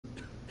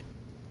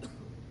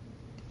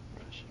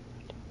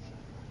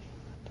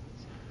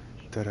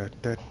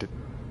Da-da-da-da.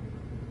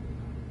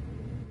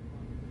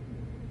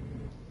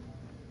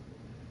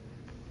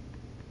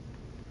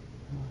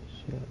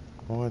 Shit.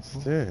 What's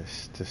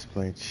this?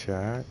 Display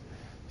chat.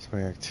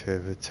 Display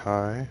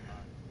activity.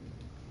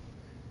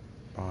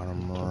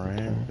 Bottom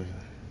right.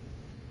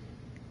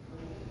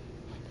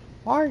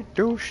 I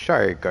do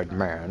say, good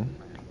man.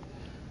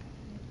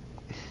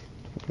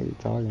 What are you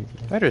talking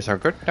about? It is a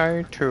good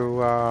day to,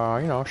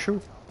 you know,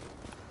 shoot.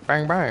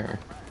 Bang, bang.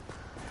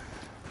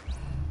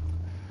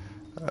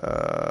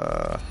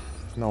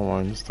 No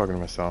one. Just talking to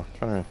myself.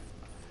 Trying to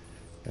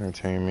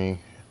entertain me.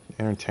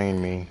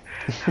 Entertain me.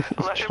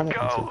 Let him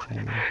go. He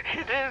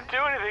didn't do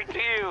anything to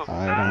you.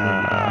 I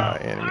don't know.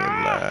 Enemy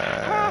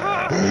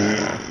left.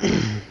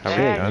 Have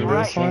we done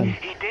this one?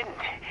 He didn't.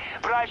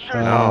 But I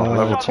sure No,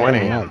 level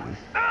 20. No,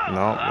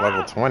 No,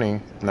 level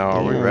 20. No,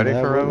 are we ready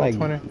for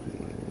level 20?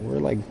 We're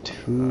like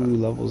 2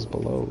 levels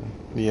below.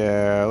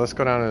 Yeah, let's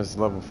go down to this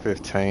level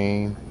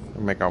 15.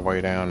 Make our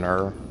way down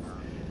there.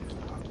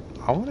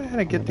 I wonder how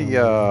to get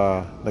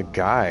the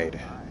guide,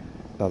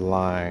 the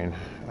line.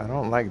 I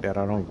don't like that.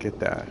 I don't get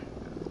that.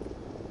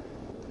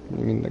 What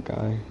do you mean the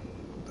guy?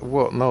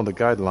 Well, no, the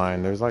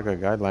guideline. There's like a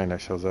guideline that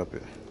shows up.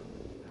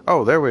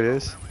 Oh, there it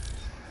is.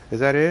 Is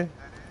that it?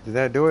 Did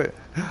that do it?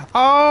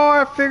 Oh,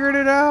 I figured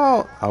it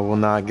out. I will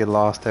not get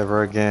lost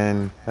ever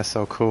again. That's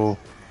so cool.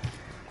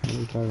 What are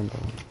you talking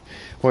about?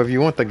 Well, if you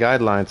want the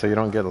guideline so you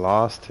don't get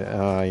lost, you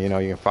know,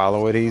 you can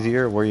follow it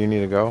easier where you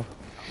need to go.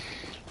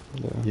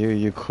 Yeah.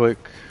 You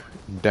click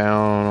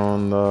down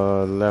on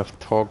the left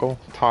toggle.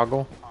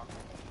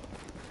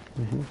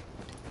 Mm-hmm.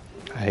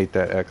 I hate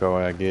that echo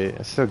I get.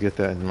 I still get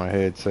that in my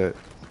headset.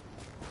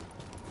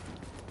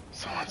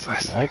 Someone's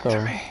listening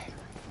to me.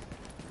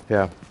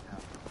 Yeah.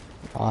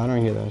 Oh, I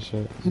don't hear that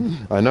shit.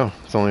 I know.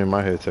 It's only in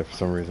my headset for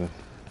some reason.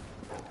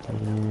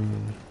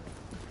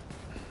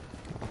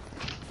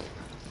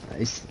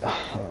 Nice.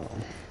 Oh.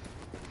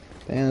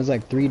 Damn, there's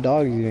like 3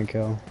 dogs you didn't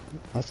kill.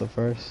 That's the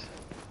first.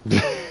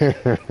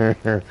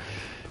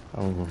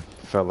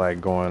 Felt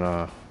like going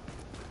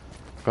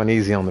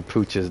easy on the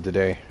pooches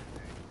today.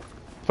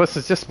 Plus,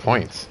 it's just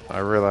points. I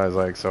realize,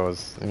 like, so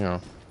it's, you know.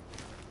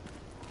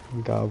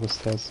 God was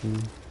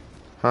testing.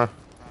 Huh?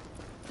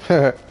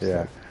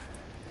 Yeah.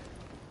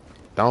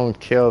 Don't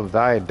kill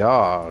thy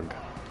dog.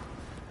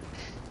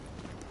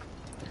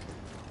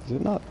 Is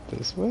it not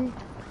this way?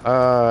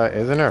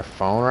 Isn't there a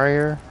phone right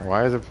here?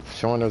 Why is it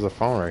showing there's a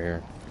phone right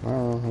here?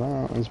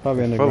 No, it's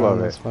probably in the Full ground.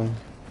 of it. That's fine.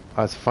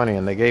 That's funny,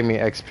 and they gave me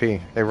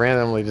XP. They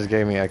randomly just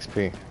gave me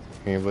XP.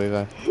 Can you believe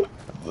that?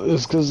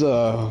 It's cause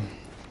I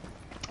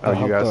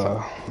you guys a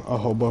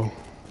hobo.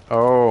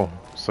 Oh,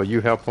 so you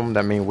help them?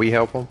 That mean we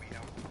help them?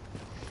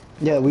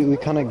 Yeah, we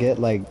kind of get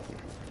like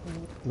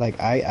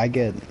I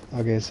get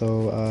okay.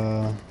 So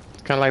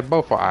It's kind of like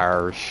both are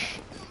Irish.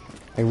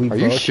 like we Are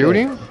you both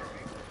shooting?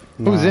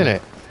 Who's in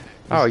it?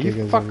 Oh, This you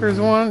gig is fuckers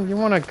over. you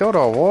wanna go to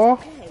a war?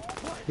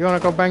 You wanna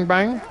go bang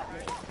bang?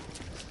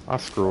 I'll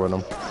screw with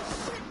them.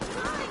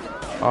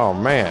 Oh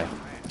man.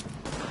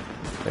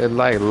 It's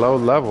like low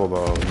level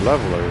though.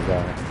 Levelers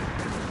guy.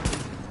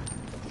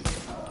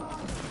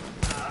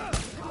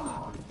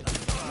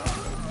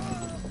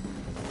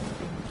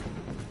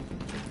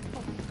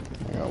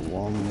 I got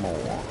one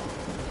more.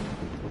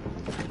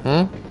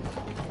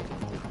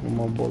 One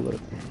more bullet.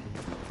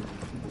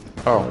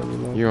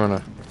 Oh, you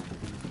wanna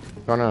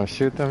go down and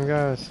shoot them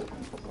guys?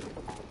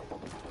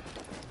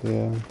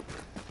 Yeah.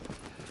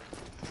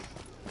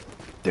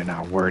 They're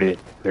not worth it.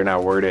 They're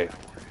not worth it.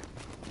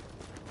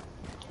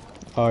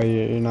 Oh,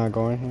 you're not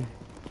going here?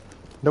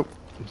 Nope.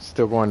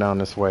 Still going down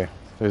this way.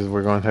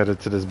 We're going headed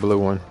to this blue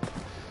one.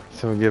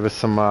 So we'll give us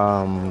some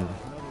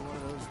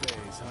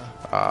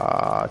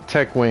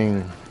tech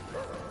wing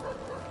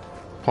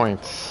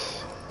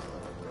points.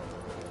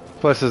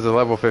 Plus it's a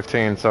level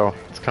 15, so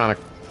it's kind of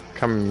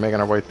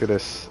making our way through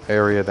this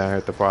area down here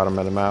at the bottom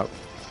of the map.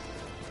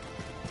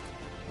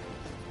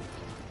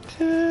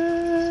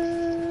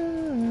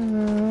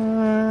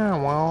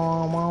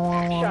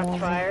 Shots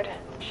fired.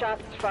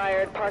 Shots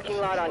fired. Parking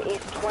lot on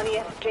East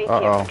 20th.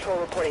 JTF patrol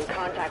reporting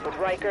contact with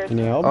Rikers. Can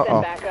you help?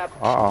 Send back up.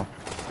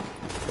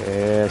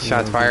 Yeah,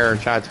 shots fired.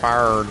 Shots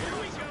fired.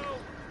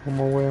 I'm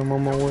on my way. I'm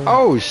on my way.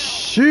 Oh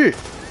shit!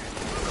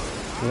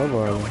 What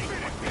are they?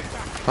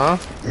 Huh?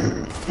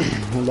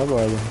 What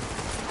are they?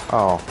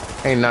 Oh,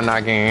 ain't nothing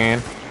I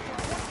can.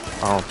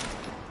 Oh.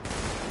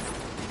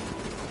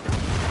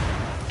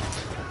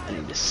 I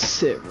need to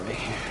sit right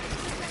here.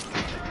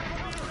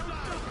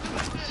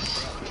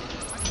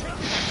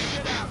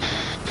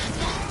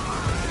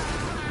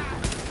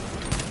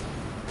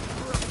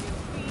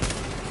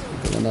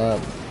 Going up.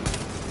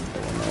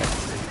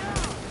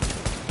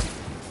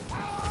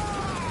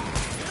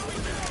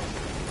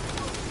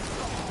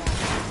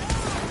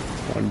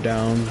 One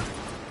down.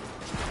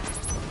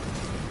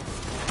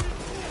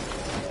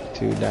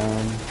 2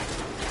 down.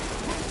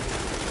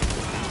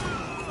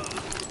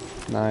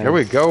 Nice. Here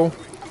we go.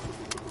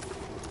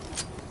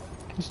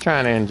 Just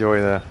trying to enjoy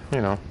the,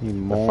 you know,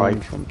 the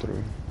fight. Come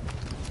through.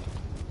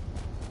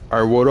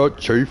 Alright, what up,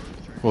 Chief?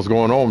 What's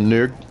going on,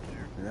 Nick?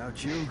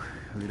 Without you,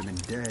 we'd have been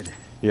dead.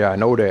 Yeah, I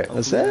know that.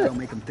 That's Hopefully it? that'll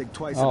make them think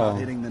twice about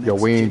hitting the next Yo,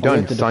 we ain't Oh, we done,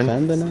 have to son.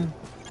 defend it now?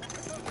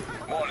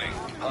 Warning.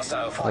 Hostile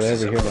Oh, they're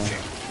forces over here though.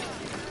 approaching.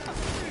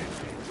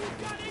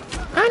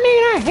 I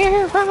need a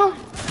hero.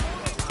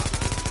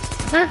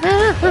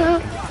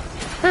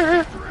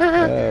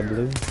 Yeah,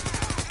 blue.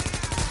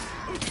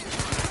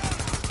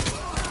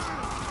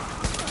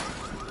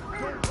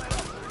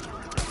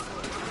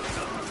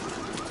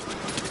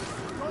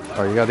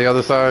 Oh, you got the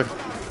other side?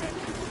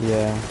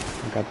 Yeah,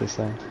 I got this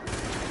side.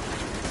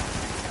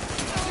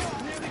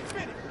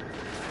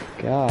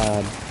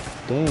 God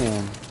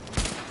damn.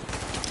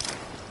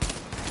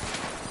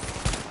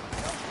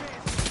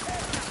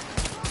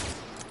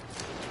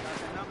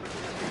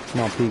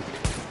 Come on, peek.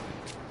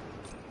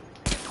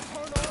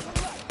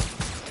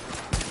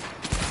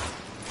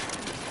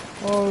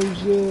 Oh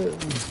shit.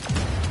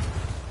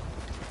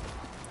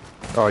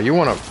 Oh, you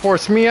wanna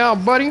force me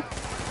out, buddy?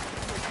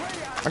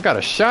 I got a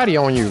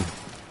shotty on you.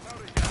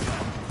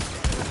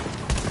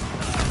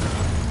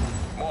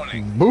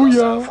 Warning.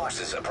 Booyah. Hostile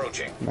forces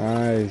approaching.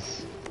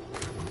 Nice.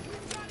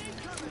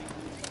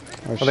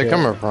 Oh, Where they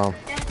coming from?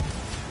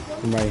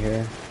 I'm right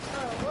here.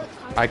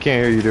 I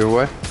can't hear you, dude.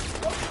 What?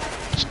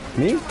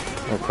 Me?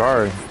 No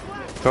card.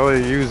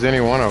 Totally use any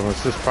one of them.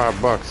 It's just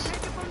 $5.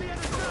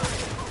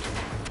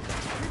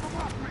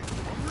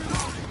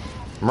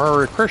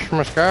 Merry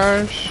Christmas,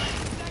 guys.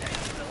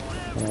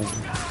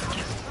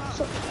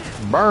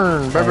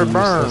 Burn, baby,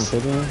 burn.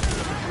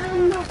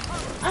 I'm not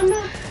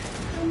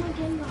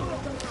getting my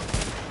Robux.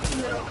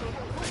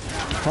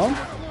 Huh?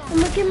 I'm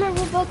gonna get my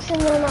Robux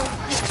and then I'll...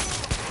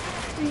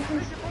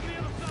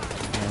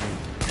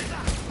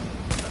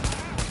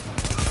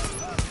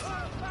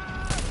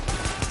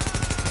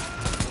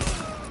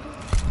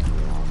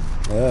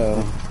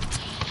 Oh.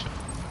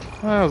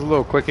 That was a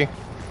little quickie.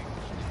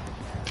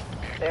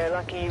 They're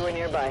lucky you were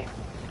nearby.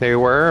 They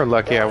were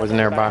lucky I was How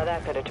nearby.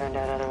 that could have turned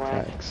out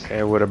otherwise. Thanks.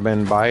 It would have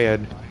been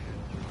bad.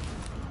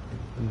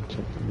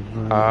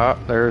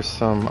 There's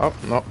some. Oh,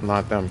 nope,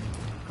 not them.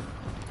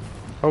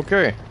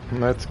 Okay,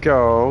 let's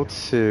go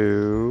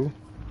to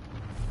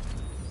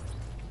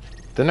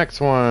the next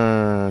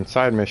one.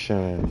 Side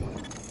mission.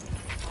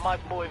 My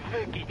boy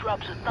Vic, he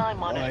drops a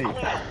dime on his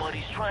cleanup, but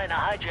he's trying to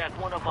hijack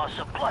one of our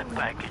supply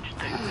package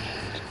things.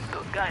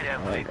 Good guy,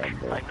 that Vic.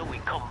 I know he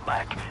come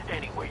back.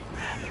 Anyway,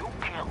 you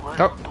can't let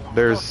him do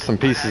there's nothing some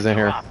pieces when I in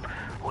here. drop,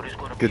 or there's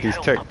gonna Get be these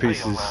hell tech to pay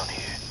pieces. around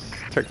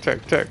here.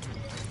 Tech.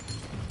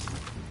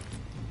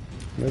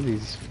 What are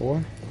these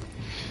for?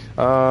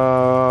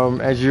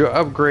 As you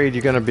upgrade,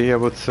 you're gonna be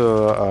able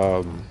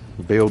to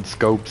build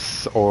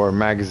scopes or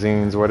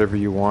magazines, whatever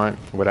you want,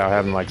 without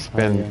having like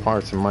spend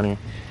parts of money.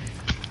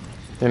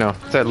 You know,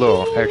 it's that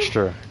little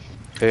extra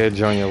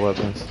edge on your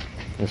weapons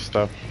and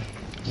stuff.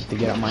 Just to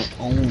get out my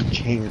own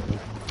chamber.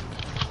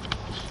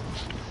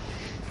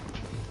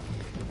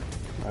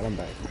 Right, I'm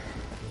back.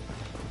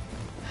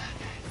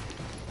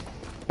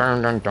 Does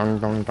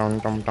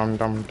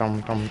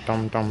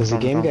the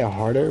game get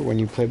harder when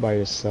you play by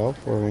yourself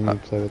or when you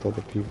play with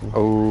other people?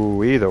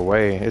 Oh, either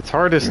way. It's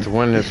hardest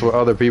when it's with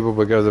other people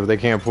because if they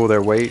can't pull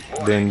their weight,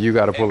 then you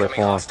gotta pull it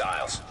for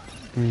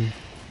them.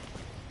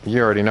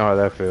 You already know how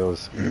that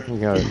feels. You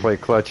gotta play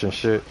clutch and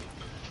shit.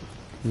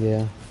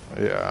 Yeah.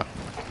 Yeah.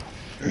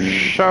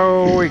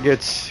 So it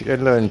gets a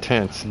little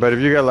intense. But if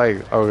you got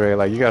like, okay,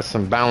 like you got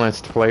some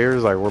balanced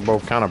players, like we're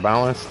both kind of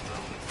balanced,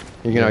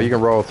 you know, you can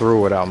roll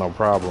through without no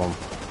problem.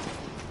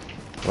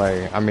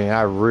 Like, I mean,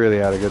 I really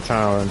had a good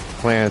time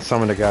playing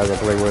some of the guys I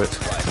play with.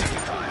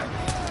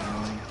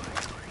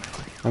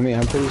 I mean,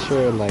 I'm pretty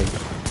sure, like,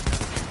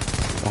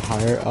 the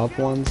higher up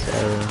ones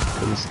are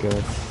pretty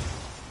skilled.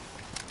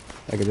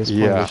 Like, at this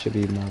point, they should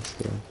be not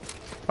skilled.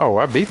 Oh,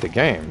 I beat the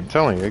game. I'm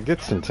telling you, it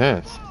gets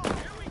intense.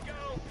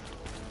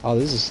 Oh,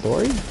 this is a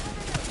story?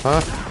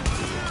 Huh?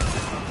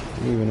 I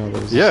didn't even know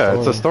there was a Yeah, story.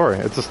 it's a story.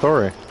 It's a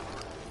story.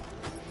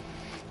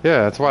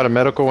 Yeah, that's why the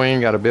medical wing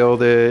got to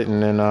build it,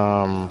 and then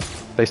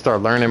they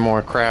start learning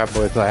more crap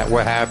with like,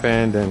 what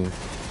happened, and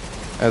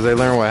as they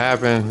learn what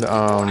happened,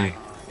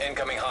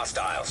 Incoming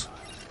hostiles.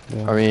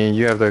 Yeah. I mean,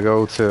 you have to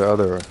go to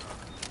other,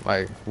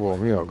 like, well,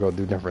 you know, go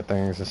do different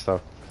things and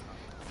stuff.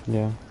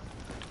 Yeah.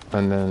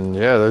 And then,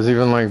 yeah, there's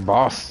even like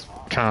boss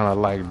kind of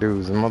like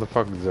dudes, and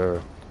motherfuckers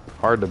are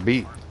hard to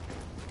beat.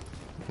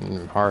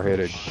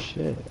 Hard-headed.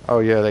 Shit. Oh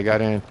yeah, they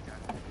got in.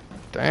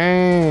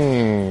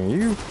 Dang,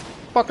 you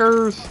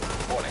fuckers.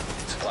 Warning.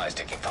 Supplies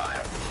taking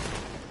fire.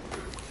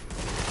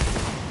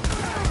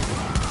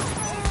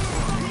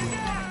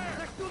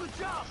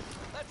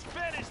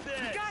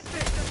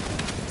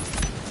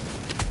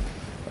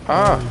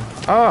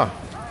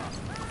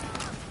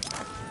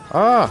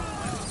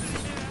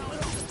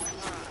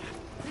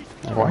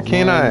 Why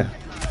can't I?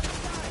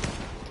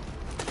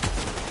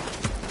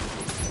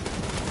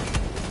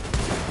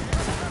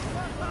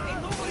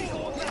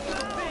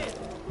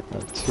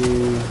 Got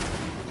two.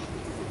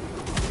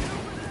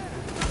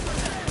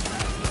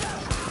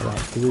 I got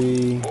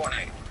three.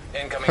 Warning.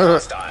 Incoming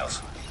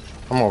hostiles.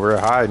 I'm over here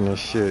hiding this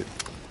shit.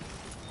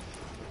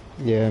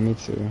 Yeah, me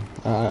too.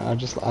 I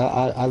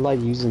like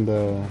using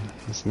the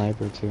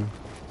sniper too.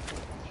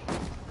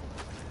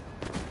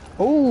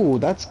 Oh,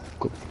 that's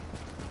good.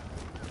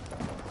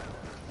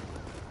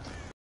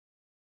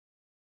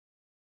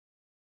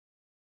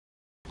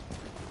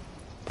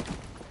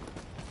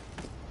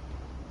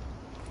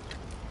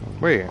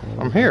 Wait,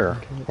 I'm here.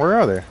 Where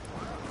are they?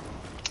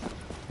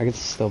 I guess it's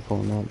still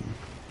pulling up.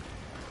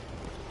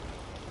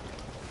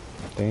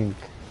 I think.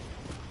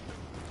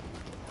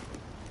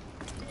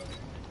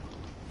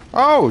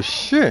 Oh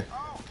shit!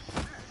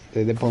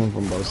 They're pulling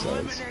from both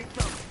sides.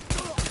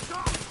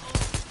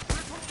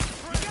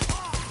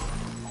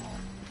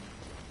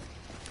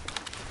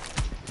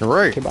 You're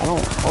right. Okay, but I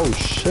don't. Oh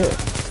shit!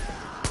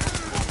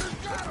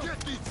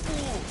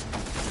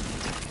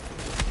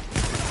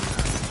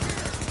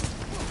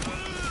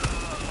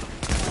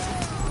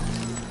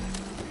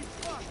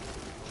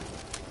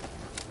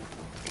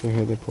 Okay,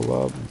 here they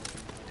pull up.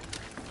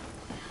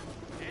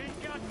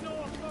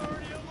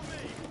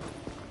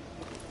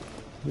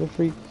 The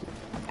freak.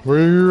 Where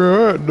you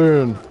at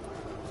then?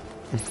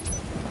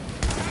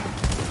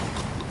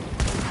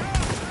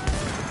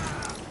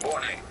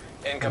 Warning.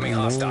 Incoming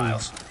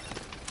hostiles.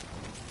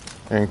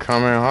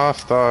 Incoming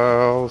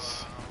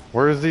hostiles.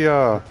 Where's the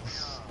Yeah,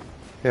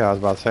 I was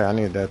about to say I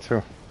need that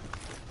too.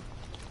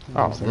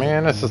 Oh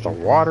man, this is the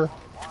water.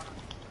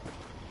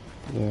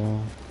 Yeah.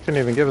 Couldn't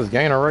even give us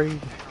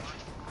Gatorade.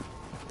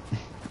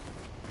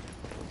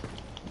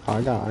 Oh,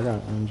 I got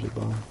energy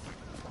bar.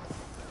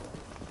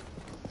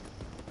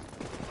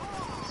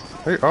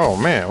 Hey, oh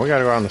man, we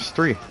gotta go on the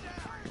street.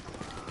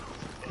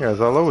 Yeah,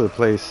 it's all over the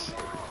place.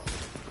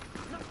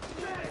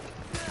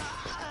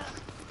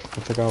 I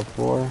took out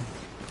 4.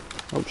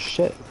 Oh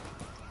shit.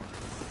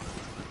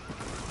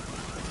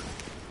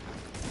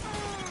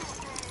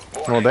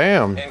 Well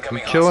damn, I'm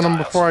killing them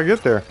before I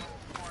get there.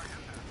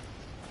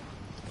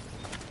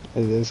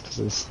 It is because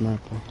it's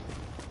sniper.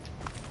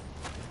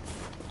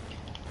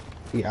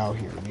 We out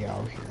here, we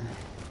out here.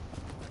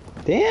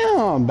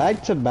 Damn,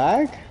 back to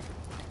back?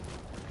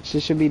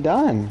 Shit should be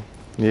done.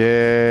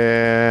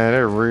 Yeah,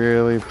 they're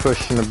really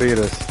pushing to beat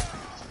us.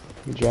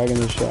 We dragging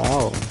this shit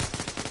out.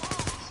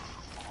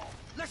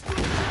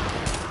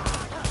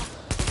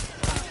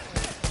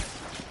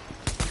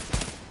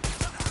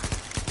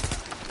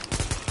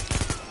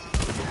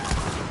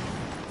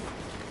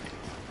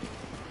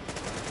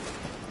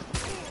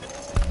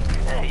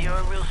 Hey, you're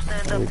a real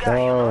stand-up There we guy,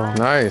 go. right?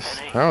 Nice.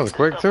 That was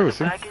quick Stuff in too, the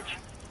see? package,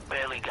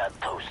 barely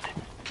got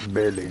toasted.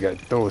 Barely got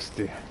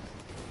toasty.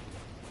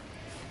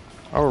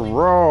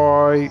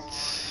 Alright.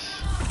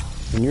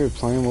 When you were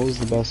playing, what was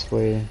the best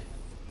way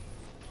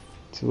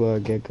to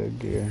get good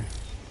gear?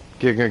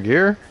 Get good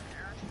gear?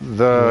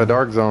 The Yeah.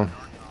 dark zone.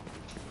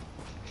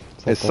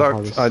 Is that It the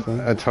sucks. hardest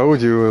thing? I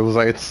told you it was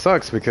like it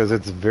sucks because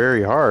it's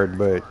very hard,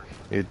 but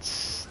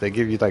they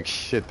give you like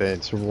shit that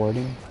It's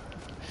rewarding.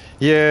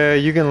 yeah,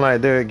 you can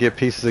like they get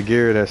pieces of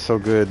gear that's so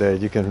good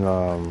that you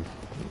can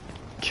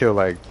kill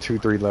like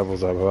 2-3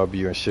 levels above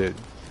you and shit.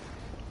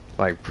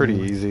 Like pretty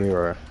easy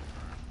or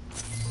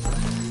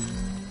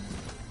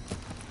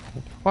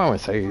well, I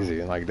wouldn't say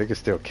easy. Like they can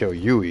still kill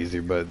you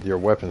easy, but your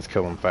weapons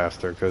kill them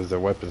faster because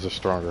their weapons are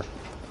stronger.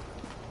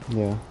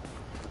 Yeah.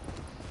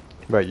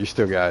 But you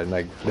still got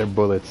like their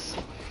bullets.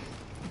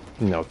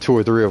 You know, 2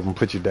 or 3 of them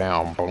put you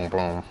down. Boom,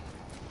 boom.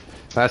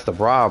 That's the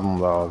problem,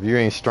 though. If you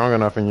ain't strong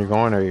enough and you're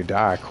going there, you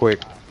die quick.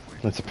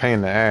 It's a pain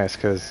in the ass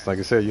because, like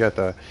I said, you have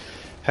to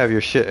have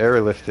your shit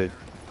airlifted.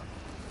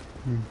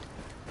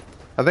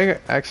 I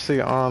think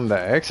actually on the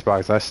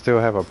Xbox, I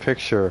still have a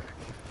picture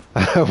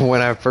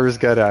when I first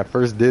got it. I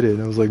first did it,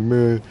 and I was like,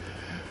 man,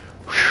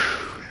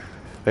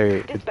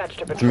 hey,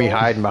 it's me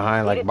hiding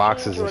behind like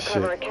boxes and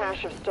shit. A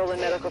cache of stolen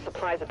medical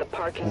supplies at the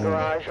parking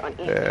garage on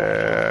East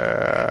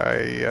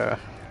Yeah.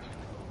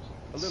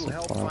 A little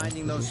help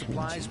finding those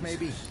supplies,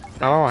 maybe?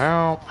 Oh,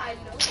 help.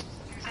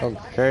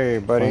 Okay,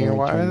 buddy.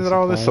 Why is it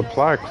all this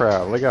supply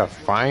crap? We gotta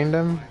find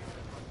them?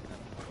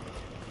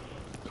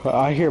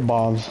 I hear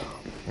bombs.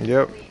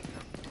 Yep.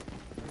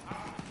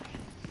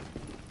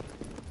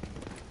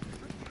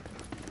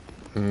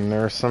 And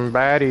there's some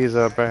baddies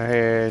up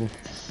ahead.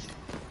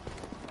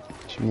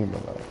 What you mean by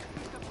that?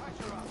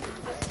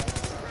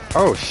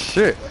 Oh,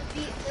 shit.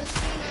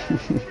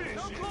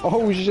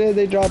 Oh shit,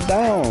 they dropped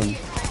down.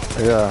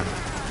 Yeah.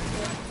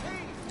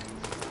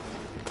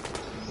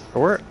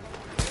 Where?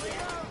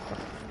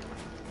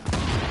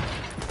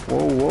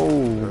 Whoa,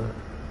 whoa.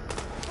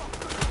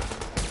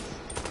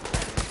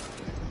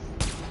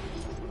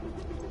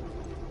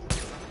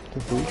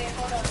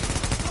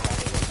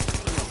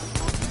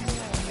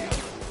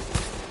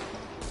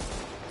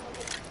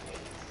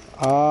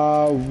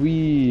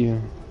 We.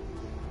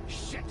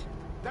 Shit!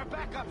 They're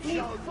back up, Hey,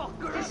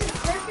 this is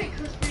perfect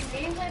because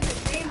their names are the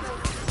same, but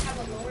we just have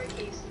a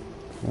lowercase.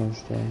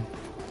 Nice thing.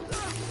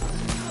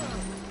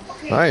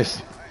 Okay.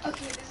 Nice.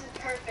 Okay, this is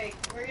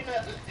perfect. We're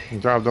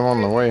gonna. Drop them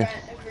on the way.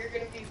 We're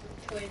gonna be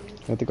twins.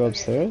 You have to go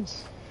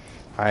upstairs?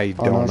 I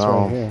Oh, no, don't it's know.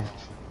 right here.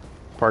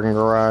 Parking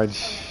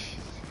garage.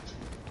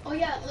 Oh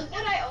yeah, look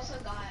what I also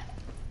got.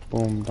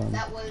 Boom, done.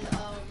 That was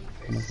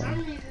in the phone.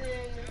 reason,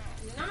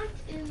 not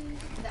in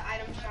the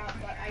item shop,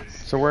 but I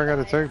So where I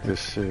gotta take this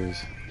shit? even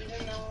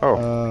Oh,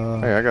 though.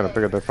 hey, I gotta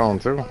pick up that phone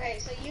too. Okay,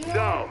 so you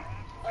know.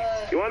 So,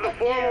 you want the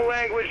formal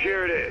language?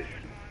 Here it is.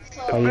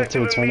 Oh, you have to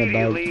return it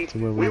back Immediately, to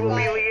where we we will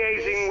be were.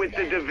 liaising with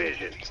the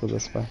division. So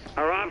this way.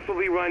 Our ops will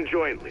be run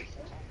jointly.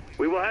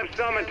 We will have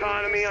some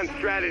autonomy on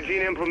strategy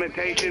and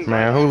implementation.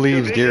 Man, who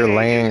leaves gear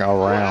laying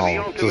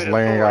around? Just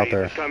laying out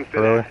there.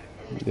 Really?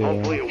 Yeah.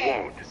 Hopefully it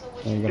won't.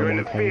 Ain't You're gonna in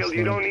the work on field,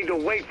 you don't need to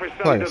wait for some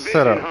Like a division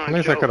setup. At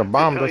least I honcho could have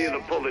bombed to us. tell you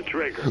to pull the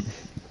trigger.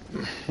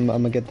 I'm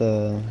gonna get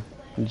the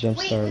jump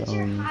Wait, start what's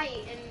your on height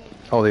and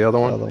Oh, the other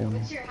the one? other one.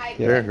 what's your height?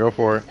 Yeah, go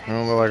for it. I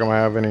don't look like I'm gonna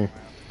have any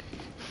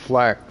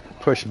flack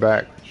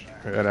pushback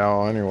at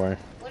all anyway.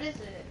 What is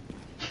it?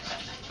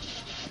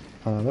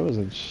 There was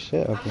a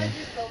shit I'm up gonna there.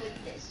 just go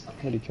with this. Okay.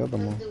 Already killed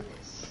them all. Let's do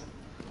this.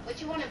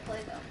 What you want to play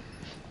though?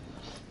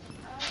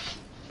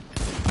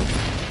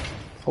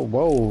 Oh,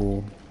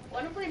 whoa.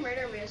 Want to play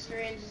Murder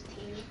Mystery and just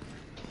team?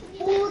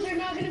 Oh, they're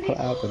not gonna be. What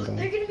happened then?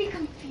 They're gonna be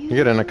confused. You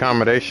get an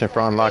accommodation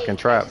for unlocking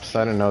traps.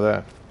 I didn't know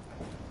that.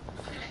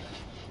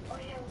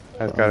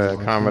 I've got an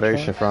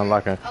accommodation for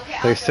unlocking.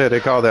 They said they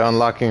called it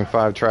unlocking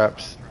 5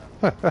 traps.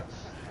 Yeah,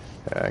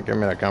 give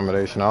me that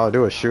accommodation. All I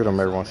do is shoot them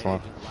every once in a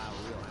while.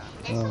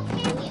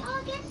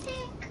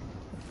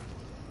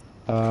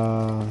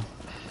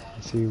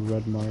 I see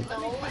red mark. No,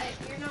 you're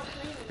not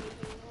playing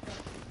anything.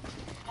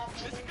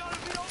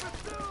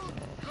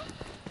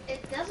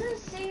 It doesn't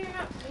say you're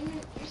not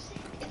playing.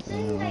 It's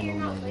saying that you're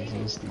not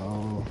playing.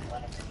 No.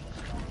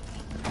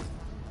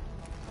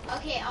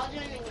 Okay, I'll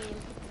join the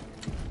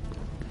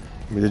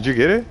game. Did you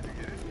get it?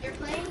 You're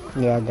playing?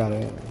 Yeah, I got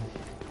it.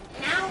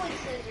 Now it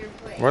says you're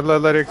playing. Where'd that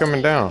lady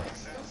coming down? It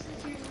still says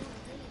you're not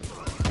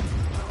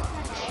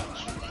playing.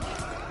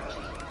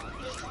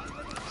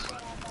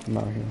 I'm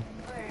out here.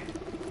 Where?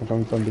 I'm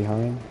coming from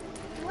behind.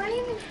 Do I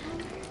even have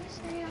Murder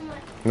Mystery on my...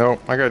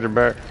 Nope, I got your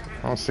back.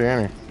 I don't see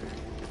any.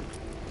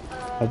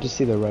 I just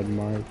see the red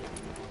mark.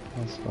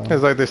 That's fine.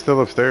 It's like they're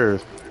still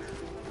upstairs.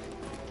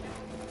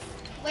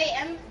 Wait,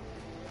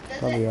 does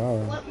Probably it... are.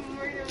 What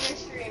Murder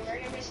Mystery?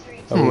 Murder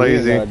Mystery 2? I'm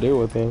lazy. What I do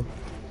with them?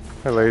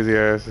 They're lazy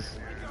asses.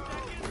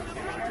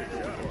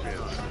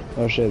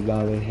 Oh shit,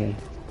 now they're here.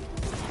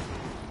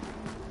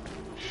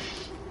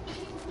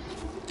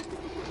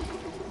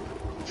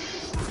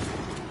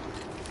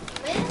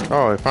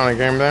 Oh, they finally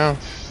came down?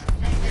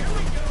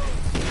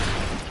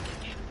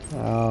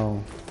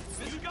 Oh.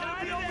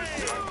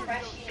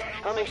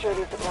 I'll make sure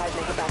these supplies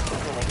make it back to the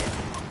clinic.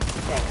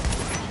 Thanks.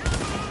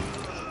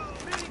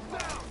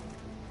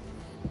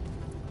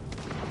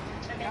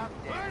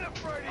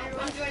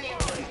 I'm joining.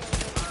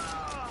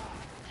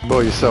 Blow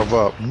yourself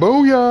up.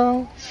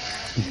 Booyah!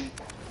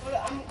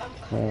 I'm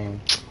Oh. You're gonna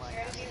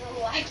be the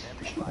life.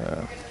 Yeah.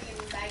 You're gonna be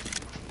the life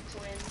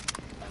twins.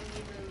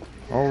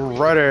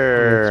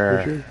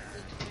 Alrighty.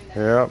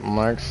 Yep,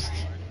 next.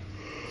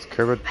 Let's keep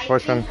it I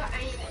pushing. think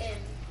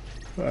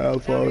I'm in. I'll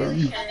follow Really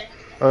you. sure.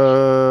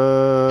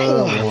 Uh, I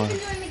haven't even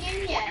joined the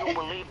game yet.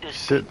 Believe this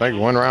shit, like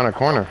one around the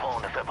corner.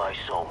 phone if ever I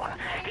saw one.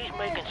 He's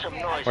making some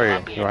noise Wait,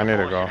 about being do I need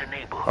to the go? boss of the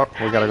neighborhood.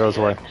 Oh, we gotta go this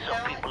way.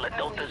 Some people that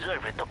don't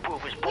deserve it to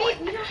prove his Wait,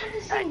 point. we don't have the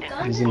I same think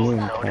gun. There's a new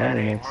No, encounter that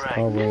ain't next. right.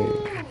 Oh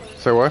wait.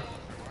 Say what?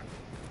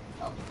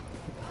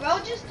 Bro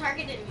just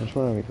targeted me. Which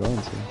one are we going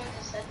to? Someone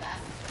just said that.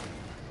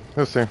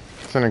 Let's see.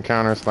 It's an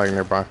encounter. It's like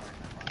nearby.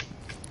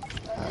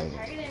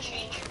 Targeted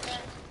me.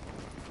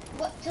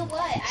 What? To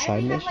what? I Side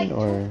already have, mission like,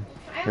 or? I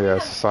already Yeah, have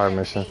it's a side 10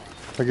 mission.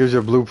 things. It gives you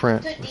a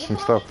blueprint To with some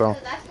default, stuff though. so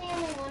that's the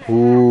only one I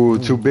Ooh,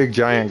 have. two big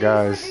giant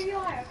guys. There you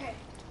are, okay.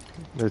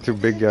 They're two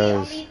This big is the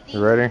guys. only You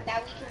thing ready?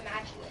 that we can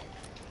match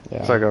with. Yeah.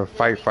 It's like a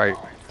fight.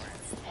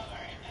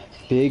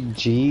 Big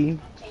G.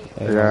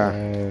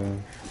 Yeah.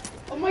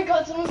 Oh my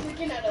god, someone's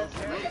looking at us.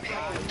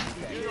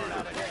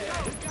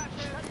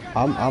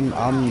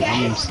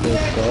 I'm scared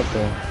to go up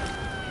there.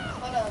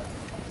 Hold up.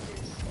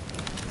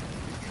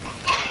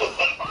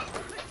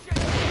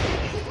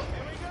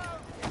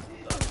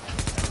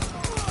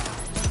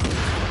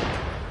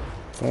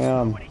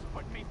 Damn.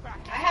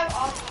 I have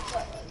all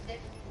these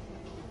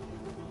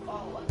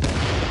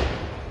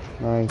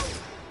Nice.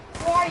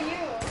 Who are you?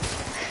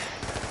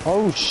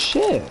 Oh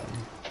shit.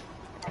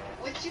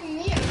 What you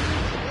mean?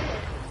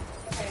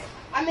 Okay.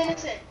 I'm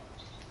innocent.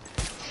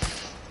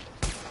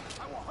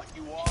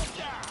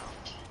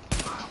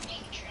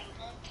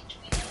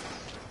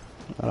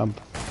 And I'm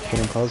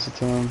getting closer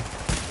to him.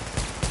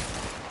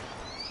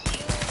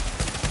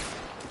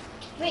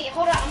 Wait,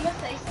 hold on. I'm gonna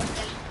say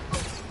something.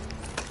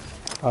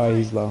 Oh,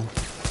 he's low.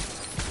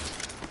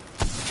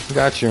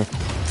 Got you.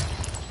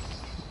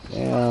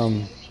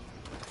 Damn.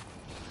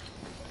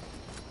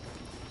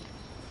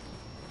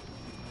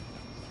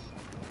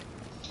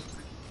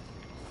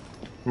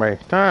 Wait,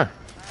 they're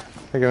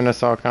giving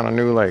us all kind of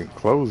new like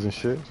clothes and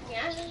shit.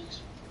 Yeah.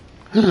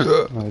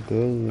 I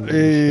did.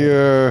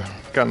 Hey,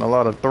 gotten a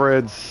lot of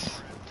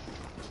threads.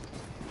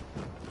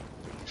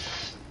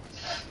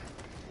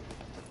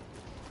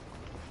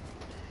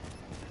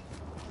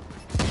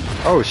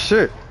 Oh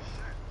shit!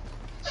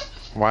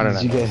 Why did Did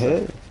I you notice get that?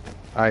 hit?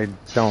 I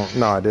don't.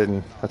 No, I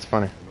didn't. That's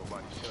funny.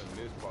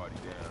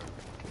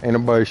 Ain't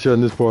nobody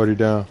shutting this party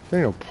down.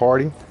 There ain't no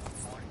party.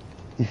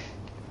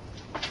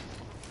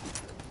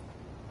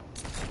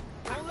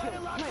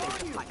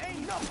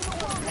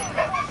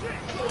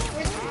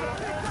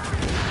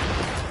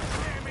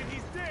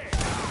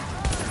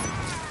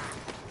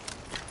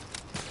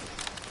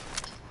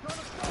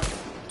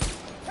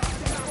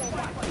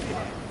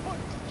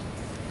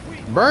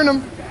 Burn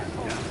him.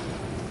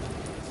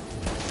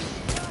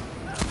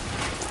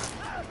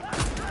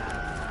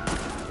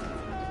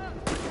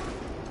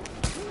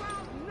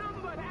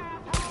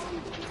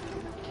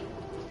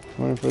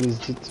 Waiting for this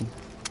dude to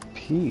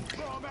peek.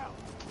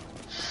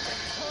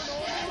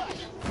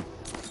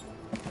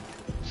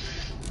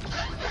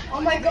 Oh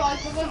my god,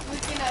 someone's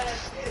looking at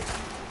us.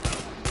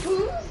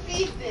 Who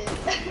sees this?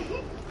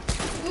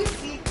 Who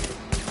sees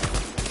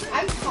this?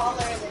 I'm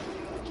taller than you.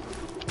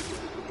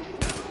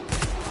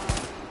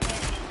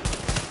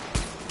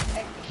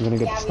 I'm gonna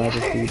get the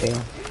sniper speed there.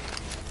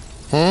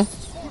 Hmm?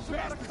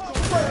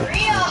 For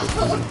real?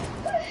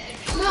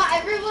 No,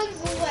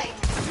 everyone's like,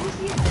 who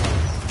sees this?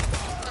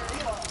 For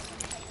real.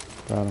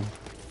 Got him.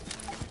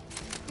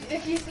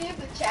 If you see in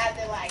the chat,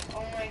 they're like,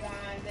 oh my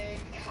god, they're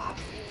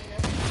copying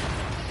us.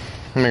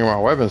 I mean, my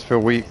weapons feel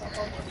weak.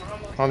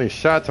 All these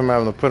shots I'm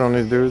having to put on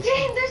these dudes.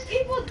 Damn, there's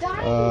people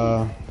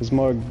dying. There's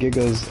more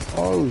gigas.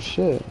 Oh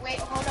shit. Wait,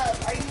 hold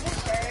up. Are you the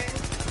third?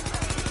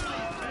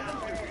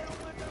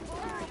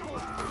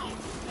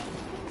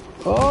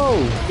 Oh!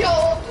 Yo,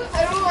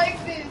 I don't like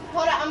this.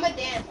 Hold on, I'ma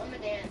dance.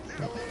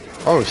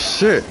 Oh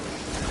shit.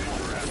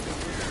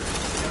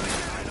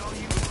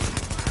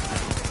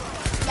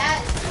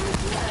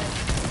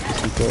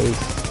 Because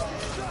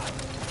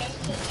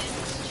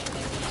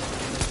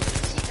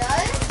She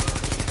does?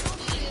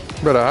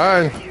 Better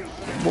hide.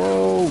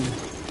 whoa!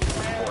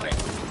 Warning.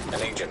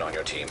 An agent on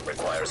your team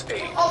requires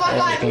aid. Oh my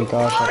god. Thank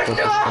gosh I put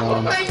this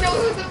down. I know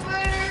who the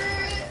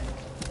winner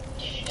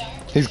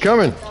is. He's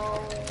coming.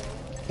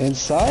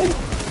 Inside?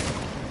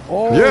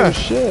 Oh Yeah.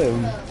 shit!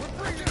 Now I have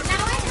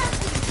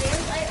the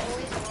dance I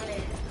always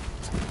wanted.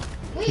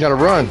 Wait, You gotta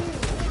run.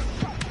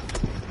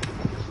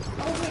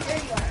 Oh, wait, there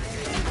you are.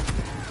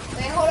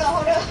 Wait, hold up.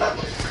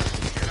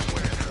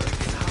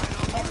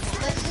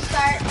 Let's just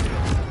start.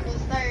 We'll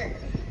start.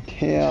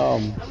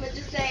 Damn. I'm gonna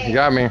just say. You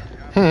got me.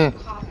 Copy.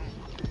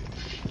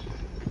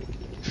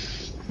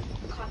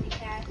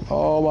 Copycat.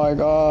 Oh my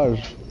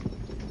gosh.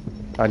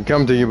 I'd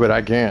come to you, but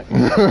I can't.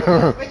 We're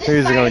just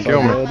He's gonna starting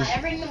kill me. now,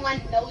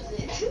 everyone knows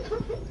it.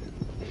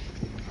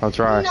 I'll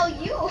try. No,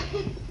 you.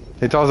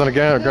 He tossing a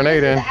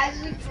grenade in.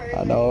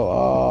 I know.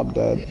 Oh, I'm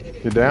dead.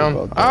 You down?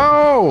 About that.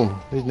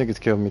 Oh! These niggas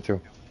killed me too.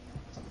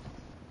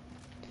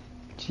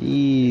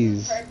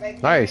 Jeez.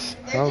 Perfect. Nice.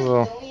 They're That just was a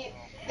little... doing it.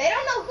 They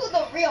don't know who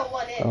the real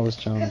one is. That was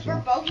Because challenging. we're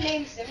both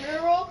named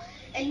Cyril,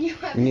 and you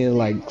have We need to Cyril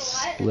like a lot,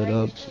 split and I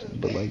up, do.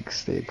 but like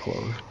stay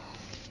close.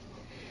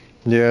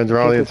 Yeah,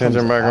 draw the If it comes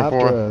attention back and after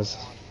forth. us-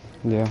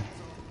 Yeah.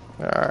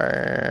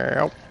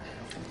 Alright.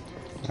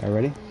 Alright,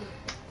 ready?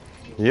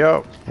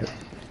 Yep. They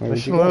Where'd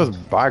should you let go? us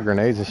buy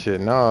grenades and shit.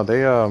 No,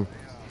 they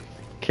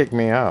kicked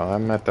me out.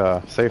 I'm at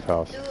the safe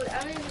house. Dude,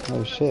 I'm in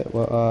Oh shit.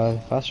 Well,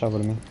 fast travel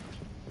to me.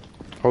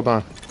 Hold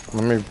on.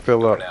 Let me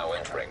fill You're up. now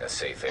entering a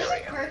safe This is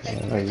area.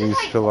 perfect. I We're at just, least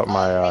like, fill up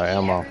my making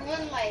ammo.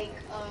 Everyone, like,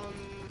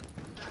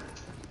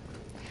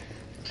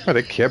 Oh,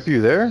 they kept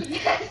you there?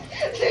 yes.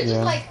 They're Yeah.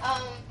 just like,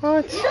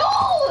 What?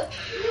 No,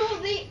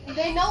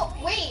 they know.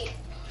 Wait,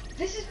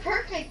 this is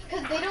perfect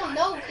because they don't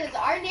know because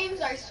our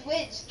names are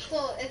switched,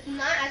 so it's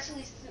not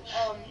actually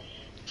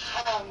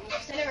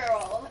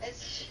Cyril.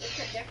 It's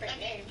a different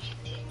name.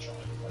 Yeah.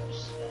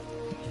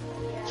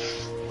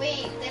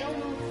 Wait, they don't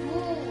know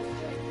who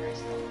joined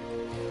first.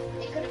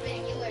 Though. It could have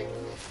been you or.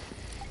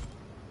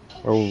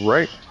 Oh,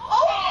 right.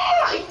 Oh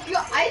my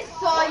god! I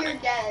saw your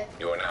death.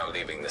 You are now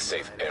leaving the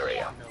safe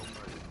area.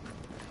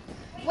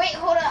 Wait,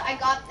 hold up. I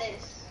got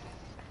this.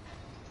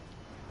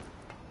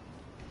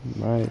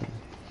 Right.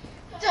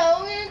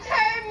 Don't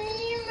turn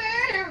me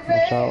murderer.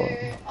 Watch out.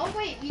 Oh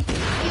wait, we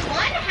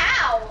won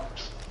how?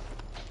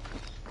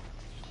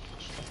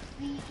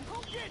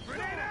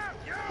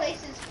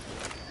 Places.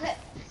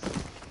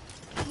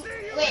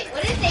 Wait,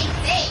 what did they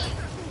say?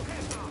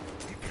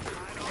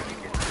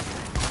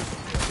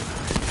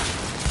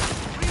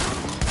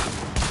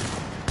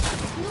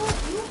 No,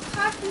 you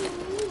copied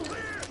me.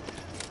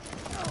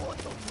 No.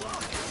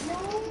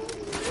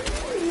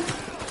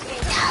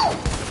 Wait, no.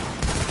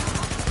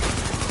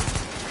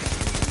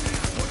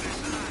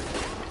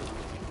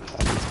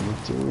 Me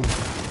too.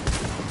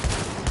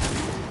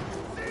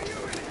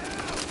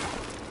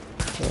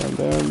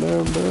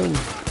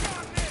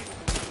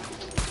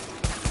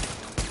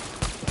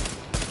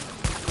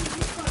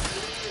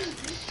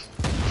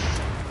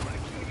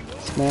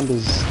 Damn.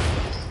 This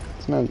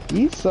man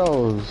eats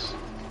those.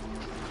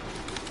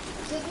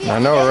 I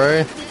know,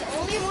 right? The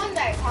only one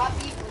that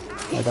copied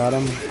was I got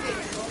him.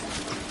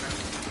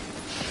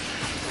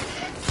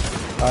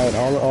 Alright,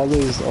 all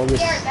this,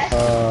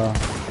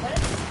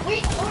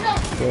 Wait, hold on.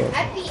 Yeah.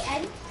 At the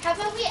end, how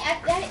about we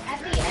at the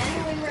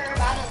end when we're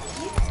about to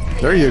leave,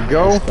 There you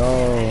go. Let's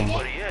go.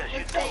 But yes,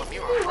 you tell him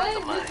you're a friend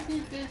of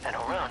mine. And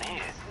around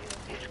here,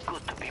 it's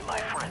good to be my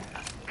friend.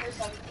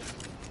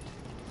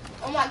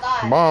 Oh my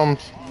god.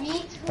 Bombs. Me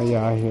too. Oh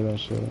yeah, I hear that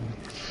shit.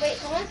 Wait,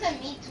 someone said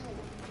me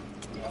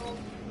too.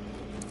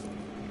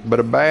 But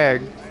a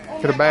bag.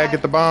 Get a bag,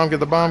 get the bomb, get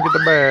the bomb, get the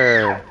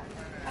bag.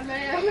 I'm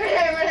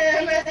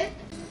ready.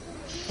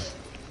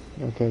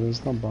 Okay,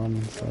 there's no bomb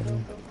inside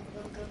here.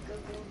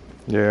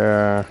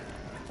 Yeah.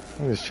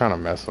 I'm just trying to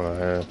mess with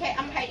her. Okay,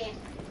 I'm hiding.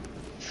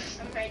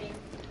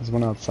 There's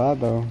one outside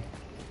though.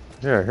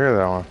 Yeah, I hear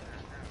that one.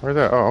 Where's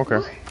that? Oh, okay.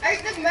 Are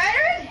the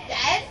murderers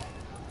dead?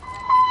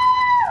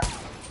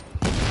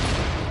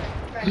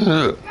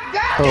 Girl,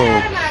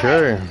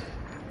 Okay.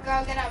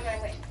 get out of my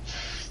way.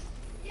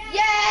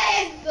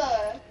 Yes!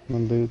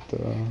 Loot,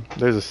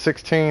 There's a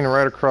 16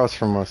 right across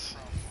from us.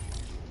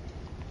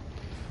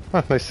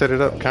 Huh, they set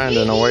it up kind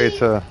of in a way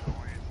to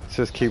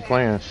just keep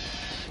playing.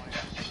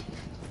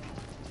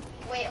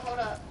 Wait, hold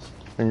up.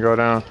 You can go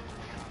down.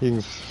 You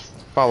can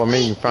follow me.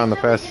 You can find the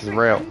fastest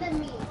route.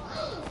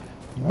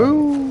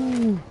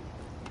 Boo!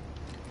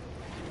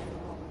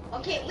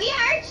 Okay, we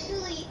are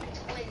actually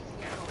twins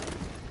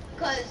now.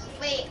 Cause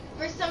wait,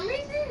 for some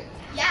reason,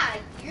 yeah,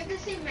 you're the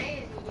same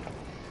height as me.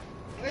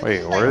 We're Wait,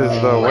 just,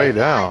 where's the way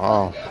down?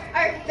 Oh.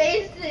 Our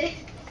faces.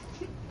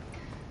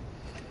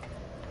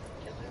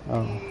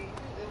 oh.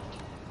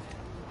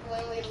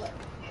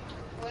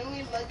 When we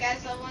look at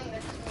someone,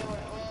 that's more.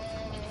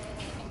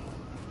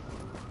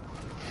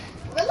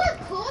 We look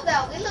cool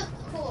though. We look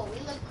cool.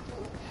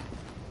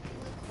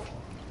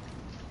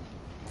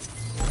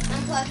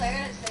 And plus, I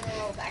got a silver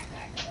little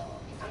backpack, so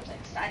I'm so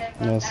excited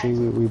about Yeah, that. see,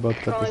 we both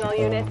got Calling all this.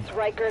 units.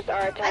 Rikers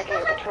are attacking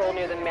a patrol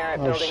near the Merritt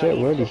Oh building shit,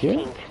 on where East did he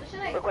hear?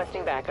 15th.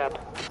 Requesting backup.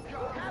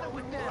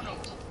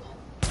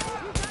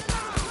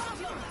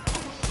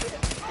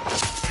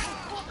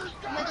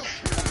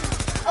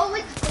 Oh,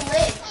 it's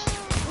glitch.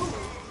 Ooh,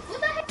 who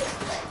the heck is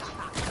glitch?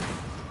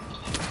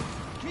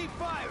 Keep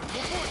fire.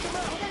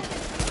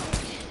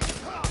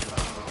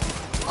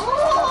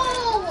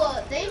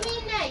 Oh, they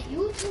mean that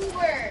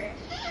YouTuber.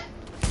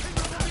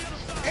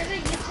 There's a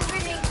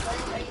YouTuber named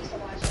Glitch. I used to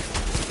watch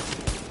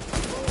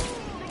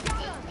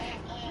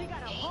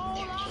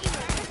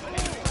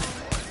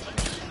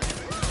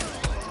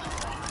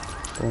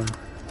Boom.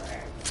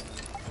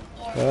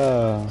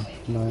 Ah,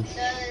 nice.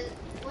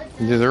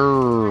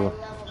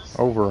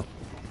 Over.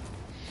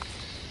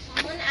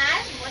 Someone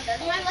asked, what does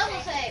my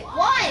level say? 1!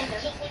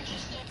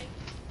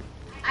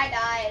 I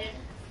died.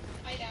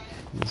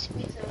 This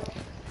one.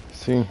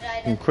 See,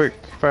 in quick,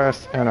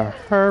 fast, and a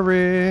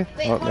hurry.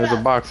 Wait, Oh, hold there's a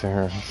up. box in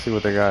here. Let's see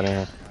what they got in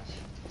here.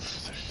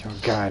 What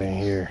you got in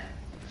here?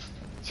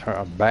 It's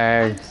a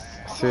bag.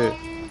 That's it. There.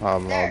 A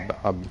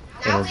Now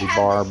we energy have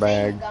bar the same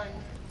bag. gun,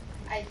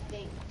 I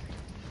think.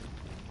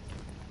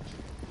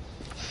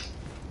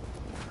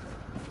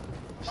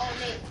 Oh,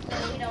 Nate,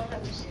 no, we don't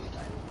have the same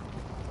gun.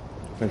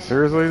 Like,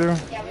 seriously, dude?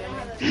 Yeah, we don't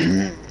have the same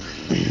gun.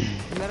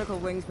 The medical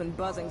wing's been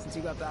buzzing since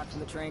you got back from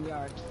the train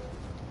yard.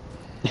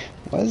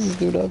 Why is this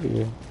dude up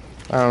here?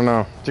 I don't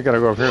know. You gotta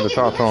go up here to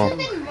talk to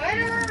him.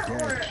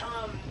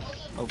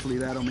 Hopefully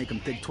that'll make them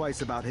think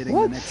twice about hitting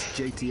the next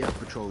JTF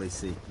patrol they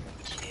see.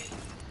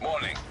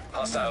 Warning.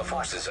 Hostile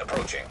forces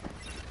approaching.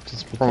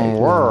 Just From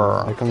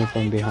where? They're coming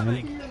from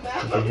behind.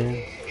 Over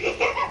here.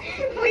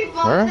 We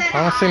both Where? said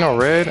I don't see no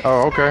red.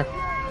 Oh, okay.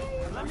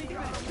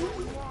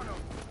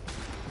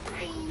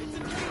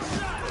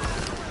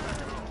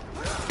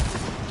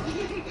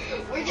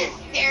 We're just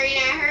staring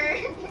at her.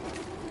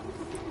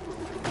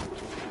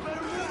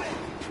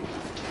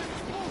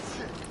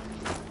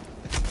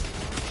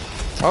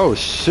 Oh,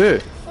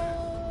 shit.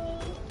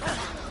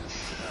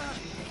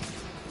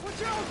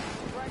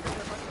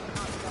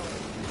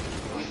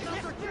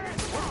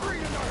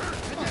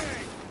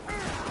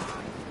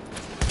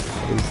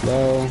 He's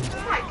low.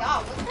 Oh my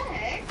god, what the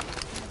heck?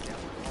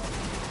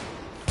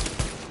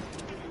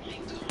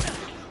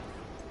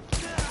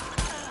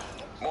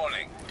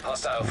 Warning.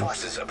 Hostile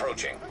forces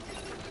approaching.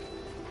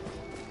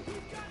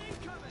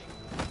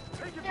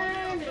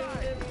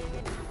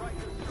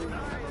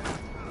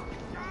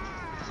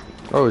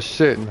 Oh,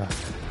 shit.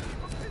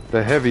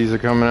 The heavies are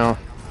coming out.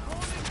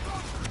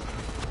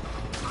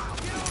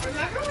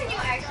 Remember when you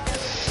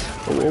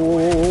accidentally...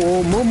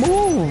 Oh,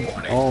 move!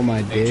 Oh my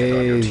Agent on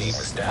your team days,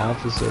 is down.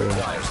 officer.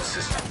 Requires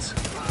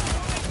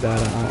assistance. Dad,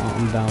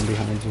 I'm down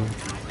behind you.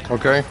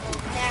 Okay.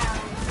 Now,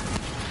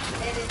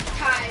 it is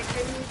time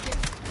for me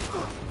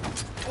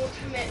to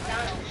ultimate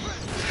down.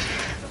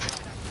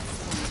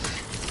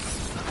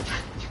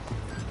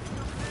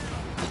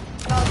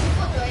 Well,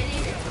 people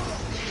joining it.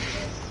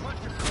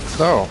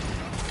 So,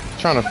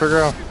 trying to figure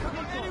out. I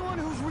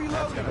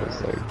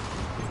was like,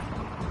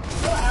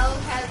 Who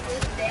else has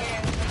this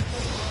dance?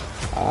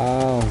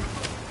 ow.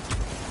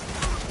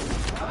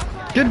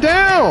 Get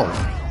down!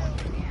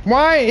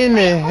 Why in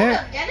the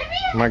heck?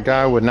 Genevieve? My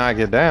guy would not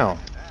get down.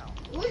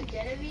 Who is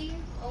Genevieve?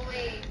 Oh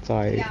wait.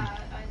 Sorry. Yeah,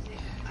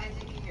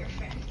 Isaac is your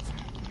friend.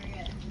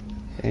 Forget.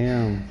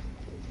 Damn.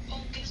 I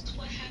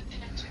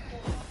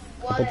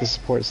What? put the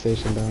support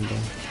station down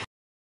there.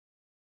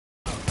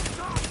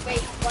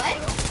 Wait, what?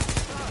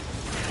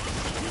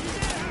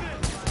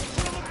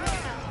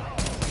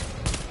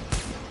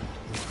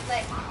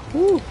 Like,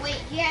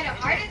 wait, he had a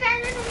heart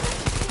attack or something?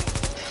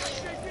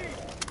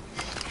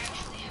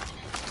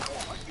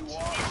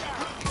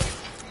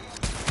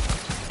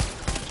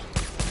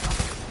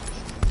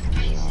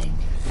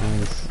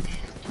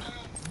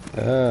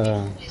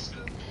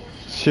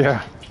 Nice.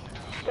 Yeah.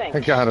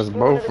 It got us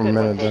both for a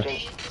minute there.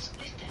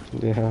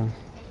 Yeah.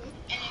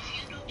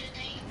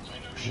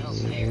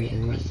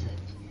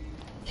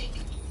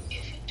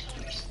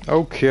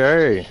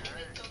 Okay.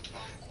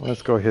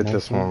 Let's go hit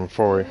this Next one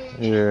before we...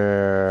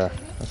 Yeah.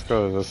 Let's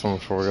go to this one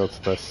before we go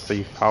to the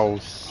safe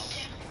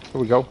house.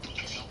 Here we go.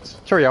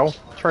 Cheerio.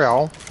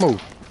 Cheerio.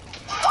 Move.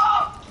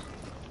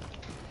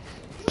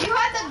 You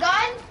had the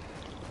gun?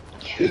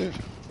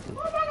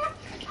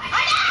 I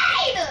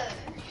died!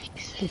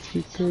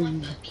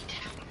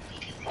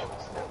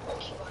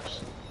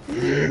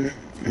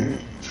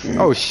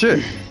 Oh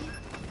shit!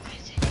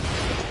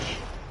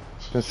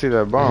 Didn't see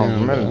that bomb a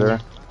minute there.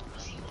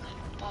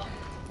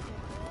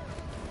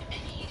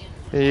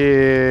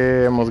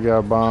 Yeah, almost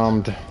got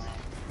bombed.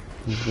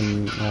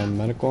 The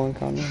medical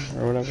encounter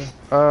or whatever?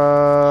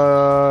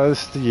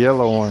 It's the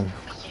yellow one.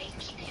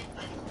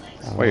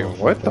 Oh, wait,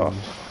 what the?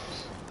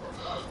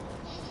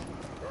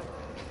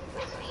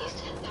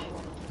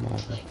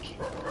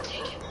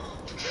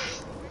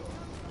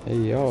 Hey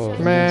yo,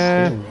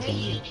 man.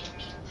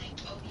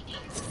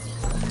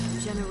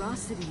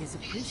 Generosity is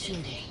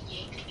appreciated.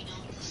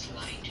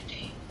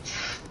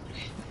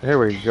 Here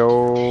we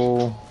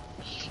go.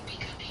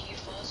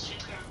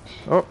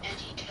 Oh,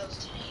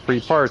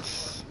 free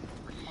parts.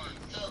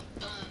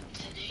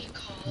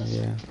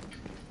 Yeah.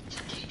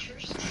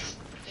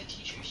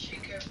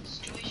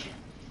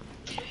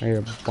 I hear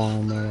a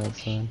bomb right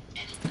outside.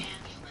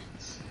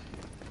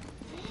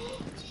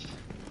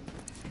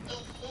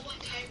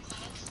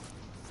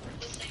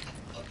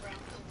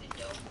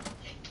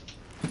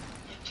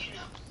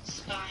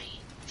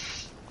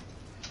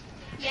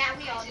 Yeah,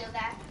 we all know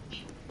that.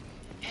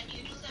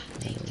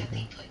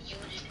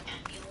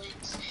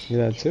 You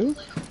that too?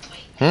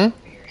 Hmm?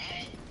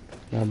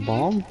 That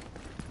bomb?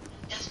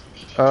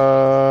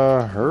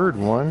 Heard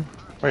one.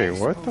 Wait,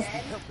 what the?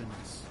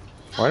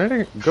 Why did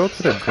it go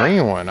to the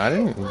green one? I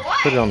didn't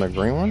put it on the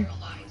green one.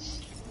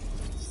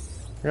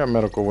 I got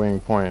medical wing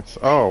points.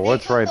 Oh,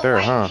 what's right there,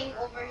 huh?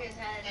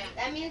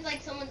 That means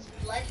like someone's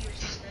bloody or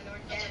something or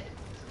dead.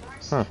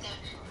 Huh.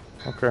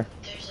 Okay.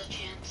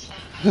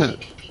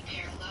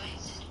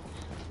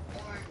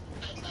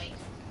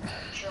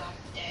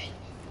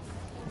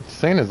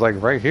 Saying is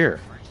like right here.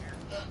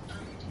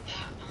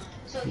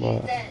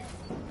 What?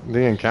 The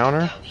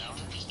encounter?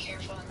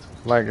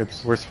 Like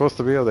we're supposed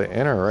to be able to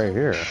enter right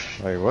here.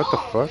 Like what the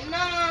fuck?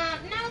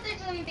 No,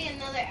 there's gonna be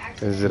another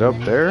accident. Is it up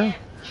there?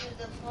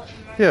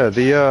 Yeah,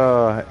 the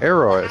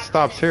arrow, it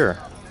stops here.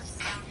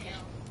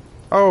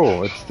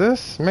 Oh, it's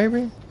this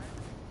maybe?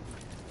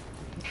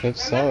 If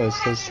so, it's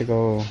supposed to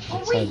go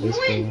outside this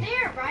way.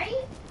 There, right?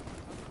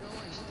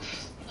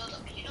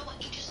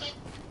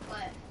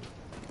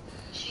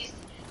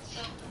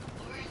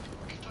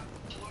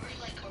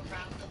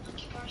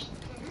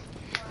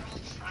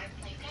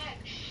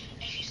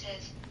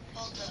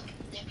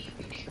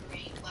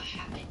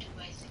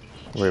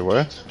 Wait,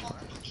 what?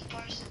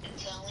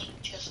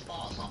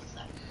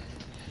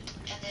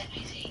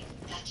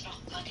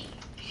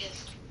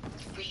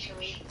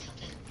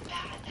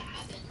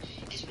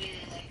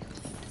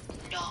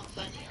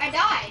 I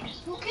died.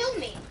 Who killed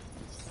me?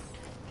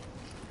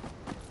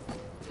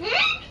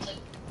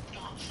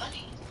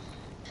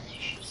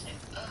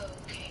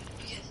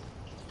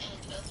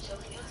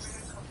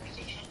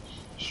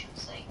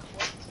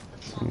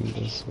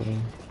 This way.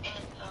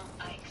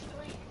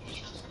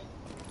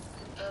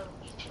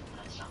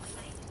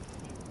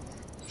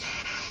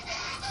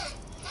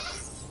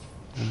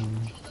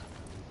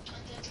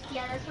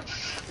 Yeah, that's what...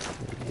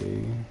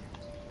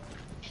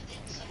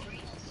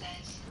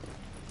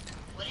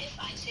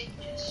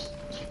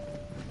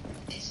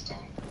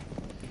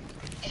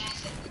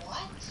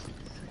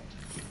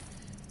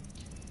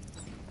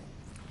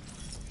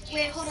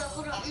 Wait, hold on.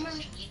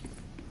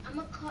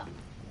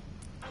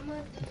 I'm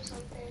gonna do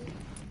something.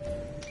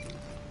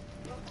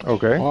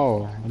 Okay.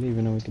 Oh, I didn't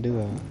even know we could do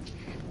that.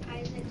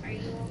 Isaac, are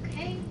you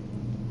okay?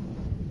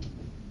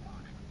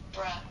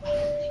 Bruh, I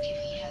don't think if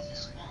he has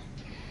this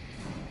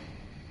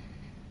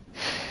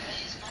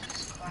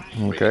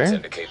one. Okay. Readings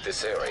indicate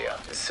this area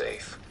is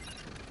safe.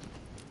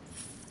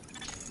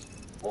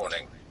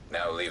 Warning,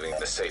 now leaving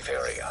the safe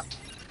area.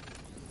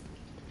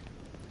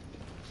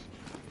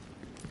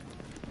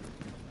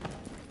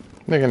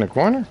 Nigga in the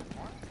corner?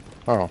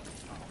 Oh.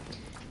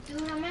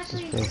 Dude, I'm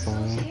actually so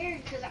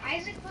scared because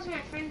Isaac was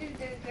my friend in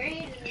third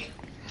grade.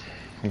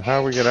 And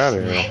how we get out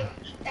of here?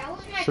 That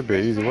was my Should be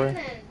an easy way.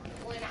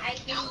 When I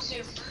came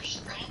to...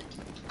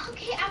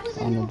 Okay, I was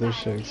I know this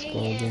shit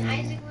exploded. and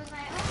Isaac was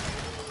like,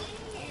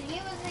 oh, and he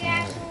was the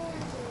actual...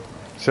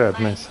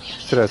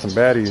 Should have some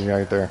baddies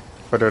right there.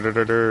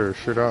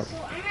 Shoot up. So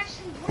I'm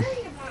actually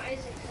worried about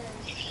Isaac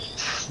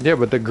because Yeah,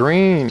 but the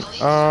green,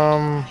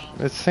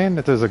 it's saying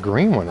that there's a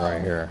green one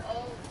right here.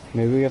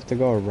 Maybe we have to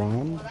go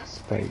around,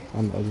 like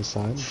on the other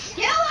side.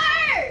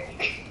 Killer!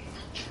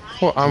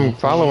 Well, I'm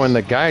following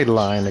the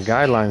guideline. The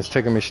guideline's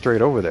taking me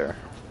straight over there.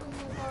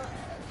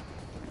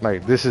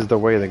 Like, this is the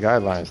way the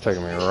guideline's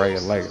taking me,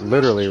 right? Like,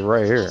 literally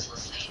right here.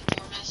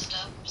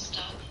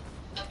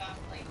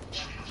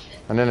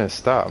 And then it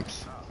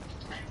stops.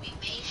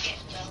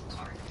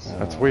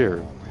 That's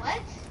weird.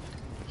 What?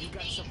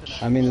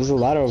 I mean, there's a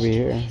ladder over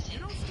here.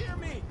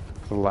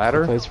 The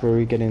ladder? The place where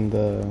we get in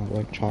the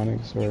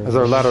electronics or... Is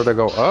there a ladder to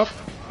go up?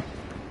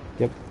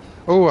 Yep.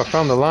 Oh, I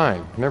found the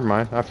line. Never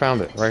mind. I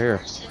found it right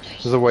here.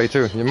 There's a way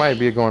too. You might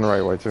be going the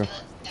right way too.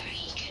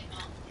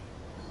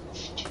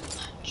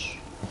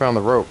 I found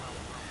the rope.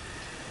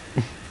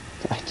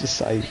 I just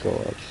saw you go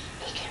up.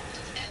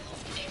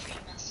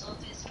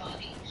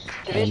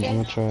 I'm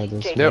gonna try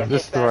this. Yep,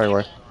 this is the right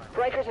way.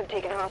 Rikers have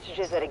taken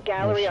hostages at a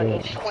gallery on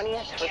East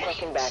 20th,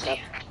 requesting backup.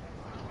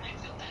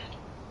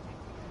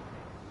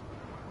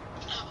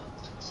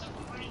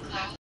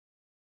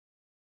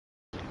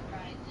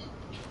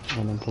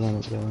 And I'm pulling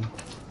it down.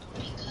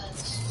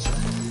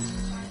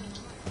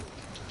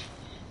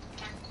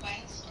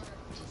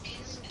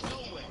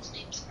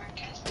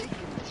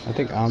 I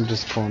think I'm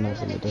just pulling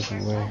up in a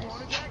different way.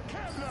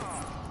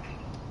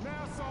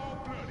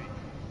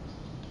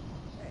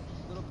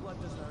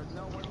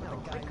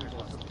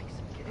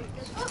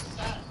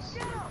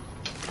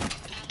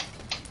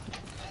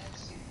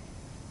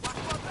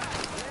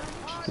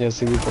 Yeah,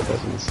 see, we put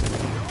that in the same way.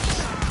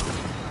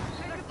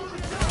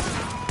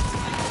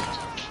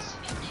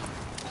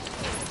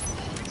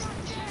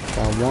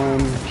 Got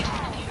one.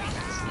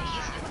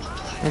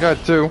 I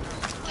got two.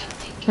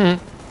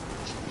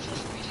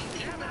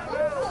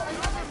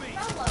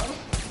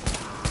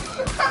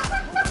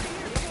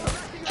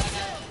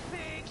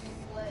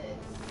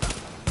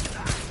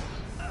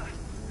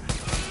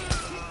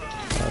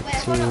 Got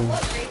two.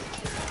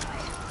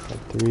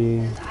 Got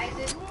three.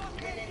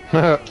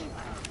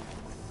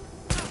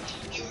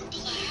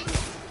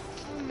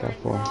 Got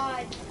four.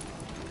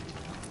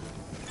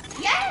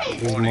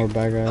 Yes! There's more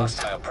bad guys.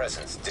 Hostile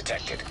presence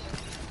detected.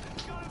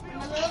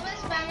 I'm a little bit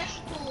Spanish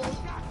school.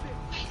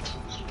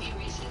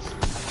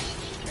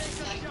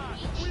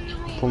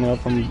 Pulling up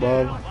from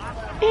above.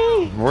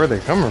 Where are they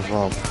coming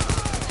from?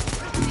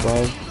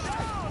 Above.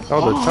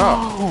 Oh, the top.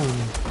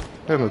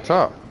 They're in the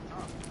top.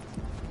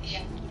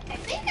 I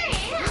think I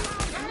am.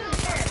 I'm really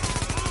sure.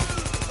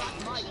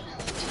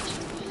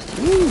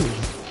 Ooh.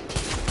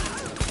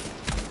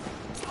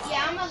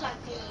 Yeah, I'm a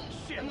Latino.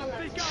 I'm a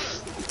Latino.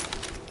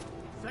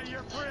 Say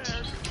your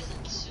prayers.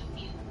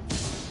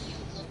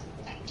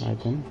 I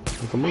can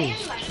I move. am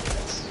Latino.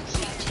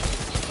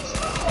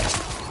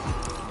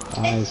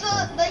 Nice. It's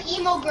the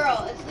emo girl.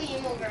 It's the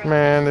emo girl.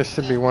 Man, there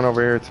should be one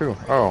over here too.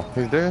 Oh,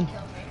 he's dead?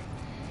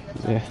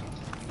 Yeah.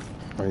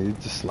 Or you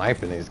just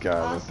sniping these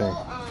guys, Also, I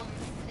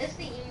think. it's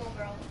the emo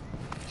girl.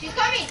 She's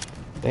coming!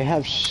 They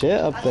have shit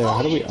up there.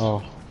 How do we?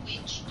 Oh.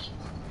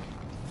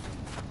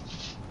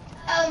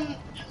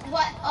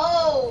 What?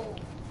 Oh.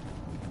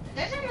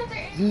 There's another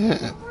emo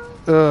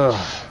girl? Ugh.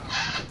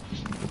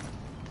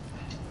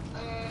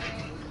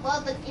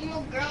 Well, the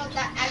emo girl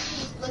that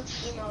actually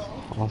looks emo.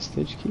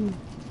 Hostage key?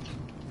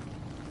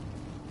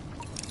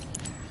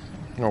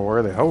 Oh, where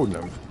are they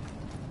holding him?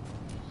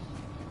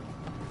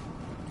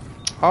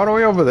 All the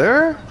way over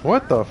there?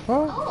 What the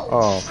fuck?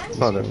 Oh, it's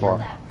not that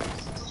far.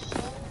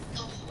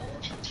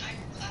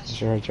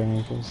 Sure, your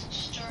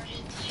ankles.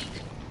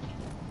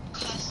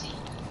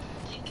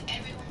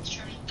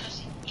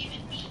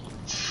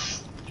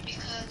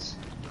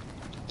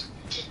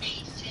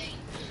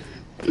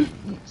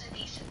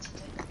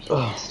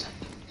 Ugh.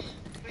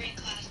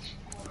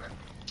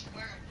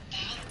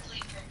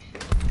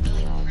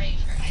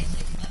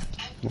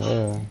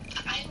 Yeah.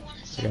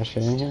 You got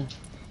shit in here?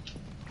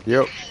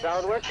 Yep.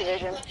 Solid work,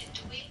 Division.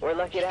 We're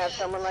lucky to have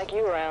someone like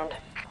you around.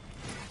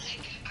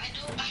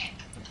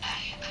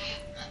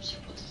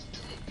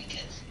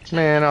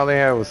 Man, all they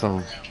had was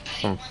some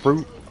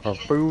fruit or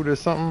food or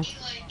something.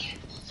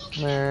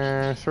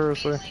 Man,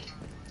 seriously.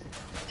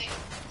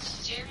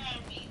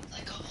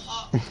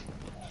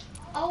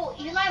 Oh,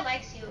 Eli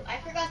likes you. I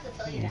forgot to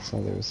tell you that. That's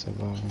how they were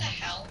surviving.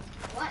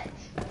 What?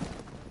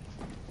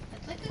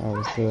 Oh,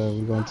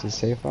 we going to the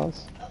safe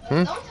house?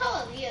 Hmm? Don't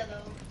tell Aaliyah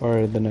though.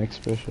 Or the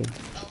next mission?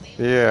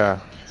 Yeah.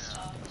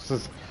 This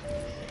is,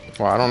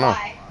 well, I don't know.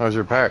 How's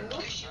your pack?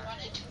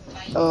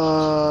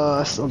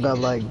 I still got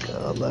like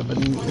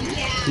 11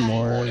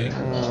 more.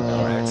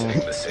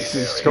 Let's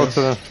just go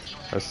to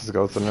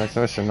the next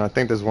mission. I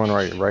think there's one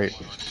right,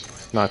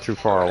 not too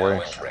far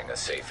away. Entering a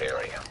safe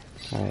area.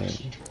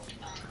 Alright.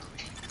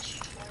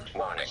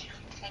 Warning.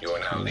 You are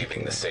now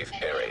leaving the safe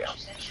area.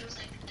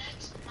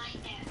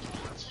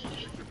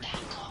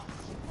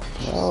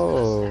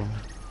 Oh.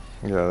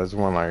 Yeah, there's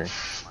one like,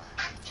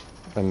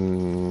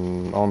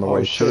 and on the Oh,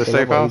 way shit, to the they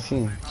safe got house.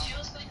 18.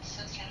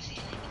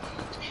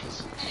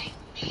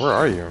 Where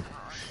are you?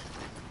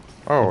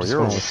 Oh,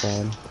 you're on the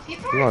side.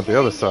 You're on the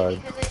other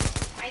side.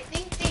 I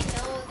think they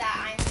know that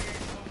I'm here.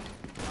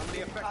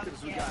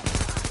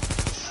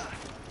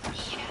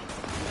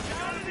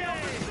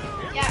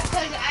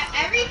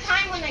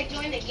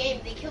 game.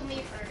 They killed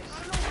me first.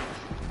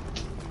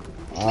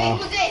 Wait,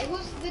 who's it?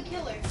 Who's the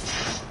killer?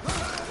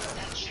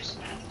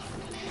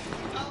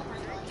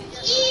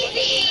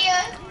 Easy!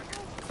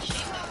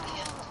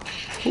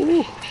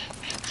 Ooh.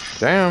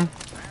 Damn.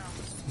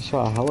 You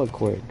shot hella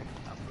quick.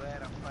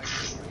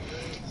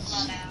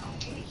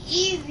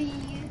 Easy.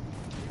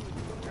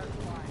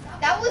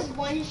 That was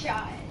one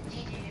shot.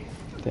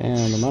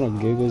 Damn, the amount of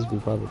giggles we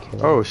probably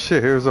killed. Oh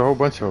shit, here's a whole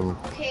bunch of them.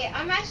 Okay,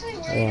 I'm actually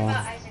worried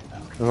about Isaac though.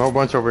 There's a whole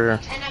bunch over here.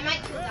 And I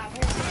might kill that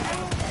person.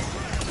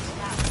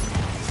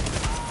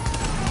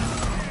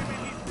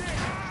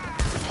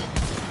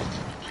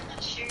 I'm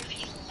not sure if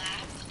he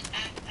laughed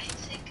at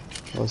Isaac.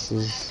 What's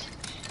this?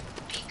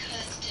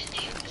 Because the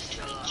name was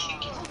Street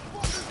Chicken.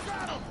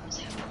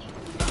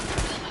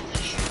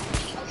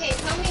 Okay,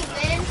 tell me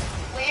when,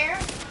 where,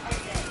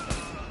 okay.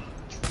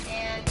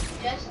 And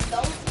just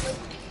don't look.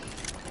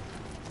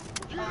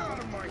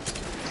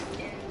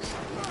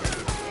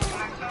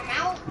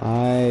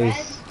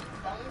 Nice.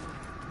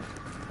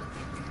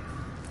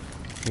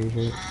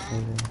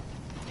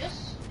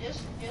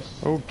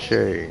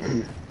 Okay.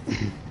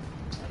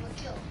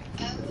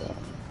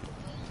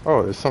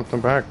 Oh, there's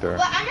something back there.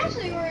 Well, I'm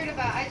actually worried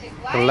about Isaac.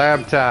 A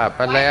laptop.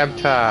 A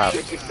laptop.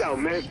 Check this out,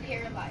 man.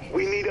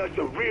 We need us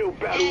a real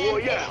battle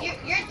royale. You're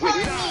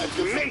telling me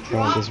to make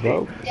Want this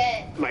rope?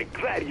 dead. like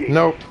gladiators.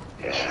 Nope.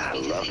 Yeah, I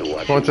love to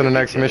watch. Going to the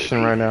next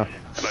mission right now.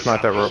 It's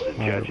not that rope.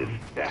 Judges.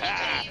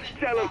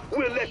 Tell them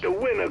we'll let the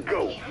winner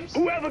go.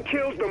 Whoever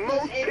kills the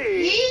most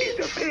pigs is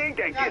the pig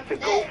that gets to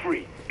go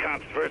free.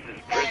 Cops versus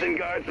prison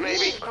guards,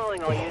 maybe?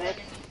 Calling all units.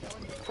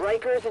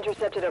 Rikers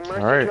intercepted a mercy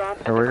Alright, drop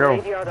at here the we go.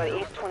 graveyard on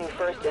East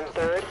 21st and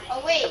 3rd.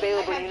 Oh, wait.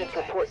 Available units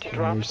report to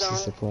drop Where's the zone.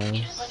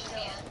 supplies?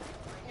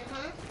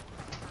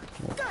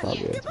 I'll probably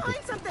have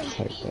to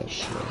type that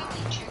shit.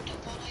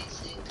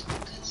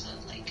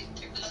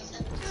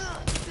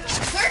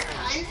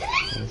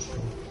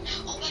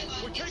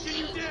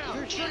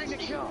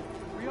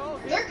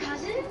 They're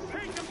cousins?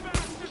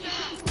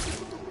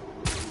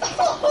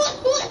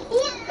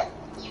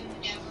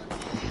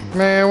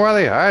 Man, why are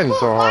they hiding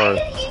so Why hard?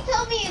 did he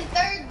tell me in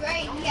 3rd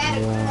grade he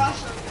had a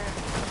crush on her?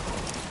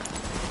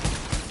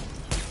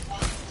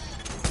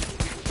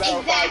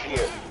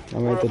 Exactly.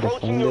 I'm going to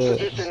defend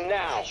it.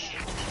 now.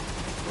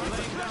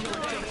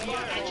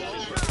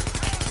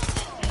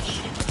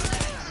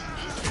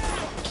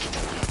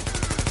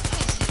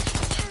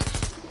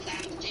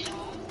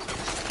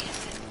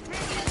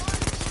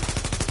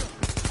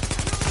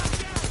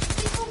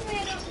 He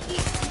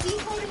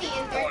told me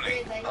in 3rd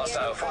grade that he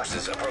Hostile had a crush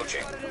forces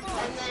approaching. and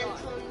then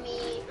told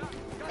me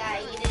that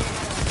he didn't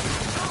have a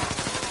crush.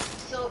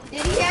 So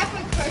did he have a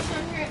crush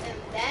on her and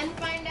then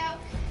find out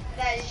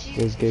that she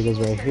There's giggles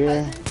was right her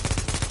here.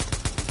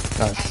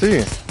 cousin? I see.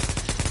 He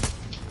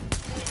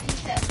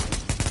said,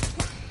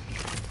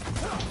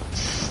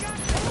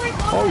 oh my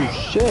god! Oh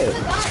shit!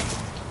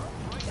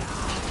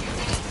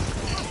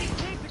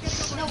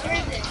 No, where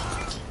is it?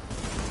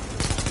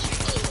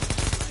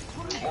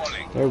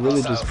 They're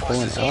really just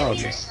pulling out.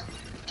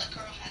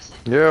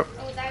 Yep.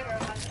 Oh, that girl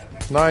has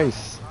it.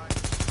 Nice.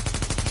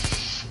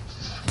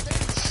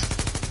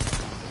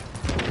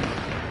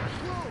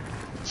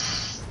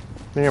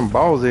 Damn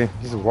ballsy.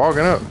 He's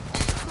walking up.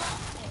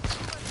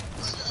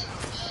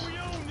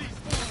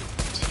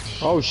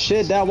 Oh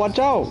shit, Dad, watch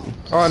out!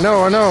 Oh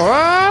no, I know.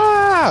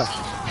 Ah!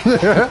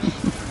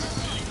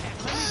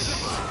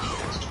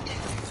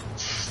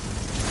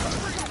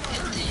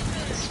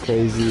 It's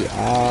crazy.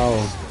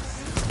 Ow.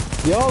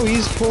 Yo,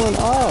 he's pulling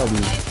up.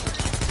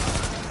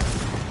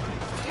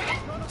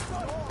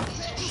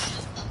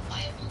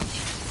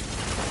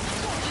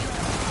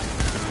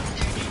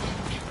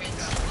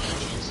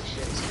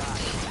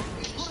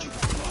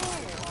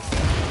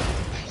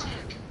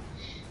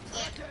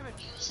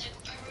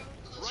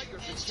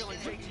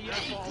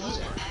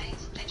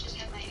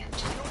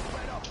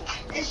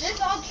 Is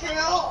this all true,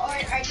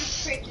 or are you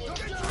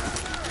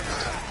tricky?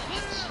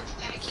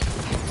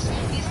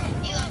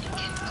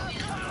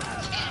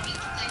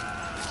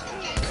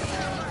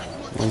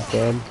 One's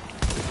dead.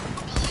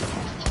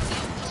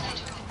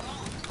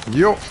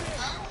 Yo.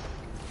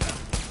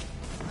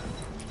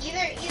 Either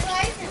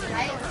Eli's and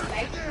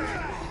Lights.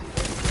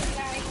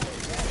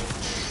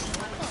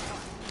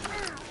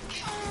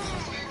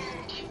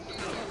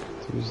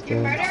 Who's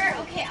Your dead? murderer?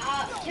 Okay,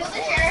 kill the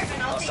sheriff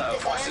and I'll take Hostile the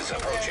forces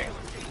gun. approaching.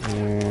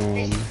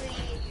 And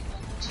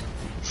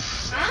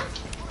Huh?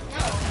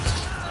 No.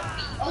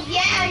 Oh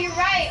yeah, you're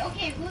right.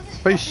 Okay, who's this?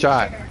 Face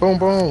shot. Boom,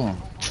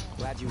 boom.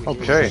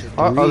 Okay.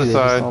 Other they just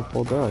all side.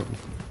 pulled up.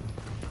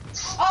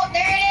 Oh,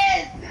 there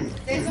it is.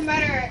 There's a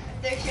murderer.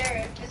 There's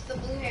sheriff. It's the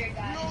blue-haired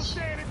guy. Go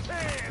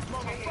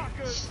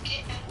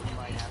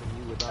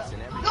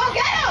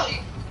get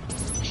him!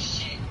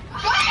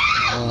 Go get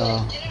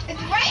him!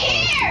 It's right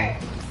here!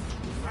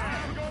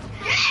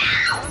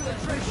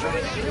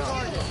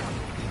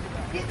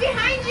 He's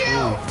behind you!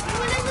 He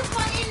went in the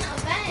fucking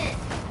event!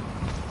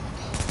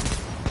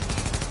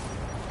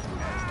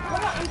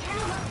 Hold on, I'm trying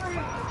to look for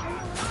him.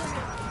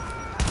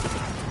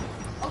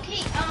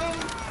 Okay,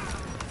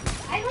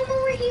 I don't know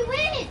where he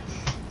went!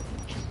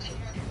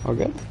 All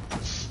good?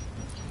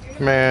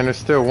 Man, there's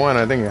still one.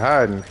 I think you're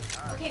hiding.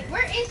 Okay,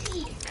 where is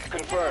he?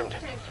 Confirmed.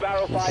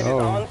 Sparrow 5 is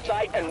on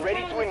site and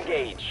ready to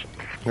engage.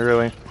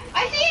 Really?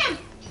 I see him!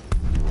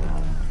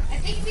 I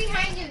think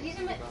behind you. He's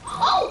in my...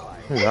 Oh!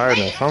 He's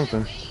hiding or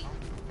something.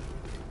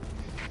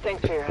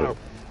 Thanks for your help.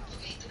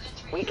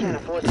 We can't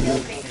afford to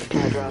get these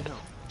supply drops.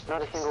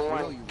 Not a single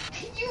one.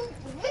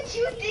 What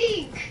you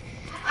think?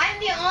 I'm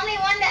the only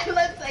one that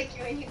looks like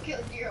you and you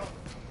killed Zero.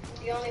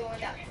 The only one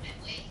that...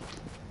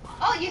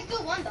 Oh, you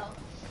still won though.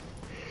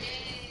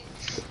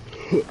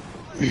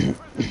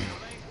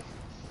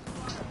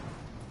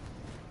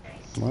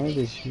 Why are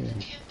they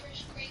shooting?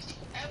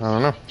 I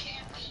don't know.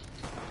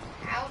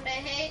 How the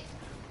heck?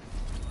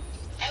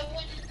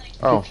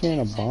 Oh. Keep hearing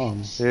a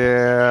bomb.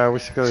 Yeah, we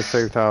should go to the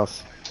safe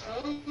house.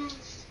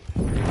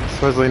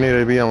 Supposedly needed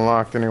to be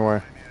unlocked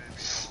anyway.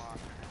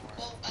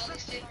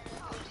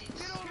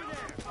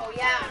 Oh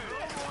yeah.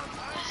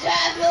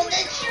 Travel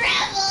the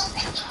travel.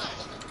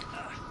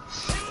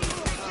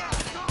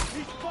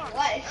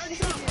 What?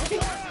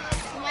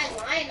 My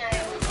line, I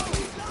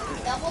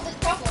double the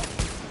trouble.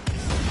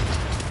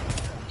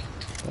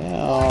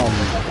 Damn.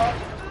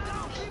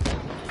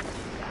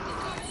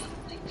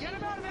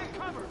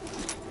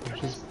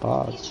 Just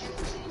bots.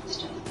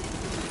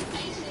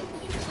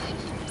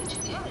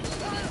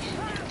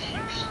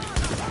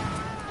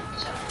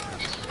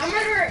 I'm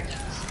murdered.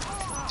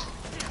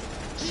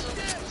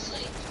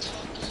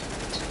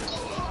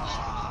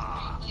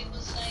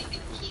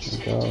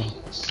 Go.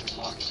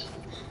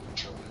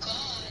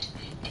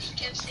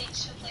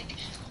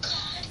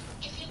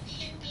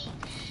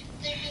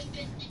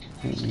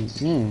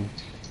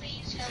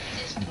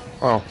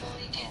 Oh.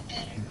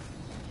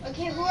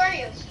 Okay, who are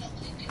you?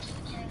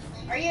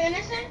 Are you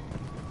innocent?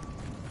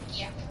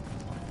 Yeah.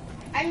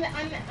 I'm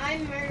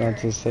murdered. Going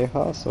to the safe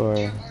house or?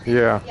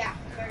 Yeah. Yeah,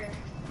 murder.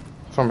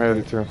 So I'm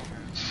headed to.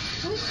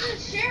 Who's the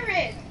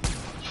sheriff?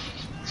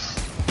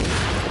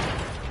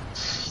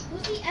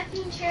 Who's the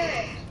effing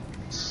sheriff?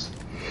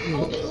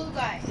 Oh, the blue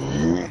guy.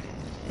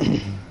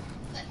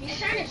 He's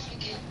trying to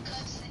shoot you.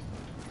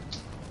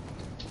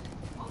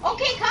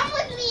 Okay, come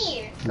with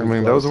me. I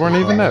mean, those weren't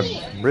even that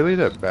really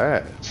that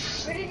bad.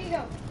 Where did he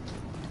go?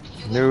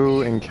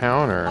 New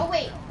encounter. Oh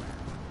wait.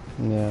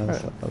 Yeah,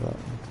 that's not that.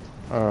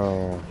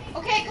 Oh.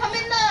 Okay, come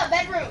in the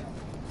bedroom.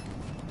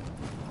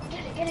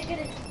 Get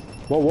it.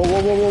 Whoa, whoa,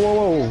 whoa, whoa, whoa, whoa,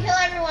 whoa. Kill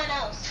everyone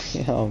else.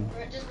 Yeah.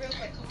 Just real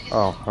quick.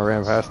 Oh, I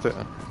ran past it.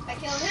 I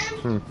killed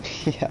him.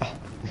 Yeah.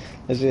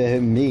 That should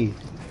hit me.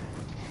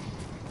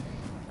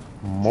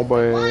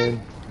 Mobile.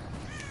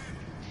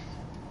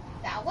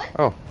 That one?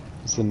 Oh.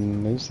 It's a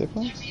new safe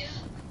house?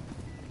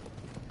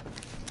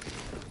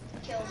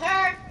 Kill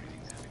her.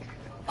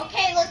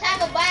 Okay, let's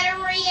have a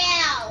battle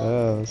royale.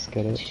 Oh, let's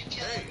get it.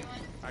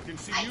 I can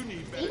see you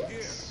need better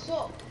gear.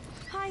 So.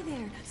 Hi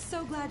there.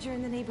 So glad you're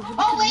in the neighborhood.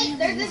 Oh wait,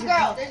 there's this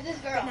girl.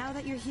 But now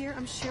that you're here,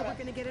 I'm sure we're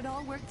gonna get it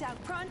all worked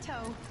out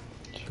pronto.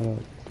 Shut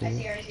up. I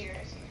see her.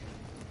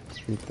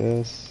 Let's read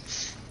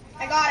this.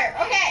 I got her.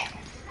 Okay,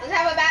 let's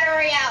have a battle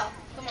royale.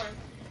 Come on.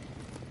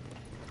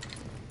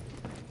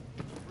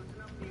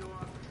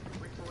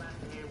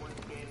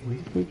 Where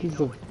the freak is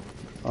the...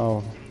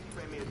 Oh.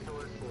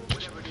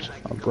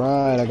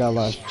 Alright, I got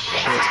last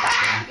shit.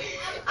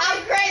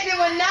 I'm crazy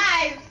with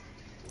knives.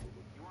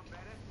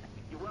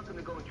 You're welcome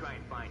to go and try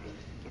and find it.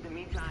 In the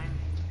meantime,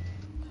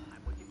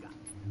 I'm what you got.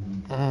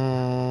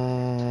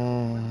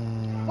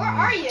 Where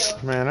are you?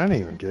 Man, I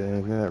didn't even get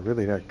anything that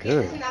really that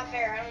good. This is not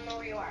fair. I don't know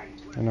where you are.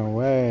 No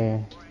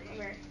way. Come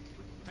here.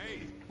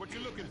 Hey, what you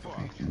looking for?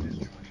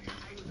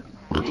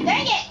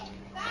 Dang it!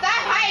 Stop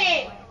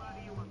hiding!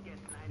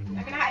 I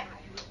can hide.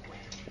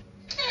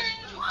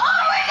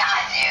 Oh, we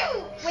got you!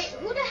 Wait,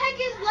 who the heck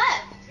is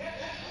left?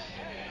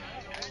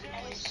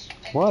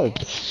 What?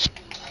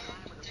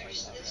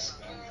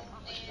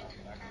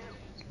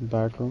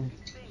 Back room?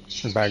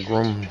 Back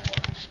room.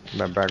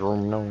 That back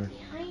room, no.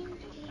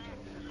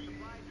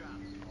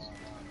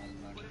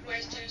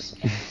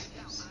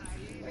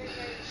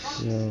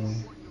 Yeah.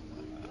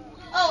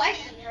 Oh, I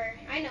see her.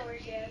 I know where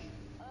she is.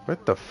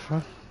 What the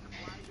fuck?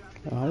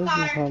 How does this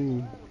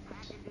happen?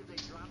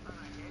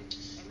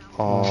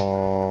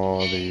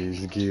 All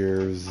these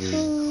gears. They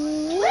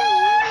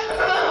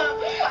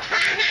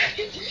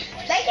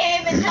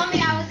can't even tell me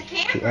I was a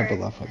camper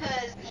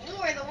because you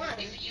were the one.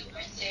 If you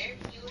were there,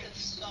 you would have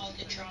saw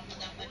the drama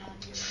that went on.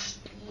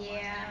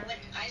 Yeah. When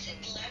Isaac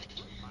left,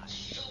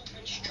 so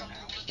much drama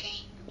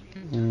became.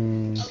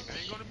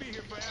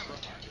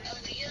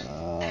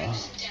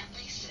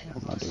 Accidentally said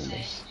I'm not doing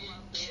this.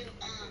 to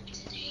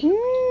Danae.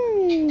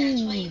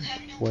 That's why you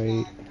have no Wait.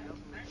 mom.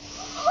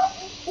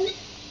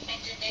 And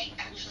Danae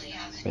actually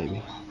has no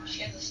Baby. mom.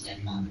 She has a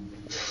stepmom.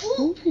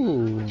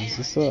 Ooh, is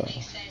this a...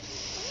 Danae said,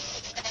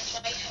 that's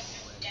why you have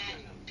no dad.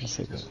 Let's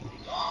say that.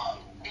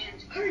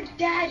 Her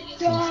dad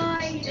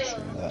died.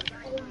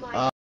 Oh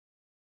my.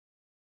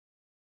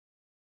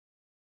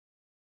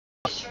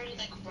 Started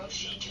like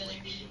roasting each other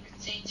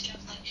and saying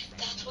stuff like,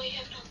 that's why you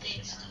have no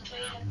this, that's why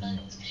you have no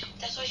this,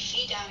 that's why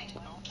she died.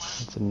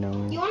 That's a no.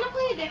 You wanna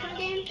play a different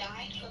game?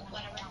 Died, but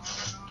whatever.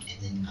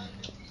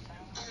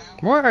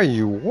 What are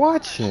you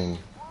watching?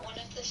 One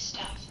of the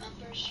staff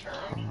members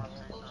heard what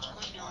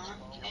was going on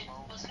and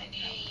was like,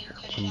 hey, you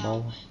cut it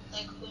out.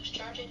 Like, who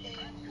started it?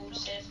 Who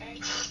said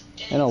first?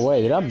 Hey, no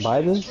way, did I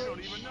buy this?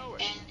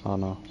 Oh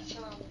no.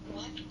 For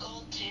one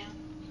gold tam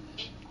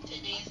in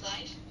Danae's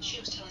life, she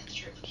was telling the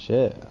truth.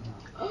 Shit.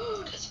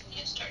 Because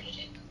Mia started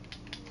it.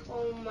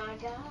 Oh my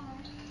god.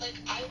 Like,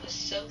 I was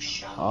so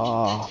shocked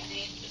Oh, that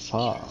Danae was even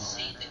fuck.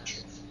 saying the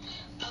truth.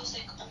 I was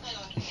like, oh my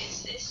god,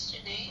 is this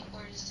Danae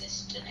or is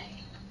this Danae?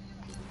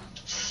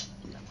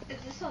 Is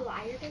this a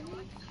liar to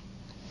me?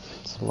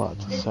 It's a lot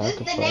to Is this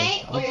sacrifice.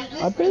 Danae or is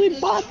this I barely the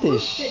bought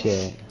this truth?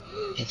 shit.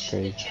 That's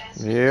crazy.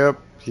 Yep.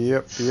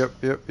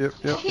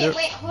 Okay,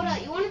 wait, hold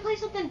on. You want to play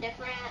something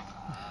different?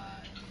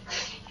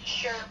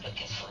 Sure, but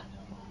guess what?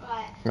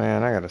 What?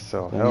 Man, I gotta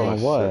sell You hell know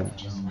of what?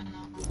 shit.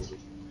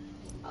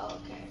 Oh,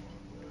 okay.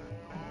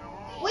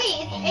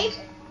 Wait, it's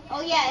 8.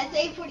 Oh yeah, it's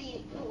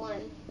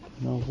 8:41.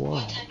 No What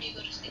what? time do you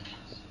go to sleep?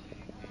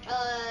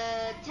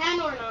 10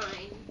 or 9.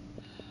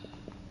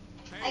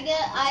 I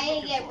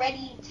get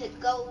ready to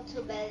go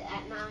to bed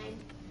at 9,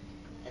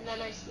 and then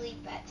I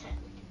sleep at 10.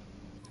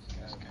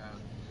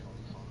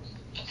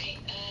 Okay,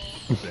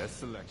 Best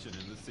selection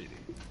in the city.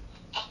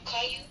 I'll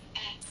call you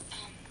at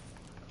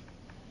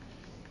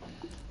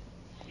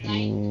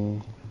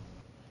 9:30.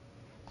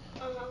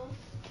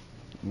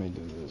 Let me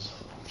do this.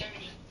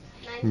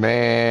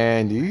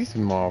 Man, these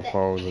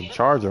motherfuckers are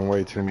charging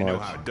way too Let me know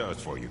much. how it does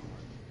for you.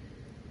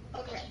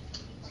 Okay.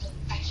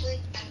 Actually,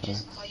 I'll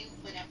just call you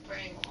whenever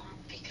I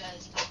want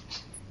because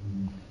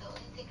the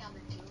only thing I'm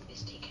gonna do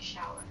is take a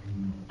shower.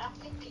 I don't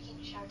think taking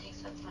a shower takes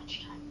that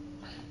much time.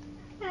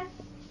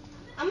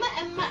 I'm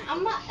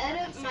gonna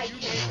edit my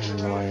character.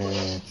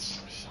 Man.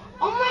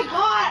 Oh my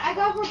god, I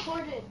got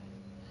reported.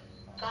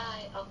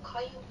 Bye, I'll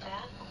call you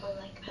back or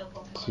like I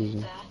won't call you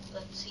back.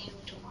 Let's see you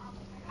tomorrow.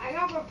 I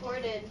got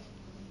reported.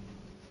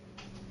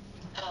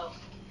 Oh.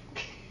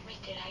 Wait,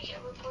 did I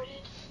get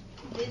reported?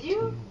 Did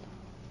you?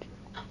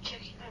 I'm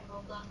checking my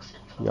Roblox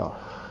info. Yeah.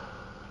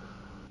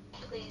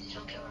 Please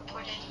don't get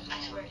reported. I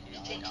swear,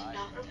 if they do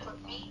not report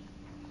me,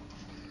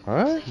 What?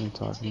 What are you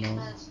talking about?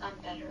 because I'm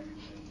better.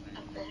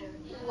 I'm better.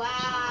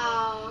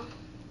 Wow.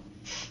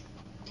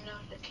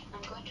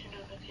 I'm going to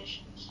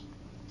notifications.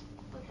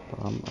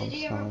 Okay. I'm Did you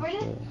get sound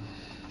reported? shit.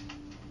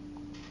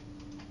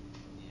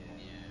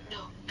 No,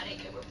 I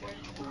didn't get reported.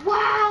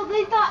 Wow,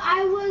 they thought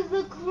I was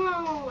the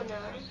clone.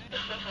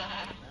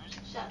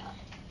 Shut up.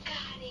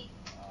 Got it.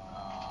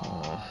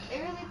 They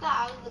really thought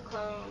I was the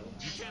clone.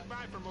 You can't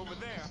buy from over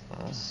there.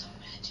 I'm so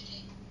mad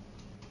today.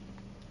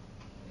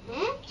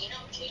 Hmm? You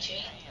know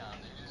JJ?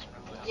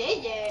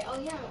 JJ. Oh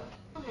yeah.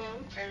 I know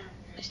him. From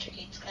Mr.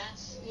 Gates'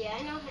 class? Yeah,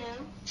 I know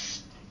him.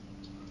 He's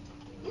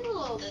a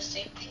little. The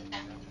same thing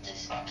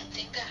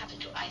that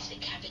happened to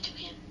Isaac happened to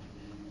him.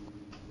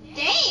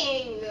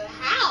 Dang.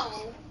 How?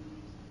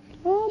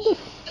 What the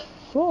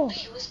fuck?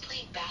 He was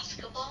playing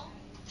basketball,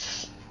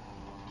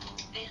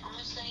 and all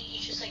of a sudden he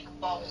just like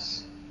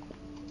falls.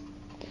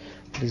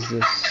 What is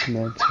this?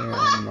 Cemetery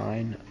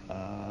online?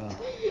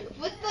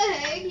 What the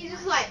heck? He's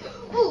just like,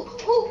 ooh,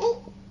 ooh,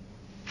 ooh.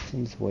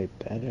 Seems way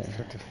better.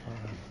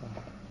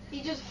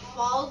 He just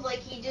falls like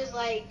he just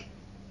like,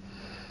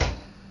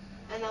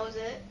 and that was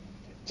it.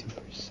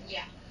 2%.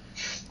 Yeah.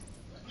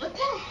 What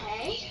the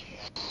heck?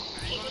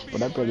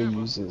 But I better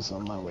use this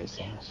on my way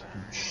down.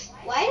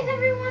 Why is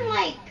everyone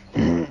like,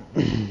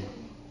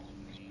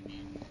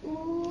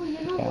 ooh, you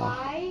know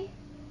why?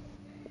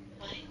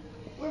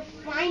 We're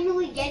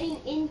finally getting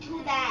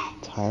into that.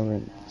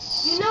 Tyrant.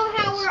 You know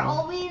how we're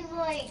always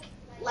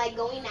like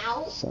going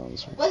out?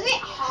 Sounds right. Was it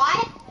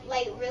hot?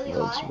 Like really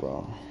That's hot?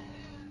 raw.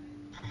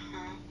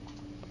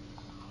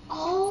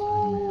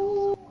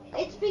 Oh,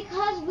 it's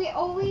because we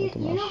always,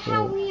 you know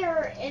how we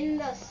are in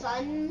the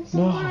sun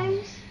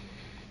sometimes?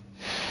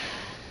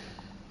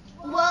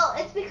 No. Well,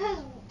 it's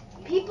because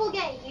people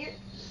get heat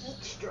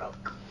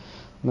stroke.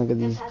 Look at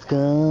these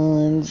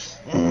guns.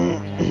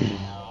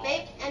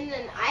 Maybe, and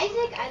then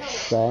Isaac, I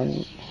don't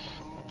know.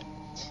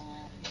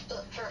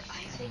 But for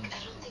Isaac, I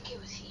don't think it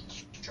was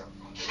heat stroke.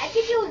 I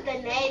think it was the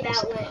nay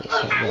that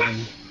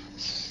went.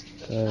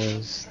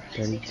 Does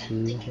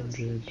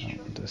 3,200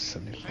 down to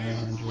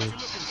 7,500.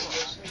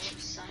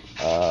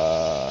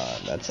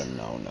 That's a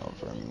no-no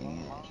for me.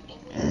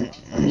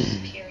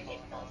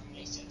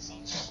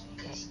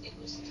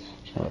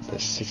 What,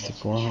 this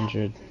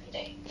 6,400?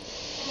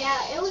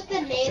 Yeah, it was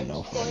the nay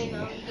no going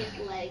on his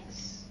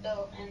legs.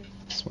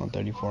 This one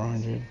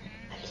 3,400.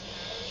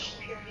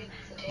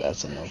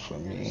 That's a no for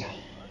me.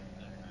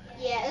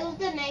 Yeah, it was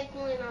the nay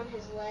pulling on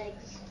his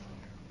legs.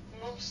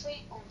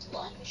 Mostly on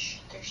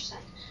lunch, there's some,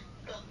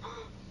 but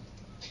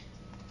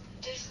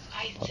this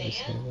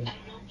Isaiah, I don't know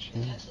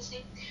if that's his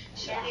name,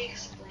 started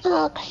explaining.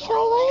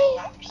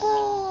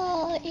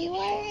 You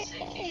are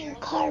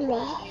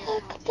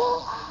incorrect.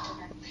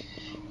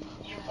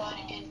 Your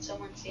body and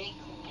someone saying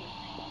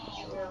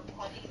your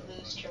body you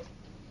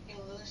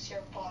lose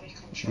your body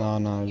control.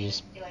 No,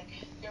 just You're like,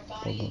 your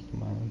body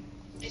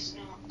is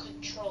not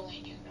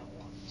controlling you no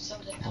more.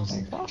 Something else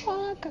is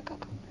controlling you.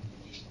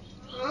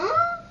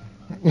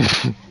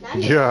 Huh?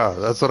 Yeah,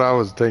 that's what I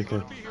was thinking.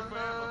 Did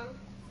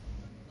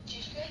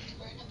you guys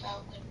learn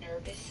about the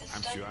nervous system?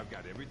 I'm sure I've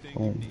got everything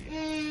you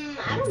need.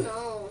 I don't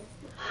know.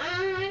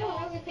 I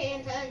don't really pay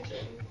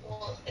attention.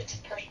 Well, it's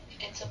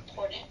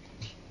important.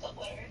 But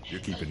whatever. You're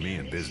keeping me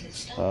in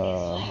business.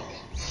 Well,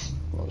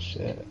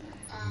 shit.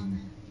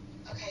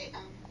 Okay,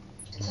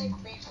 it's like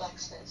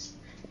reflexes.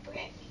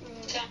 Okay.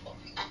 Example,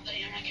 I'm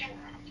putting on my camera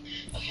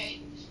on.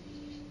 Okay.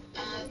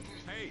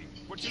 Hey,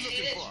 what you You looking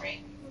see this, for? right?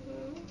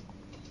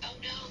 Oh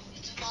no,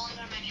 it's falling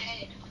on my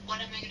head. What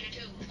am I gonna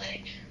do?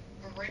 Like,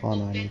 rip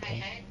open my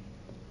head?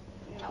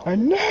 I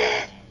know.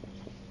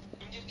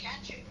 And you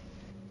catch it.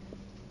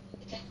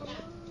 It's like,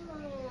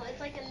 Oh, it's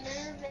like a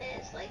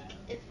nervous. Like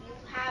if you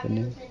have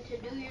nothing to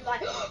do, you're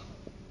like.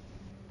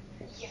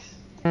 yeah.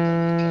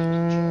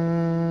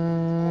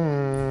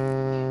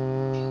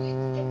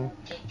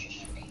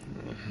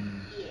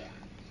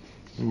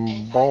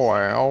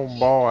 Boy, oh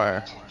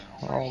boy,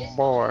 oh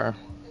boy.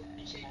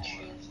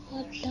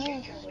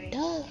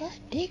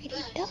 Diggity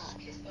dog.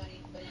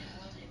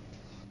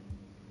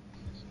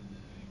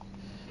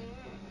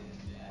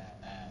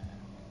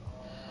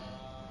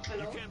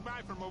 You can't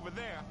buy from over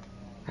there.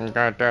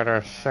 Got that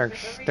a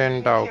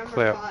sextendo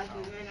clip.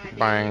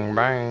 Bang,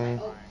 bang.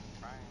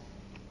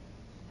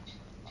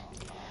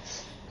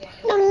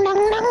 Nung,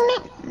 nung, nung,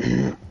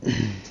 nung.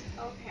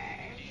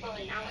 Okay. Now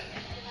you're not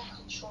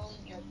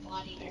controlling your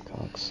body.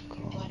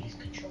 Your body's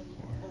controlling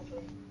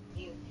over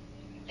you.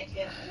 Like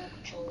you have no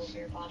control over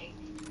your body.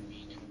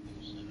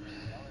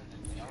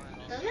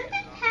 Doesn't this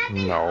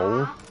happen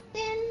No.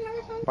 often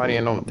or something? Body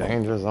in no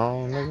danger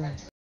zone, nigga.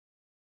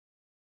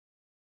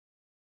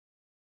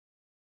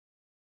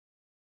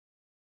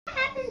 What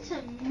happened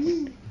to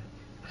me?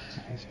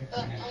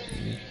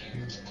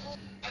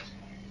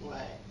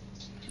 What?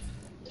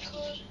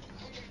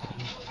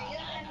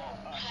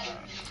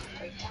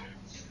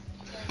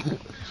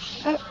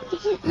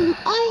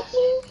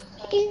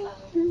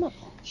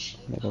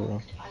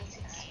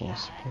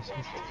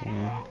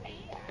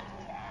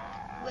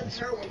 With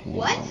her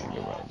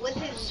what? With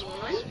his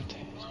one?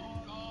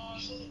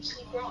 He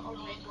brought a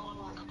ring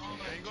on.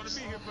 Ain't gonna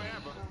be here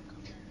forever.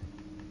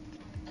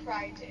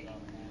 Friday.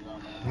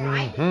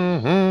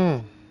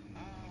 Mm-hmm.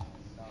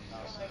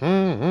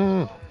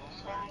 Mm-hmm.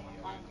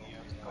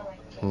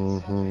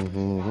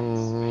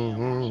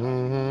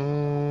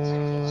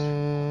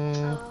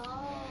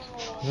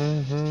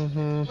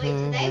 Wait,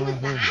 today was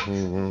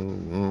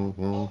that?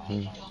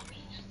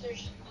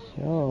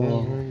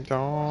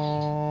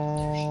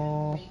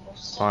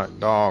 Hot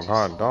dog,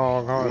 hot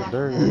dog, hot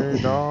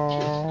diggity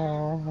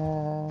dog.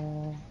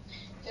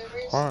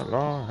 Hot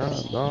dog,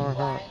 hot dog,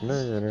 hot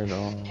diggity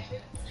dog.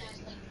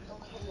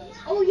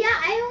 Oh yeah,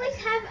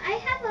 I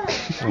have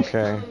a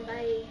Okay.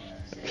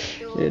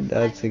 Your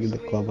dad's singing the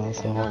clubhouse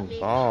song. Hot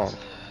dog.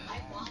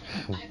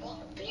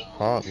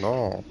 Hot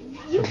dog.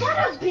 You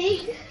bought a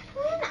big one?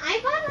 I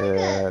bought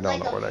Yeah, I don't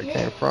know where that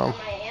came from.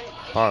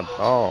 Hot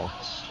dog.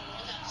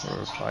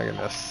 If I get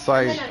a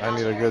sight, I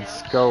need a good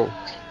scope.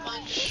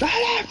 Shut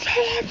up,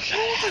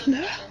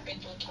 no.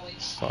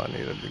 So I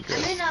need a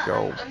good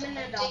scope. I'm in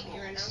Adopt Me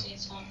right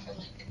now.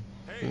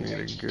 I need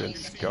a good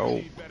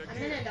scope. I'm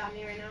in Adopt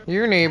Me right now.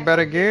 You need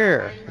better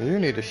gear. You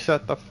need to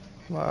shut the f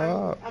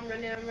up. I'm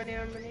running.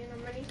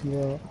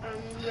 Yeah. I'm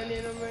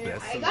running.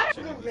 I got a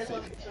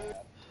gorilla.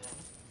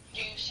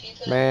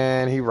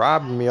 Man, he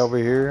robbing me over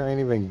here. I ain't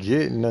even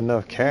getting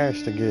enough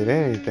cash to get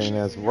anything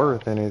that's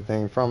worth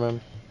anything from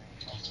him.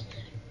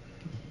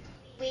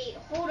 Wait,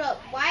 hold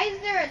up. Why is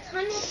there a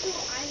tunnel to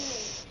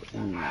island?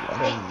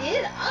 They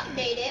did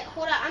update it.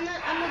 Hold up. I'm gonna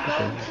go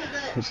to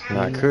the town. And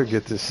I could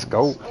get this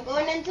scope. I'm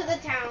going into the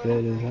town. Yeah,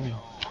 it is right.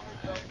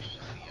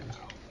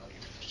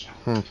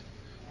 I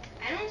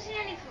don't see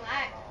any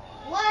flag.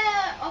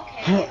 What?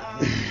 Okay.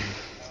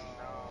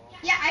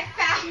 Yeah, I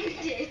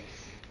found it.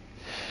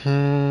 I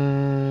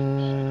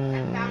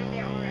found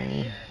it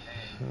already.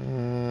 I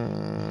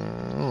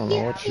don't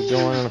know what you're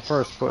doing in the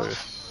first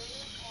place.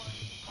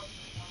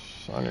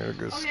 I need a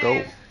good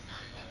scope.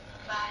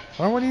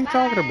 Oh, what are you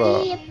talking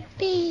about?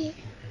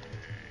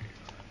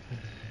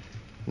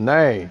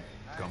 Nay.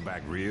 Come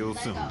back real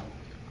soon.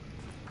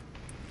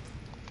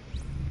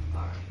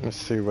 Let's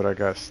see what I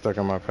got stuck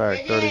in my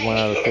pack. 31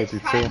 out of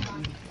 52.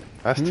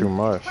 That's too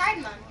much.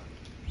 Pride Month.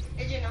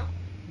 Did you know?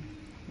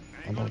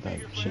 I thought that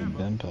shit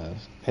been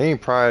passed. He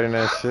ain't proud in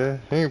that shit.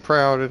 He ain't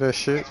proud of that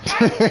shit.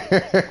 You know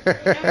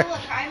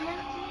what Pride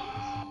Month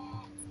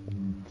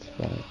means?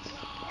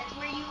 It's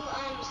where you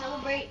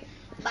celebrate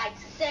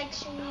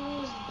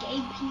bisexuals,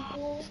 gay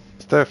people.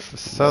 Steph,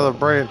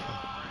 celebrate.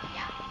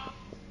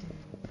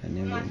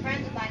 Yeah. My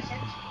friend's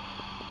bisexual.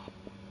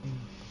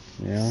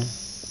 Yeah.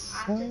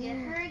 I have to get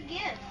her a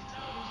gift.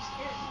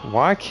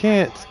 Why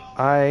can't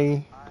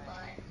I?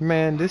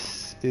 Man,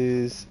 this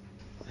is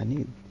I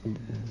need this.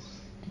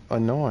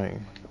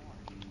 annoying.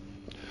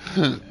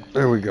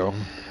 There we go.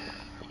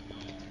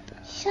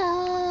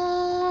 Silent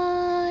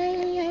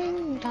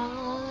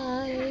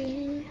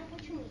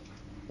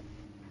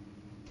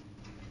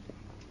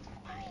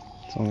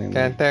It's only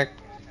Can't like,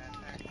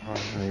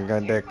 You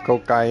got that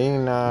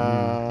cocaine.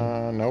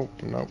 Nope,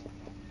 nope.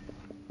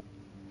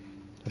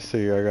 Let's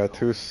see, I got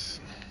two.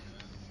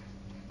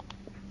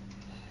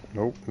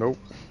 Nope, nope.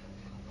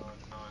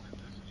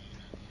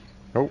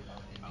 Nope.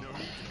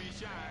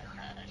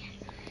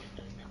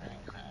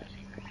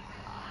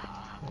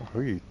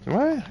 Who you?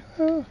 What?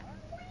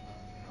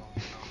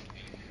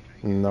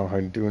 No,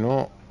 I do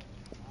not.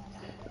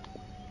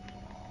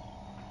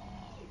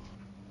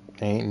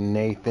 Ain't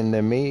Nathan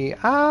to me.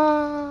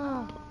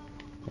 Ah!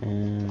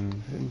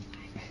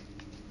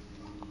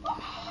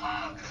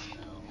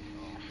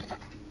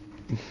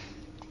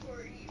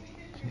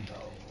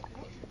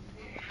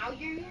 How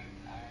you?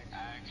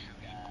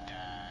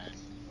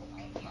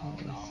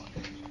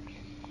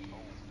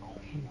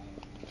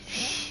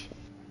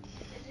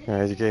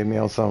 Educate me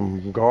on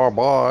some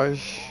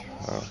garbage.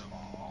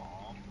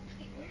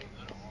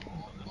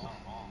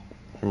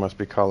 You must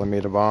be calling me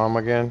the bomb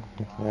again.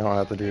 You don't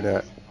have to do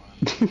that.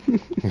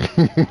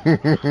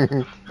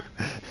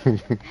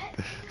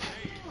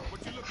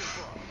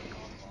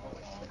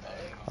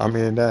 I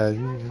mean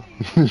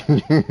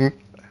that.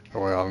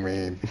 Well, I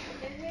mean,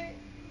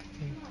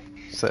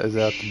 says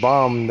at the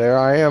bomb. There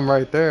I am,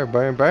 right there.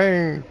 Bang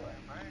bang.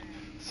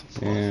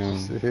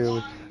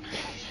 Damn.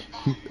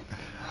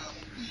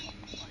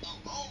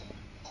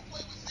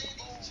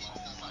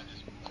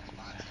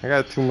 I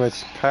got too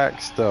much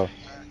pack stuff.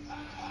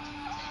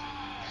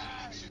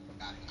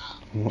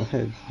 What?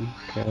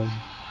 Okay.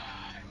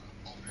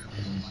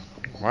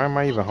 Why am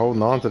I even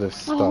holding on to this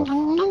stuff?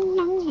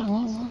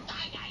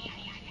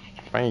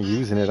 If I ain't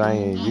using it, I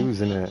ain't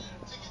using it.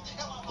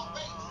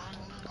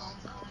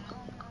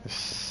 This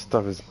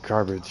stuff is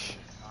garbage.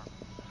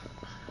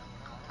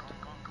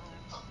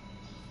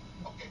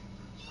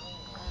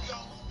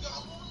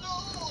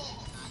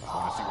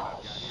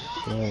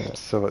 Shit.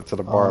 Sell it to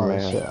the bar,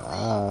 man. Shit,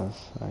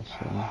 ass,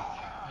 actually.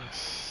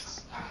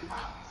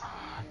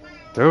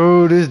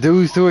 Dude, this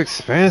dude's too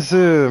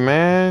expensive,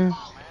 man.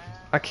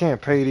 I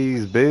can't pay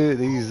these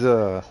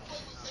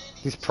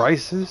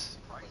prices.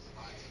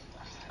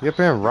 You up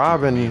in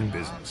robbing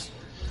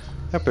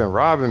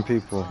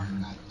people.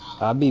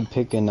 I be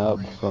picking up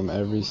from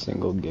every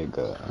single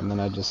giga, and then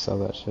I just sell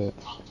that shit.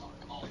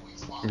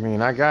 I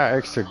mean, I got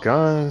extra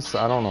guns.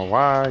 I don't know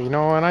why. You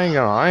know what? I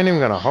ain't even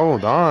gonna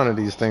hold on to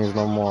these things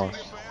no more.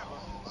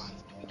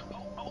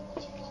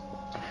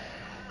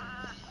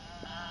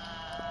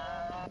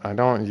 I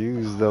don't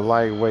use the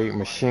lightweight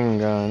machine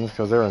guns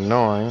because they're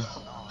annoying.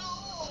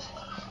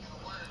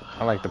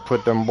 I like to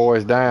put them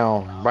boys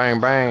down. Bang,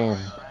 bang.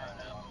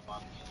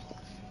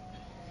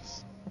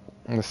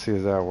 Let's see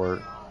if that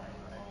works.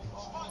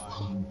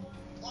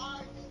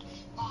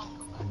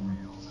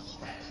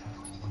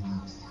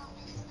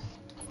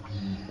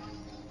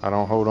 I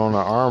don't hold on to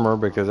armor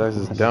because that's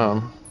just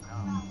dumb.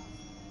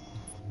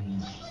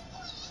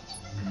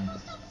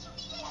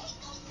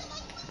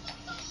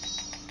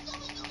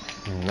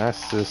 And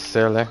that's just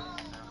silly.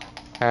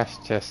 That's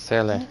just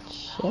silly.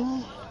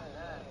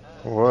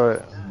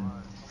 What?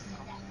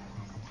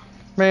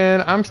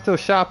 Man, I'm still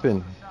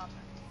shopping.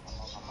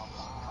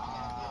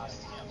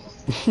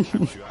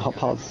 How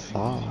about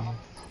that?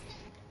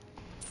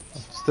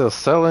 Still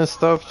selling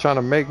stuff, trying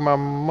to make my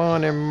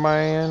money,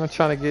 man. I'm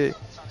trying to get,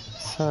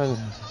 son.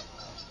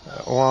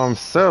 While I'm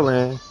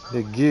selling,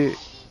 to get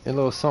a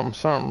little something,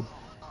 something.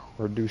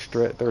 Reduce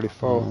strat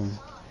 34.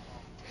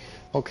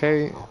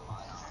 Okay,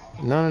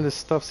 none of this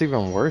stuff's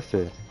even worth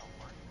it.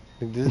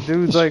 This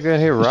dude's like in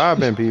here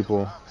robbing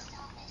people.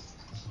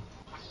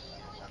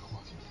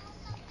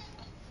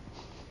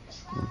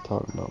 What are you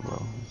talking about,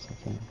 bro? It's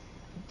okay.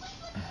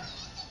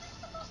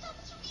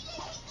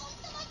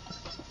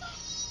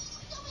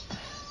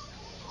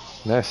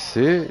 That's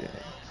it.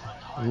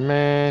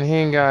 Man, he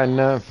ain't got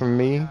nothing for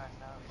me.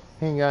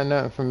 He ain't got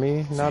nothing for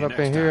me. Not up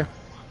in here.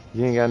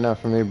 You ain't got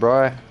nothing for me,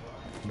 boy.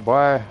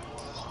 Boy.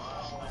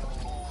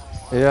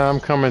 Yeah, I'm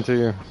coming to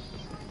you.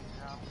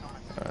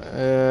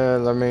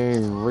 Let me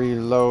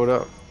reload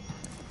up.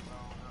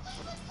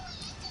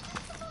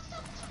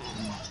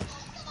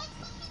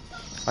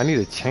 I need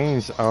to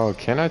change. Oh,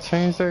 can I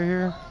change that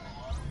here?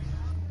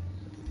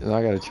 No,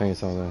 I gotta change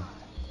something.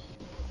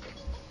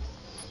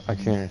 I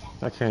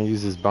can't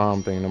use this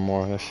bomb thing no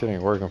more. That shit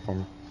ain't working for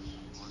me.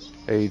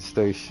 Aid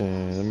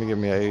station. Let me get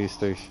me an aid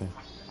station.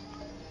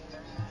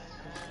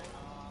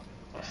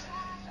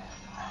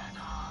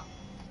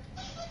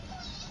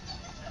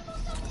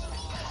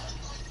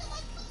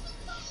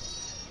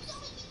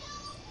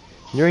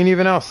 You ain't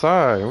even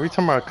outside. We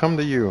talking about come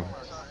to you.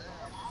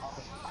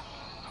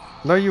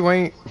 No, you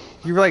ain't.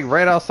 You like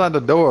right outside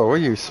the door. What are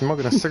you,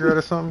 smoking a cigarette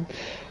or something?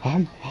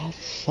 I'm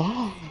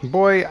outside.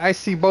 Boy, I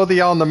see both of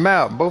y'all on the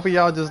map. Both of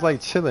y'all just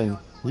like chilling.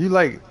 You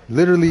like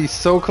literally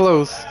so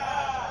close.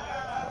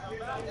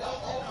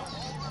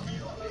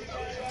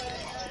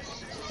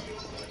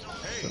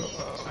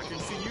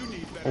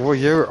 Well,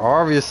 you're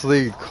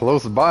obviously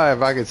close by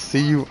if I could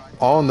see you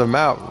on the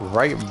map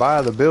right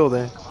by the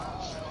building.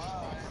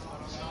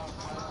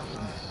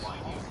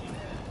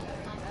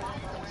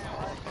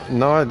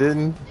 No, I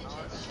didn't.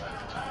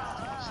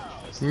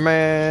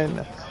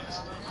 Man.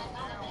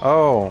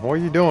 Oh, what are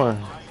you doing?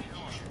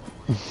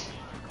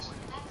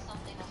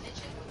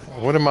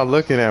 What am I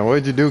looking at? What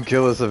did you do?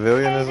 Kill a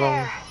civilian or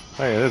something?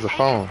 Hey, there's a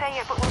phone.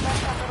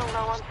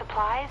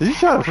 Did you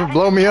try to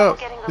blow me up?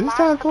 Did you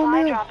try to blow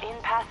me up?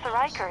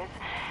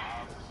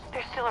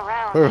 They're still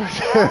around.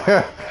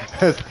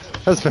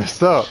 That's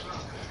messed up.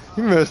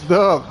 You messed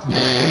up.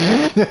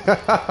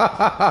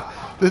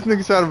 This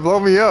nigga trying to blow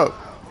me up.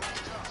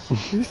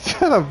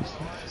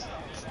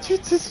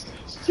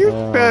 You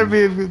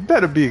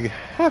better be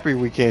happy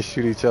we can't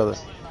shoot each other.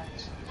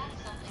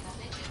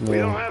 We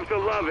don't have to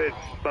love it,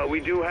 but we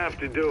do have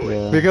to do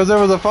it. Because there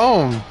was a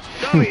phone.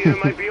 Some of you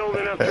might be old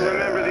enough to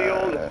remember the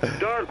old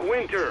Dark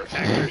Winter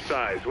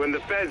exercise when the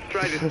feds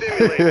tried to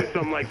simulate what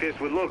something like this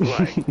would look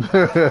like.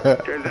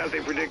 Turns out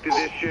they predicted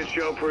this shit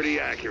show pretty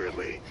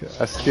accurately.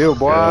 That's still,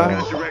 boy. I'm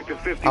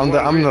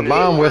the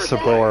bomb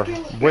whisperer.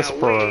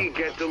 Now we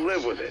get to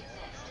live with it.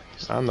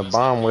 I'm the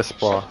bomb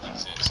whisperer.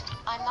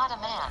 I'm not a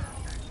man.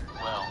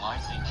 Well, I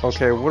think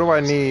Okay, what do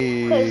I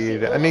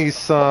need? I need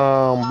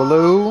some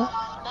blue. Men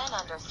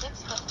under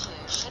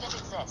 6'2" shouldn't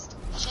exist.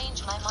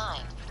 Change my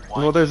mind.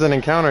 Well, there's an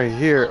encounter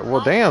here.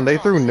 Well, damn, they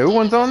threw new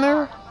ones on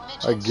there?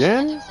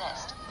 Again?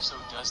 so.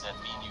 Does that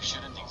mean you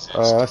shouldn't exist?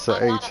 That's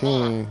an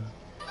 18.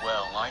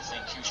 Well, I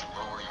think you should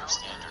lower your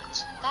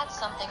standards. That's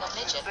something a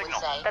midget would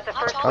say. That's a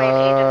first wave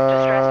agent's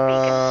distress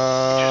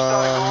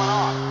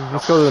beacon.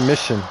 Let's go to the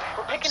mission.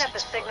 We're picking up the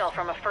signal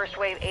from a first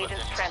wave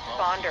agent's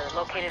transponder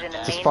located in the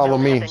main follow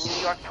building me. of the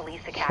New York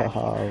Police Academy.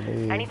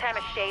 Golly. Anytime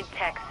a shade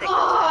tech signal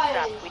pops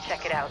up, we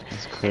check it out.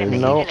 And if the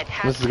Nope, agent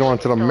attached this is going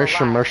to the still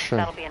mission. alive,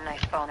 that'll be a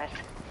nice bonus.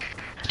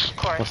 Of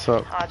course, What's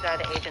up? odds are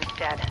the agent's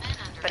dead.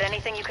 But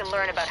anything you can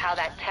learn about how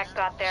that tech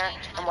got there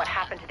and what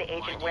happened to the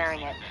agent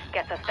wearing it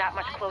gets us that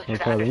much closer to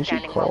Okay, didn't you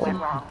understanding what call? went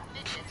wrong.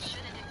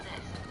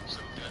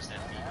 So does that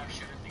mean you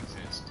shouldn't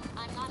exist?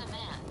 I'm not a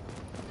man.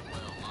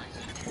 Well, I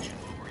think you should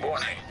lower your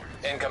Warning.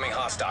 Incoming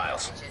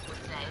hostiles. Midget would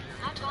say.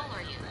 How tall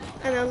are you?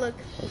 And now look.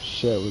 Oh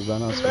shit, was that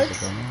not supposed to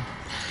come?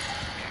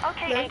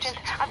 Okay, agent,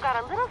 I've got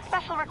a little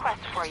special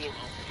request for you.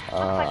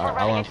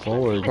 I went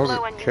forward.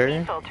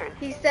 Okay.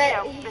 He said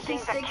The he's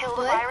things that 6 kill the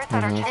foot, virus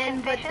at our and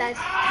testing but station. that's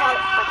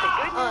But the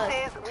good how news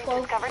is we've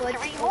 12 discovered foot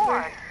 3 over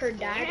more. her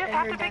dad, You just and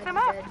have her to pick dad's them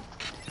up. dead.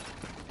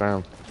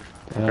 Damn.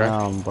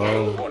 Damn,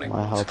 bro. Warning.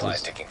 My health Supplies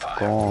is taking fire.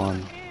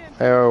 gone.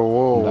 Hey,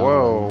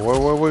 whoa. What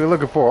are you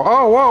looking for?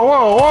 Oh,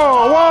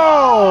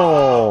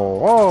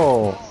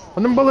 whoa.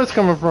 Where them bullets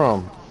coming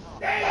from?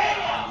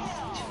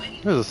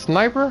 There's a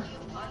sniper?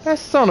 That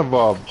son of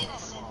a...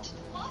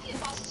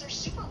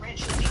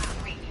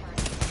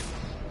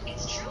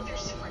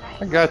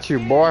 I got you,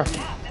 boy.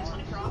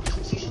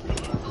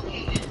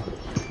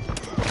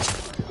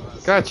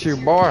 Got you,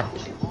 boy.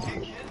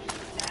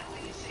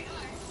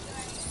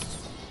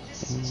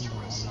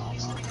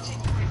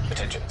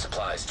 Attention,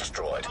 supplies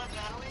destroyed.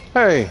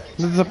 Hey,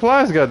 the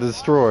supplies got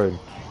destroyed.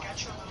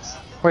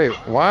 Wait,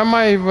 why am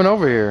I even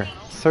over here?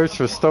 Search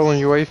for stolen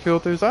UA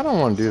filters? I don't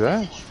want to do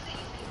that.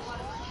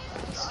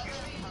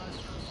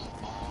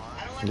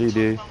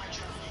 GD.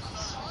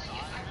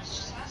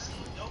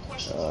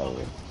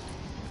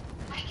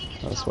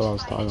 That's what I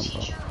was talking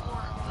about.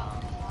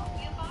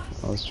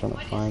 I was trying to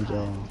find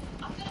y'all.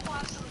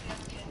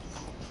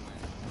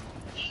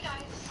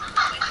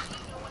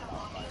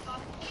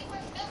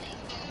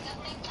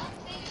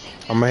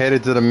 I'm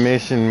headed to the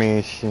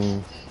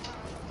mission.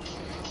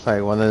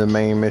 Like one of the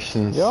main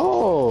missions.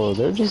 Yo,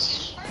 they're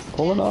just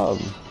pulling up.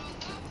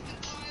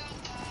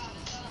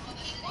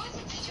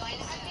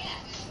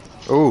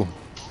 Ooh.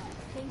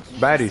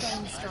 Baddies.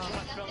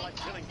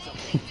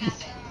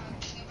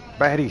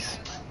 Baddies.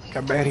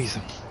 Got baddies.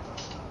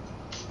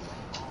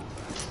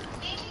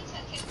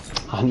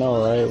 I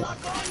know, right?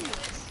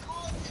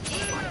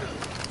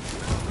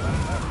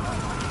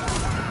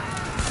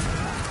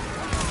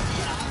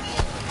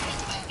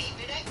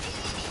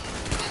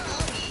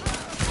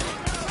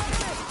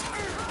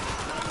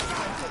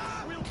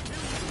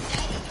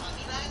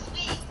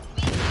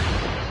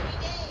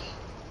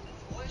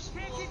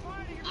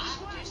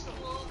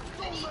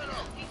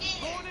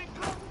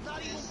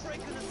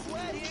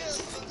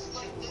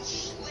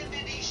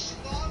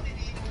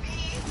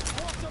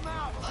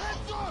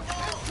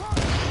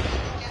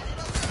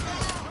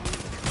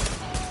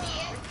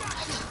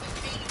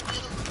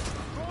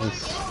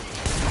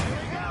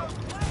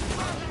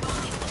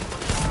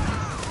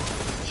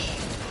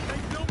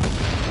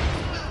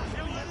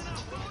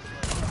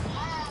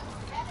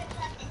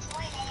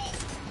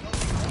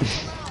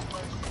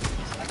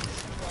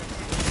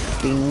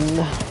 Ding.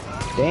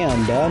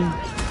 Damn, Dad.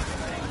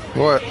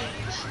 What?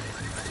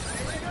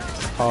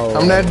 Oh,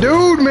 I'm that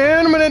dude,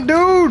 man. I'm that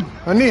dude.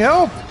 I need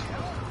help.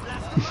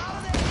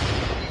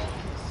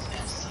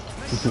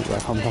 He's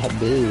like, I'm that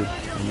dude.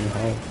 I need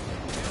help.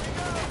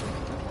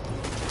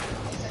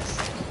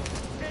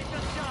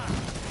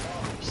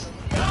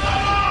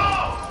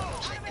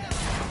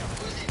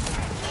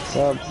 What's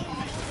up?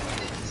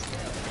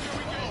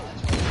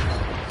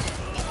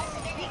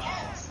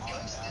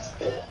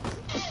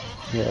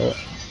 Yeah.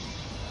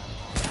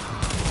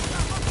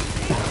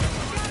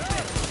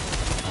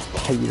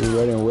 You were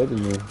running with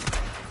me.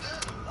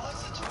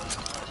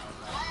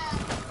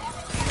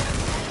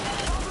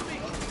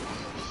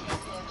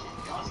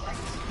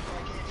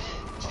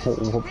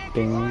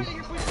 Whooping.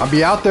 I'll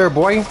be out there,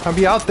 boy. I'll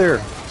be out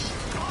there.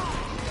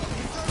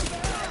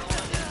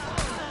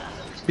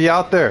 Be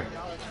out there.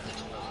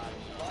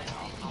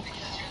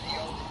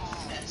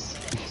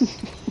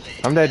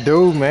 I'm that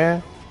dude,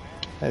 man.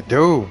 That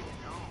dude.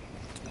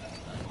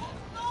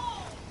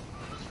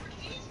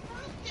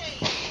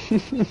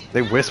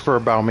 They whisper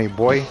about me,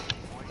 boy.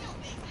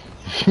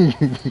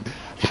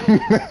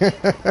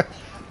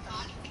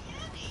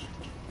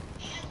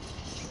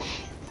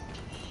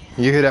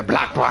 You hear that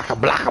block, blocker,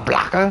 blocker,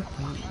 blocker?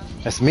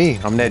 That's me.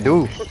 I'm that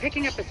dude. We're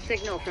picking up a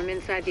signal from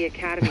inside the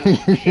academy.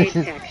 Shade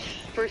text.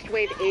 First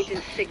wave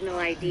agent signal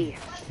ID.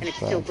 And it's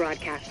still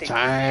broadcasting.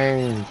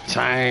 Chang,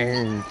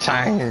 chang,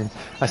 chang.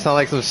 I sound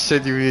like some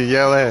shit you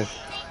yell at.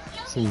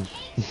 Some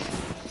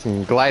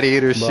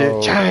gladiator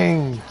shit.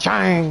 Chang,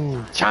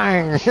 chang,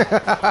 chang.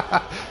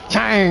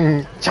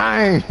 Chang,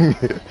 chang.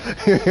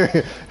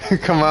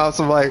 Come out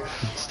some like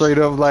straight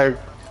up like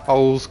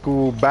old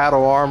school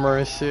battle armor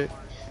and shit.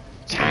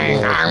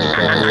 Chang.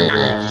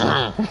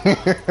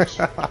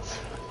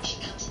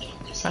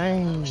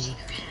 Chang.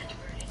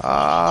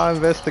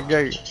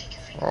 Investigate.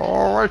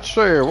 Oh, let's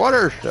see. What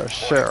is this,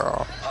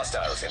 Sarah?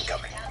 Hostiles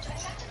incoming.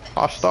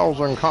 Hostiles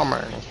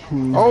incoming.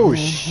 Oh,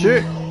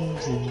 shit.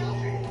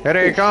 Here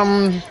they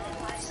come.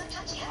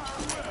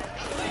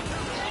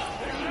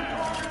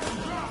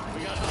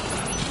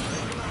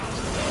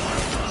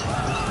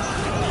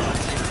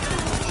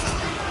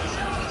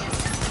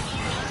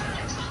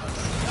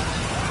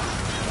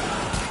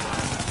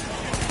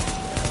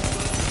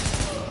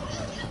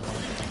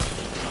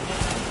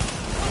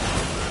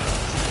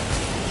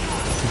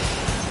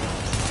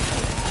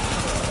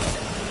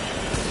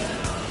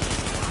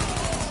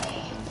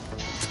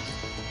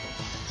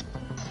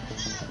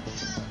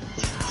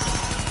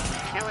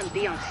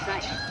 Be on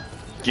site.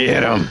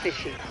 Get him.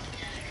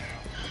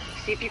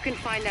 See if you can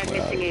find that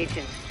missing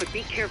agent, but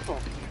be careful.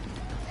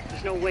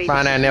 There's no way.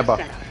 Find that nipple.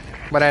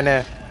 What in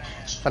there?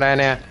 What in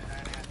there?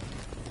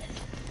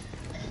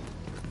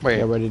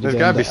 Wait, there's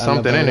gotta be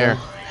something in here.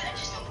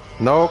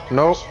 Nope,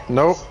 nope,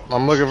 nope.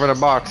 I'm looking for the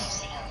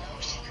box.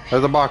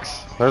 There's a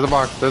box. There's a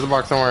box. There's a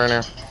box somewhere in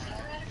there.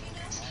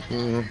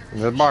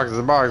 There's a box.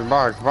 There's a box.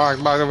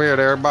 Box over here.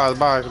 There, box.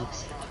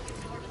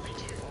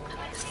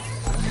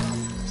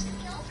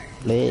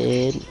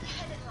 Lead.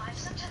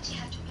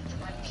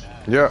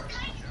 Yep.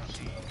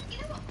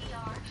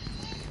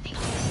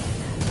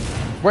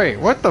 Wait,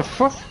 what the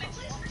fuck?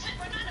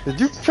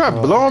 Did you try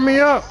blowing me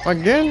up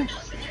again?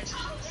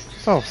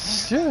 So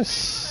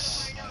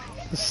yes,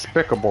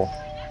 despicable.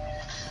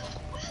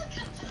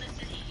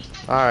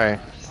 Alright,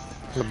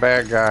 the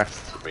bad guy.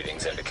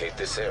 Readings indicate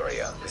this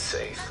area is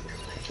safe.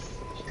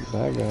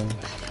 Bad guy.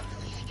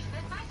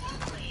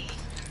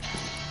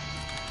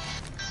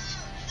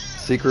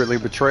 Secretly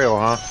betrayal,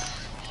 huh?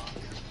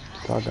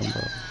 Talking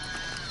about.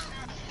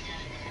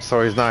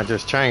 So he's not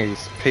just Chang,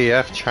 he's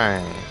PF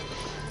Chang.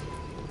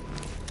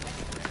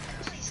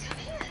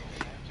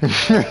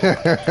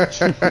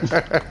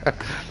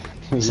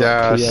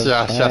 Yes.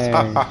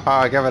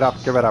 Give it up,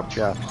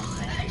 yeah.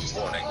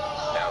 Warning,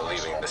 now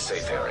leaving the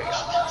safe area.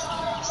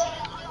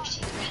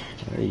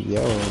 There you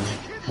go.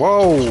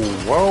 Whoa,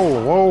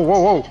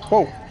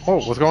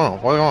 what's going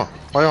on?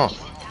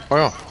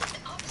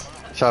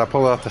 Should I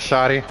pull out the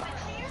shotty?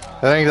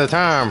 That ain't the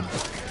time.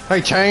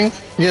 Hey, Chang,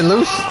 you getting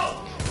loose?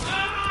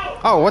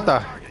 Oh, what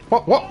the?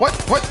 What?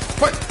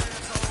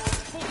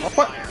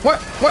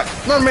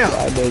 Let me out.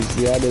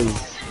 Yeah, it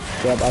is.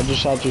 Yep, I just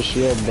shot your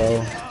shield,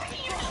 bro.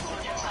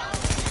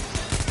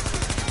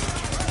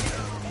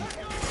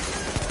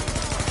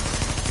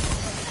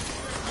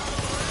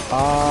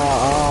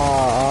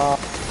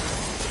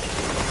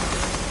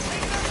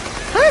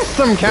 Have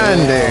some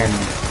candy.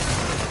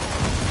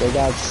 They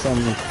got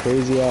some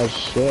crazy ass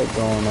shit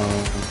going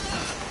on.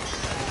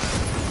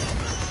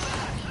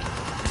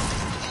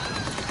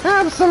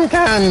 Have some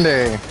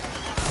candy.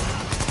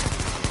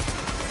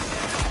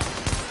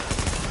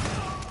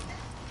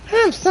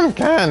 Have some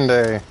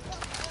candy.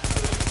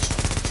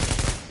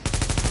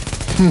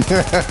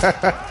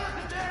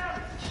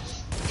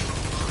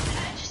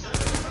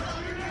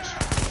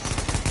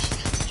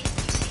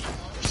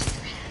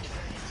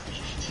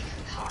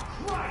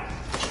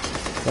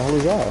 The hell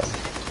is that?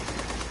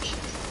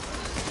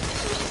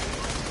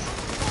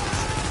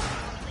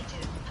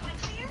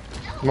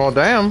 Well,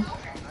 damn.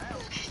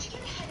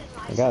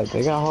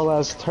 They got whole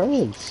ass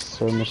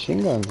turrets or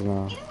machine guns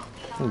now.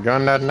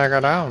 Gun that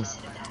nigga down.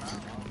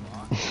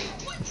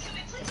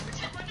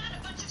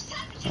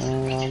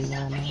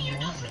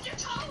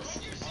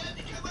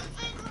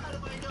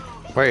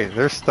 Wait,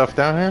 there's stuff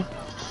down here?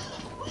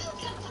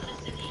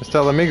 It's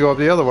telling me go up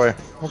the other way.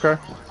 Okay.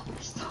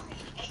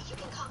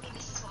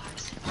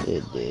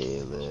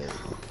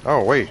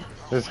 Oh wait,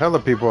 there's hella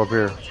people up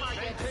here.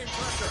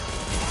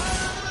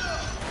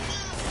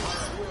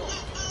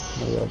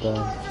 Here.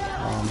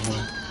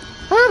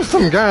 Have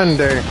some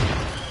candy.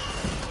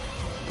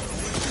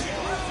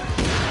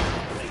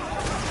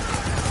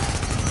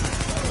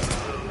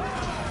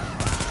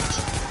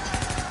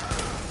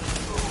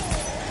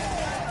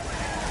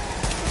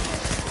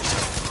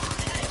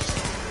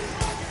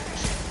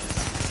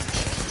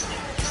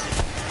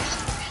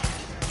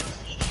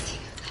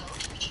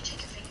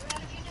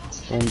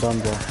 We're in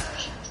Dunzo.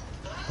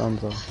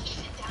 Dunzo.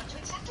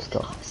 Let's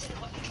go.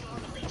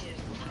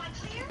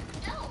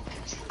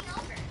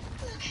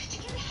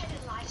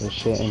 There's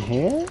shit in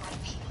here?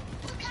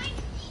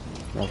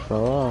 Not for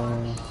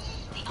long.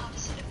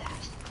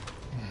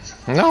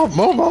 No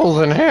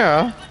bubbles in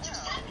here.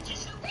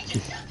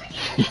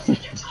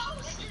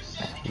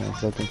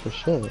 Man's looking for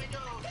shit.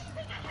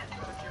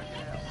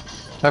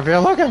 If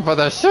you're looking for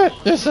the shit,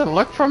 you should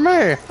look for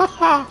me.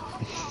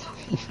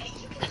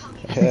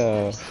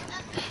 Yeah.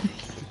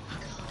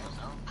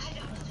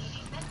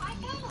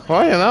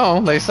 Well, you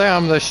know, they say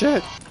I'm the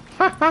shit.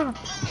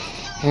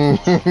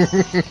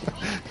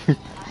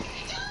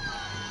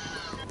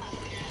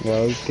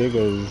 Those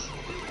giggles.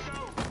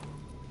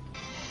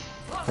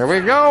 Here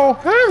we go.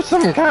 Have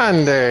some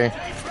candy.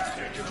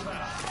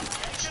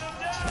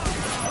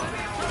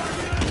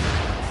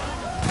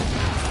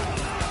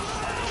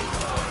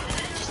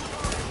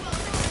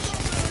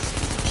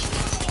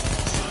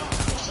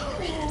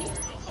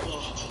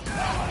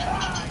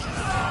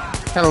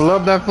 I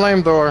love that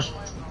flamethrower.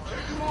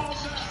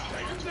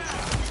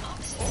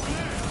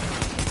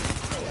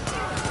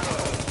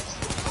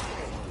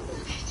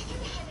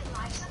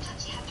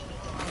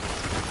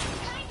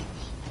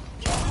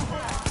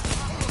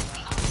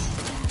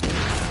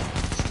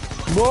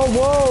 Whoa,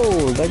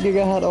 whoa! That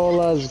giga had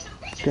all his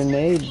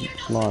grenade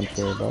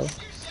launcher, bro.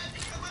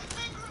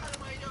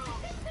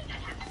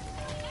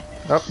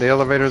 Oh, the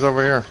elevator's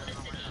over here.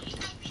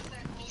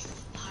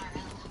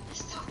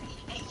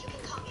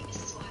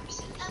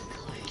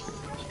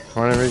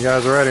 Whenever you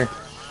guys are ready.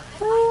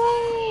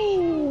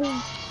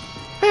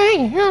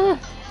 Hey, you.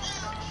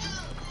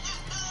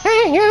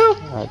 Hey, you.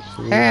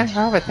 Actually,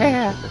 Yeah, over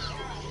there.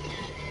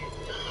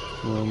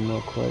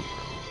 Real quick.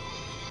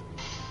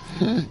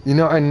 You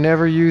know, I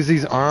never use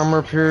these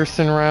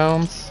armor-piercing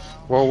rounds.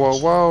 Whoa, whoa,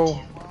 whoa.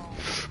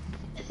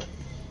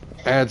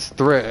 Adds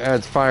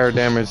fire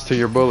damage to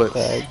your bullets.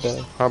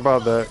 How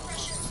about that?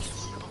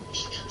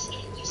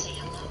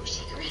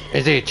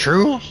 Is it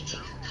true?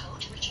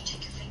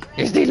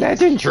 Is the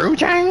legend true,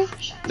 Chang?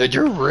 Did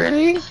you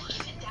really?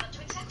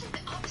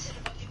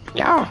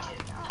 Yeah.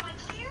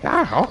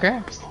 Yeah,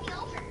 okay.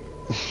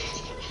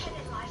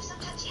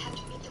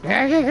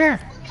 Yeah.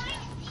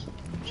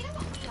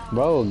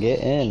 Bro, get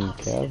in,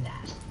 Kev.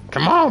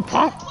 Come on,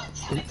 punk.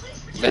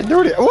 Let's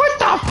do this. What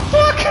the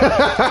fuck?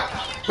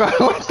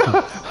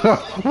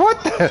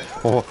 What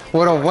the?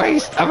 What a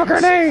waste of a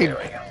grenade.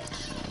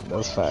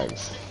 Those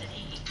facts.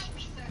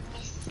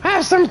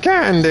 Have some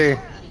candy.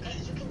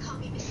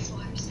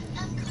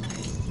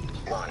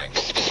 Warning. You are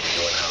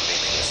now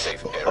leaving the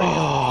safe area.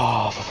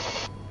 Oh.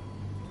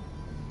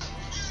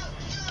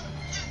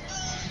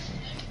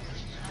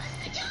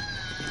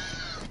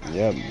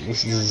 Yep,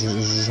 this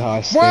is how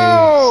I stay.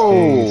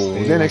 Whoa!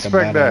 Stay Didn't like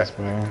expect that.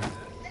 Bro.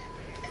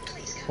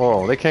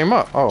 Whoa, they came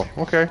up. Oh,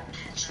 okay.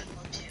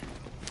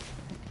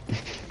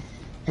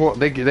 Well,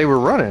 they were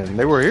running.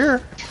 They were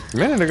here a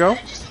minute ago.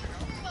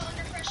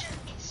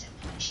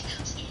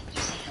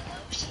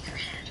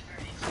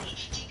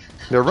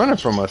 They're running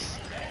from us.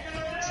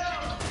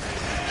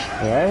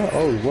 Yeah?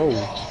 Oh, whoa.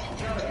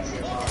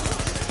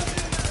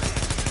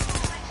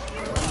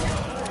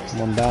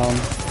 One down.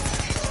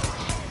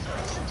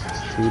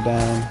 Two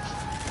down.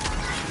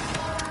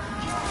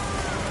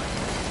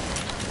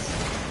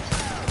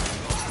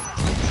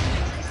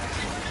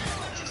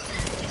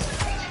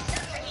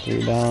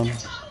 Three down.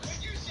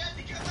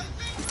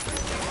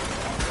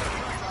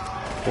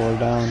 Four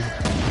down.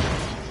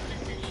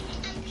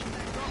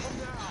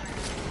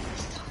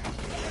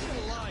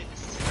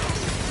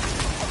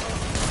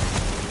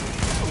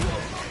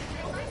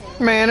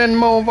 Man, and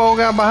Movo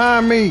got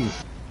behind me.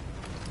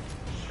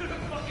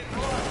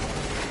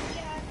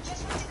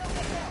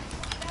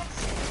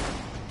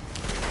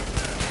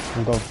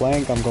 I'm going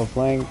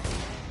flank.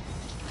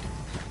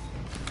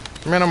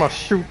 Man, I'm gonna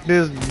shoot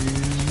this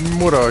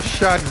with a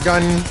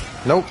shotgun.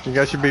 Nope, you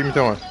guys should beat me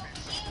to it.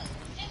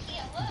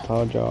 I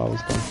told y'all I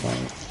was going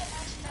flank.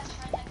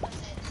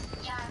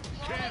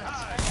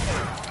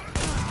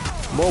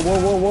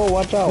 Whoa,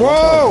 watch out.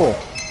 Whoa!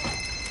 Watch out.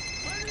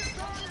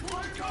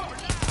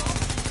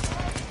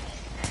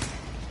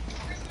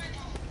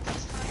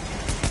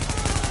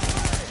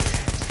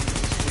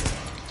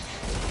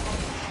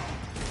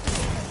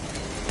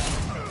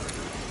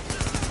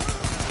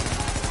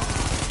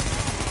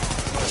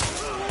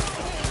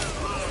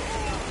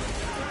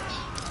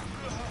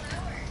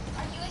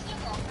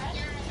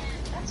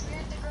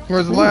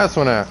 Where's the last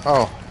one at?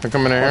 Oh, they're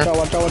coming in here.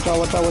 Watch out.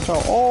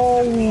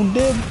 Oh,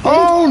 dip.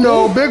 Oh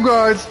no, big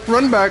guards.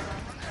 Run back.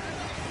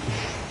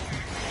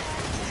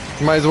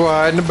 Might as well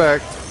hide in the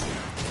back.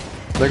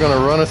 They're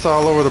gonna run us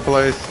all over the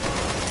place.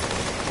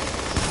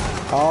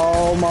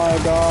 Oh my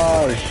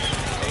gosh.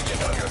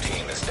 Agent on your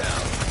team is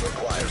down.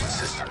 Requires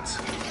assistance.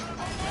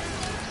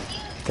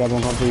 Okay,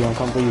 I'm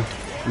coming for you.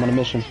 I'm on a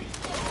mission.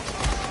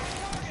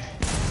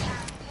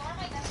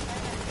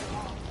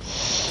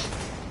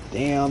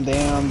 Damn.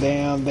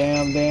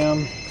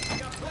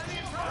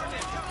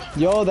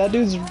 Yo, that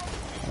dude's...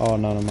 Oh,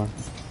 no, never mind.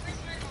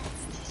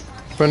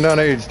 Putting down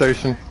aid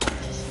station.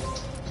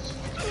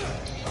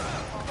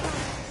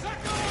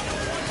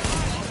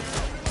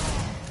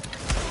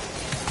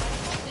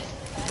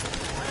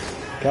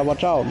 Gotta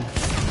watch out.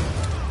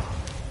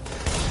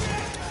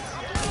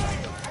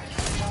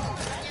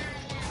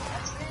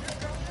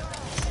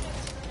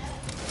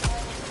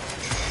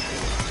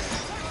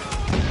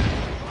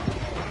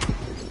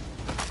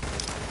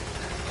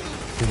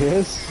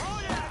 Yes.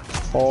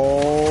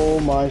 Oh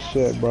my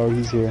shit, bro.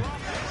 He's here.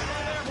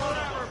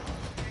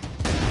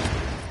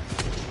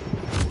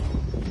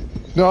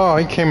 No,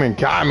 he came and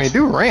got me.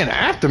 Dude ran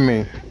after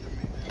me.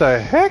 The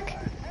heck?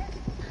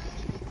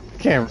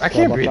 I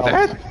can't beat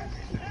that.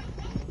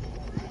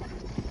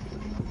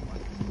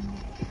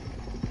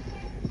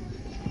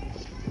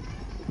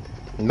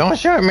 Don't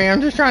shoot me.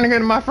 I'm just trying to get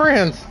to my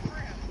friends.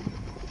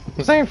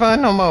 This ain't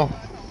fun no more.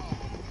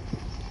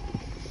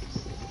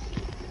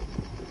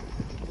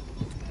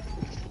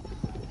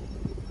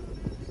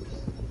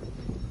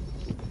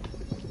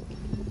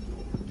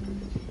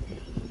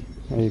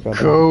 There you go.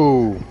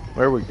 Cool.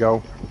 There we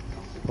go.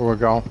 There we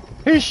go.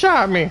 He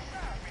shot me.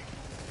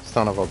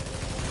 Son of a.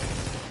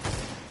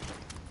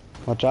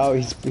 Watch out.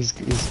 He's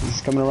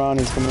coming around.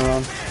 He's coming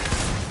around.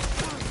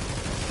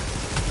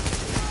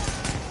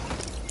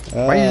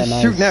 Why are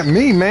you shooting at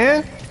me,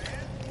 man?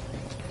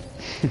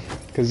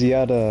 Because he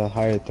had a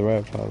higher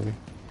threat, probably.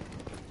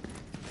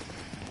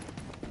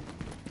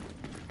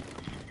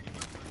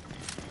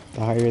 The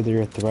higher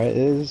your threat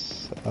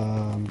is,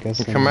 I'm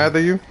guessing. He come after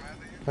you?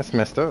 That's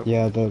messed up.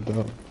 Yeah,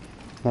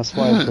 that's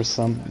why for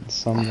some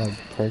like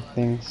perk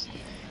things,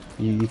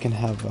 you can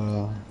have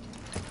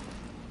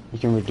you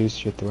can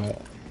reduce your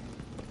threat.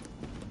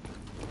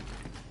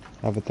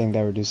 I have a thing that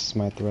reduces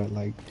my threat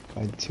like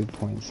by 2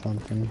 point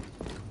something.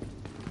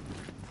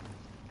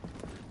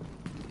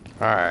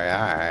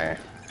 Alright.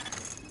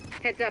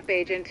 Heads up,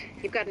 Agent.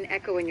 You've got an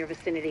echo in your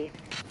vicinity.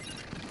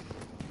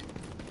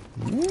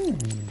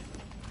 An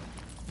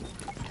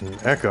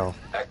echo.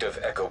 Active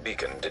echo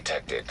beacon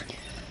detected.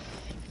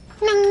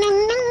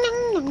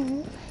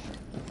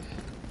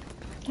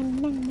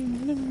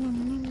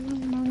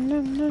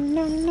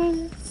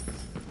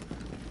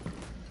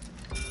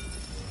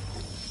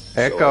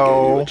 Echo. So I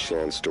gave you a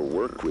chance to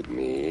work with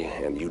me,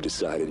 and you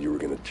decided you were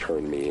going to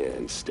turn me in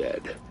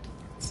instead.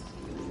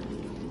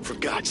 For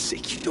God's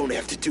sake, you don't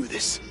have to do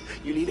this.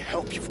 You need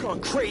help. You've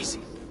gone crazy.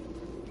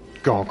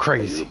 Gone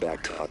crazy. You're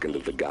back talking to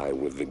the guy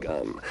with the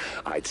gun.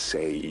 I'd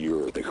say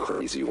you're the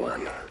crazy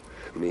one.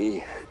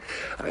 Me,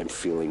 I'm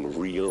feeling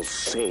real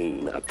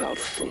sane about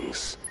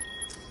things.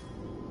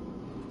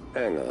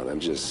 Hang on, I'm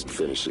just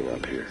finishing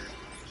up here.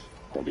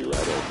 I'll be right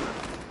over.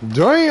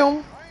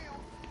 Damn.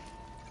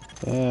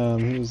 Damn,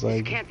 he was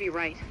like... This can't be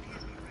right.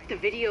 The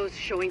videos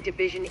showing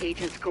division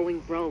agents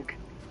going rogue,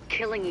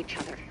 killing each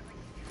other.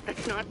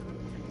 That's not...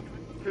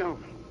 No.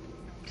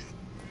 Just...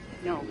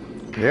 No.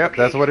 Yep,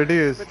 Okay, that's what it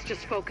is. Let's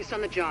just focus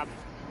on the job.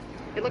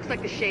 It looks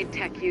like the shade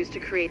tech used to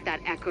create that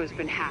echo's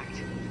been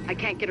hacked. I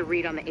can't get a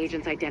read on the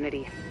agent's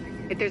identity.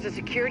 If there's a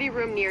security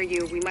room near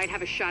you, we might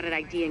have a shot at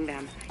IDing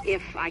them,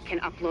 if I can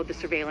upload the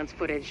surveillance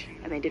footage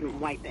and they didn't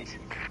wipe it.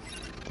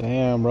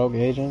 Damn, rogue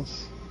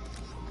agents.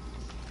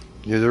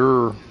 Yeah, they're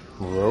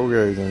rogue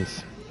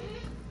agents.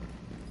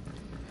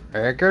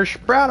 Echo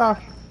spreader.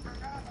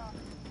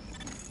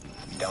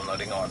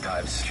 Downloading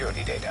archive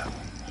security data.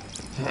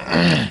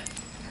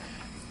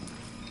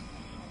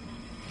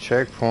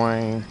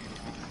 Checkpoint.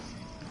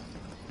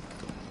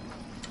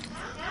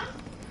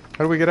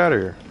 How do we get out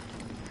of here?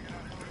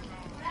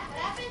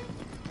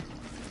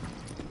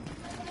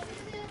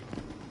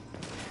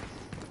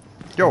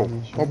 Yo,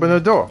 open the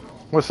door.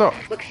 What's up?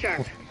 Look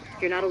sharp.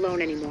 You're not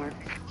alone anymore.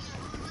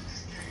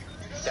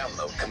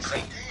 Download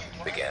complete.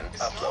 Begin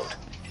upload.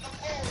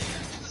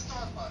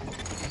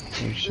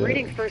 I'm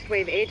reading first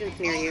wave agents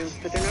near you,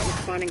 but they're not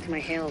responding to my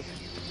hails.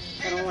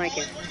 I don't like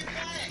it.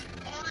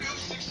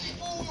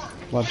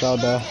 Watch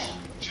out, there.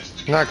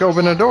 Not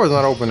open the door's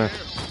not opening.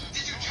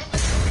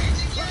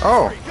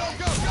 Oh.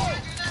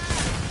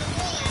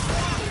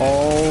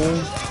 Oh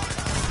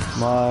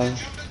my.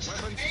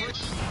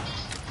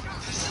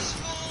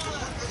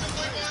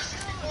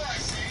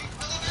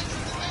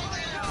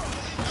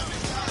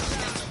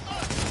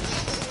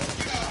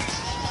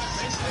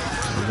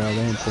 They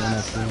ain't pulling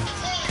up here.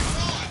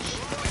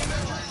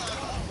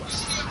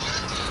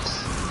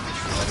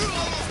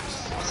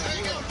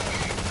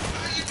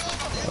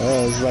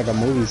 Oh, this is like a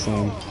movie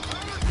scene.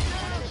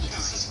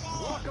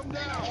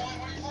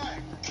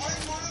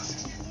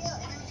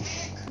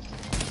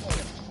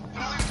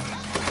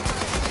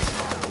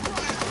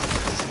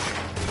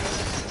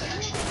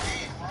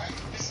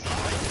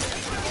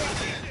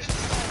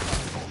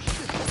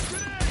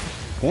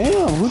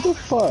 Damn, who the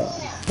fuck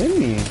hit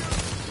me?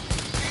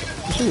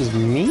 This shit is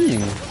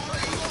mean.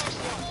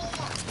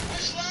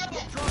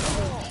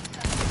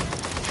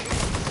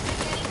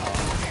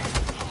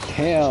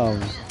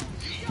 Damn.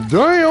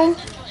 Damn.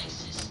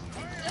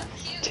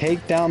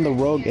 Take down the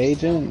rogue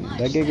agent?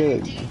 That get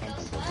good.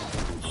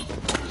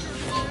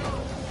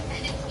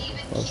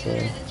 What's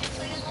that?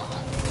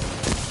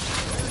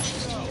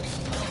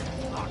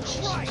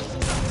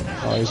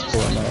 Oh, he's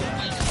pulling up.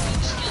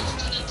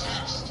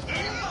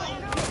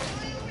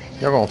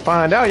 Y'all gonna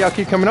find out. Y'all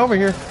keep coming over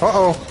here.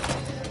 Uh-oh.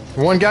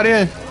 One got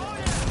in.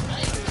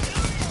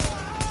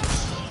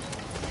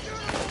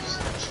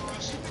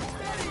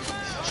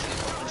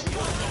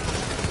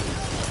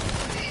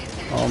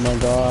 Oh my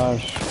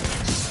gosh.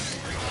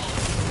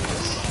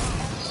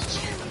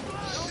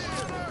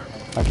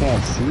 I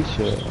can't see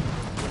shit.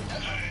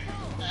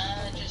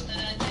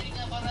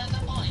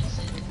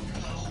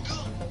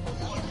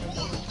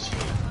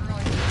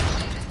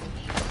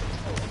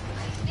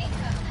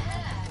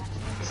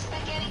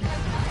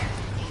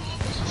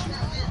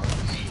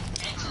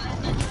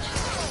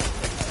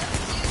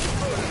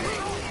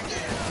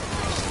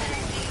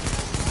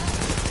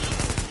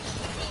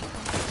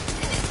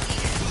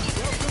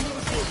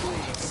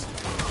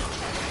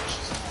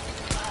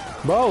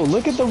 Bro,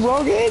 look at the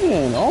rogue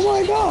agent. Oh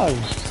my god.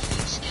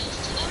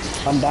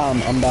 I'm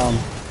down. I'm down.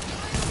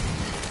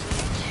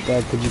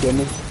 Dad, could you get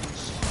me?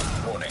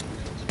 Warning.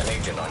 An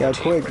agent on your Dad,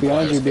 team quick.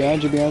 Behind you, requires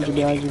behind you, behind you,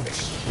 behind you.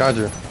 Got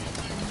you.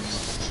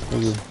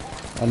 Thank you.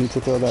 I need to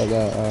throw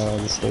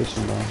the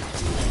station down.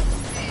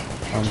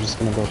 I'm just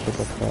gonna go pick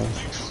up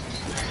fast.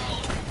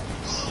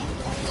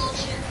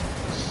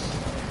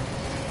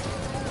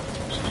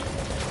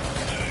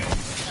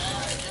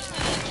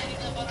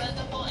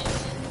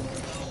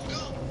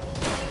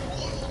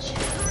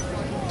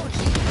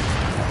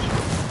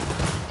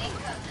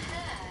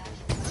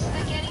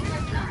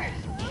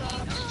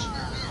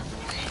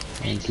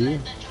 Thank you.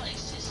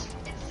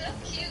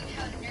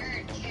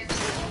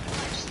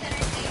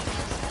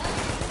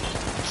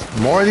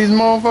 More of these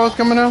motherfuckers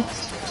coming out?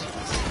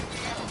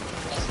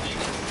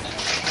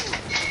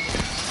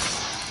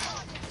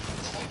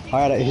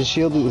 Alright, his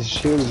shield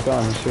is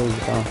gone. His shield is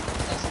gone.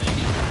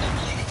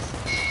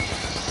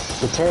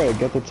 The turret,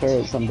 get the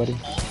turret, somebody.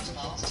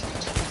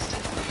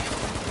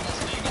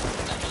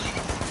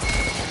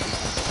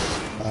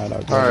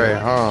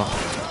 Alright, huh?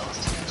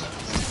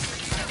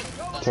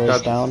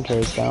 Turret's down,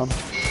 turret's down.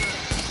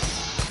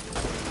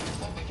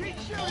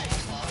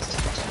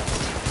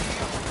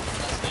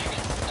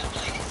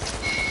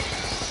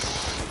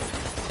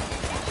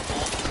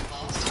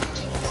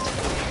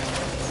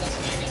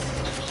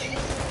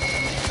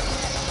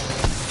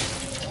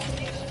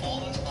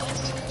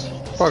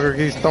 Fucker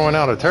keeps throwing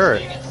out a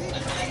turret.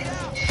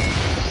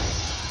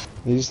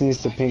 He just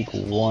needs to pink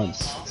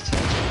once.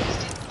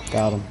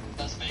 Got him.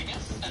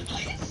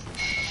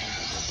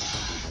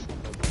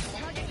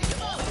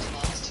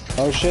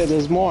 Oh shit,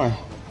 there's more.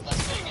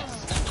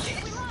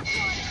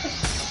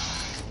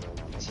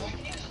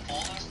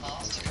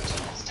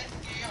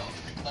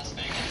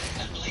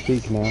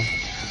 Peek now.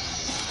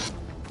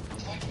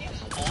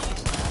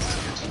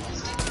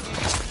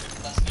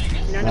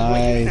 None of what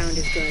you found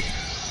is good.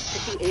 To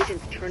see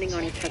agents turning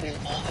on each other,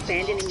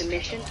 abandoning the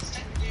mission,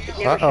 it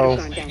never should have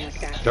gone down like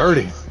that.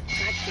 Dirty. God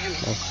damn it.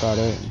 That's got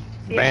it.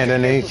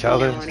 Abandoning each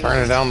other,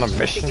 turning down the I think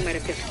mission. you might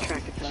have just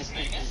attracted some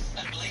attention.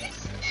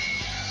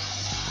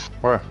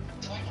 Where?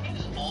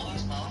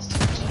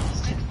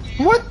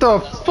 What the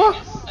fuck?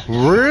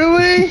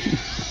 Really?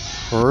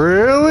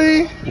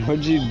 Really?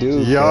 What'd you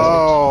do?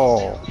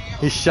 Yo,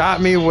 he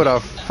shot me with a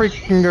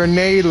freaking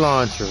grenade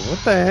launcher.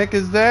 What the heck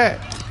is that?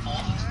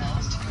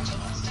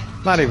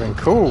 Not even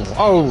cool.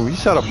 Oh, you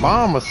shot a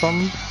bomb or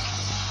something.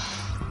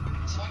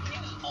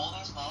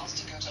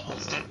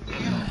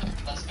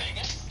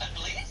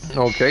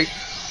 Okay.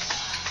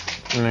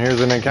 And here's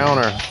an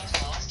encounter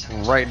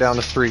right down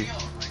the street.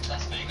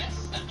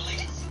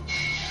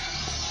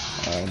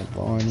 Alright,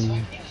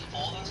 Barney.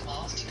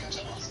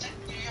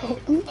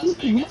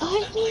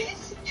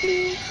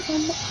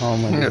 Oh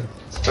my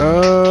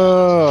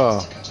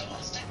god.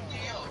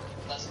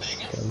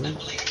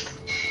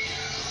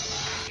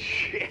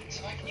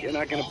 Shit, you're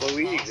not gonna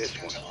believe this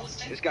one.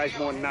 This guy's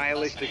more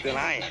nihilistic than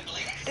I am.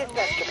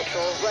 Dispatch to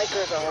patrol.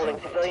 Rikers are holding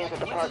civilians at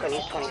the park on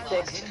East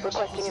 26,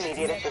 requesting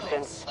immediate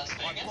assistance.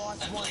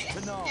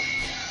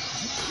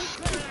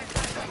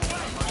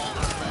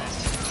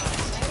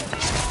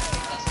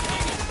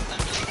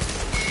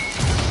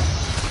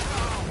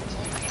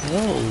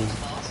 Whoa.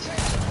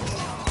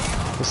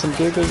 There's some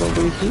giggles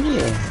over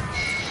here.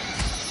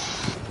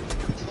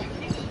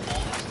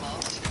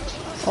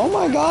 Oh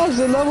my gosh,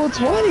 they're level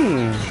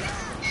 20!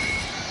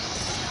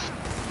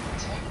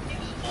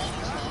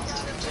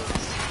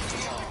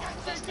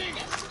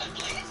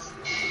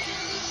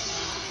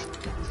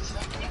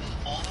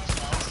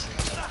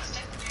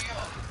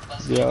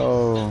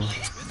 Yo.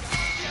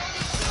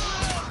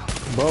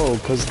 Bro,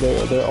 cause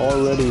they're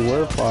already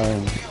were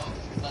firing.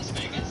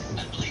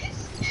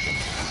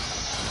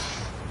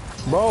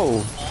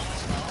 Bro.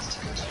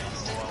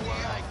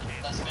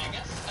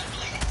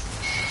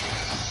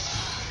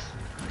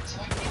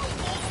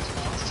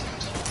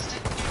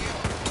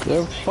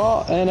 They're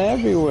fighting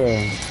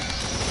everywhere.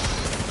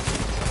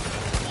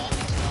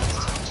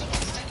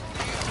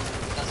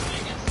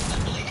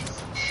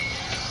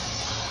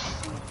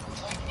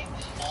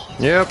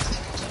 Yep.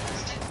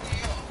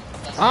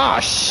 Ah,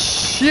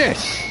 shit.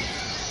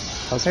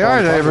 That's They are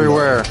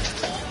everywhere.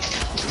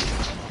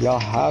 Y'all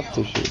have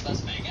to shoot them.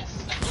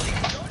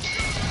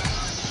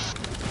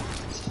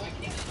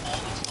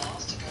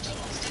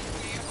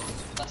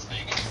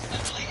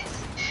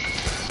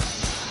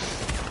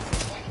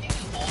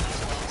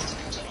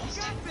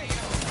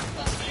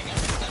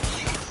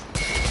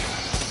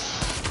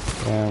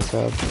 Damn,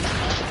 Cub.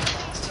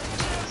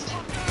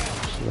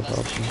 Should've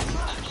helped you.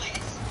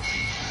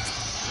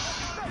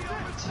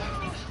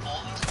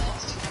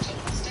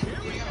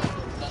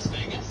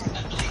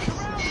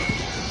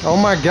 Oh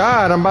my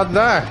god, I'm about to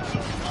die.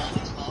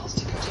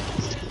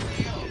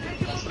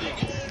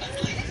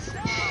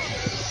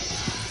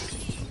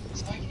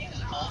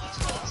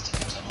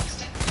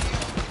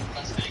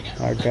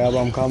 Alright, Cab,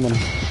 I'm coming.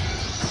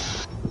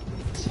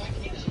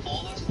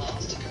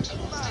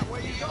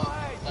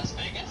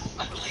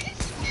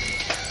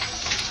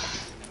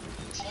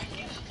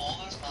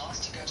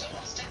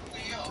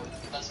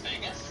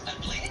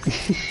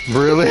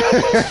 Really?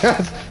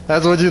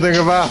 That's what you think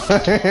about?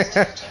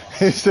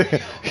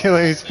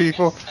 Killing these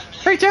people.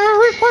 Hey, Terror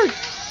Report!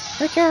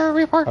 Hey, Terror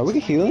Report! Are we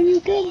healing you,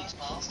 Cab?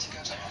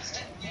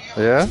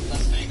 Yeah?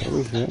 Are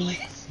we healing?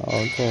 Oh,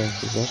 okay.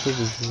 Because that shit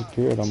just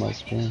disappeared on my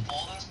screen.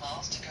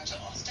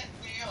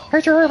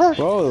 Hey, Terror Report!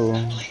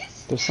 Bro,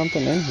 there's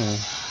something in here.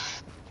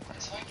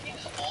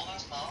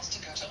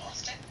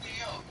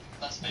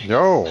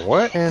 Yo,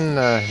 what in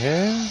the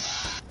hell?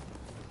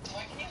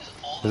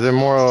 Is it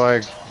more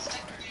like...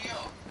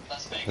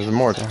 Is it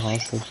more...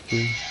 hostage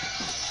key?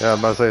 Yeah, I was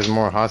about to say it's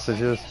more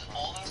hostages.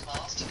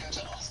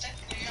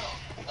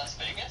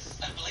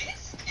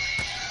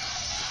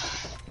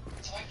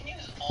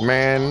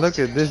 Man, look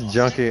at this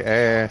junky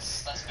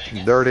ass,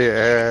 dirty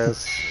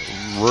ass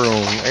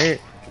room. Ain't...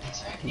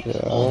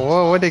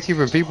 Yeah. What they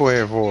keeping people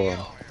here for?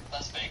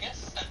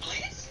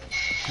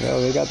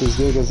 Yo, they got these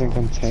niggas in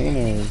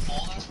containers.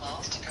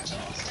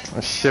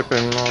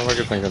 Shipping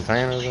motherfuckers in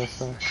containers and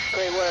stuff.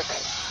 Great work.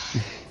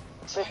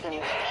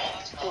 Listen,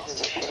 this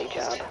is a shitty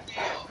job.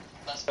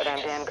 But I'm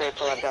damn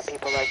grateful I've got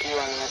people like you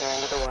on the other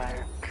end of the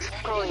wire.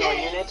 Calling all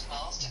units.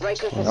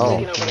 Rikers has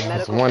taken over the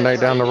medical one right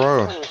down the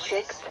road.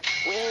 26.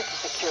 We need to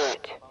secure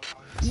it.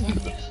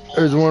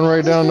 There's one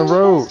right down the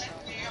road.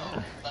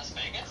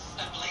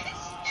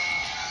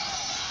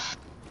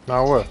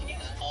 Now what?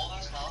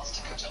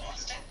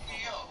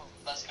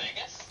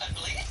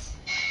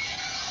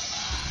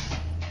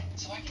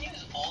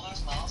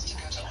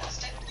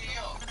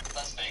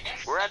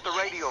 We're at the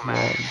radio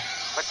man.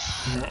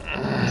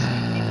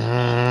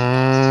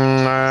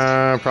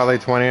 Probably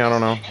 20, I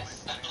don't know.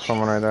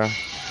 Someone right there.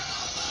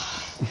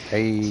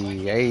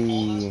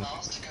 Hey.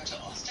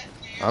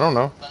 I don't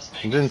know.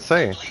 It didn't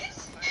say. It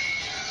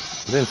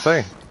didn't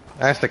say.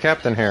 Ask the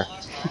captain here.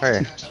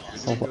 Hey.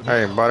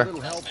 Hey, buddy. A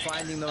little help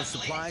finding those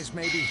supplies,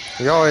 maybe?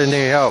 You always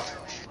need help.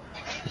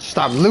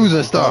 Stop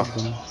losing stuff.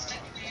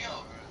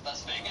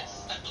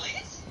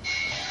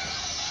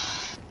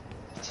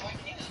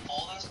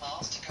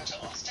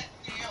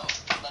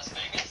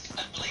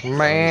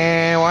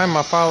 Man, why am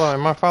I following?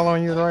 Am I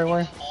following you the right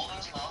way?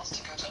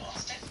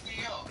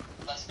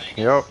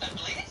 Yup.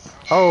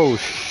 Oh,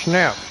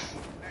 snap.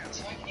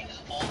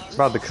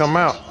 About to come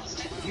out.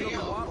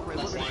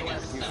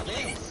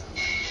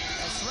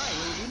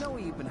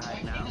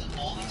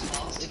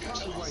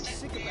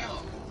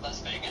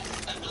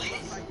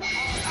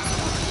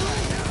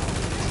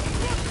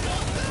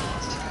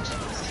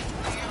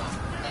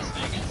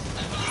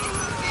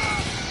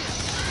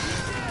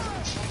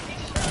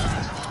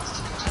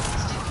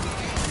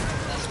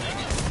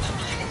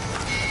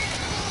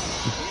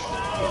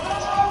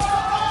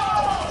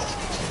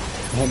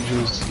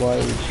 Andrew's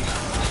like...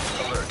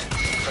 Alert.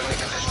 Friendly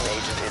position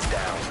agent is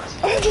down.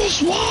 Andrew's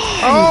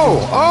why?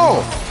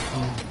 Oh!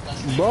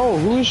 Bro,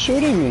 who is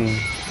shooting me?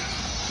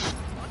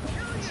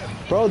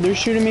 Bro, they're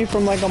shooting me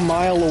from like a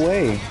mile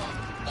away.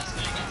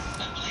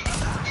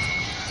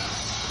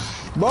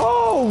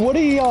 Bro, what are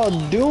y'all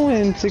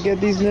doing to get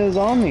these niggas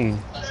on me?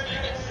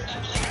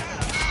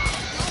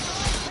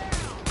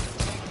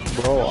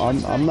 Bro,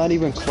 I'm not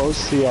even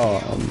close to y'all.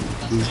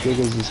 These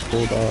niggas just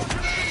pulled up.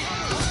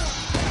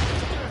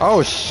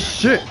 Oh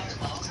shit!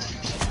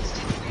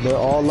 They're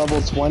all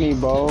level 20,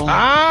 bro.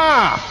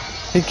 Ah!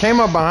 He came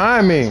up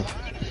behind me.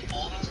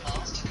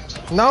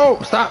 No,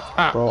 stop!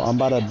 Ah. Bro, I'm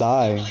about to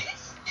die.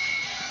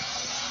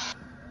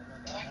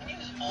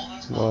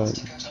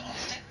 What?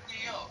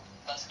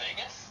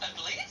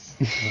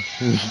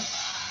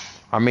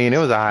 I mean, it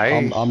was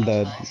alright. I'm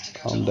dead.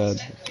 I'm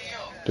dead.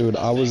 Dude,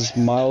 I was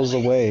miles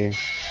away.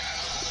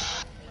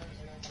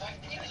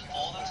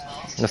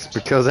 That's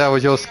because that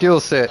was your skill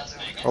set.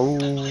 Oh.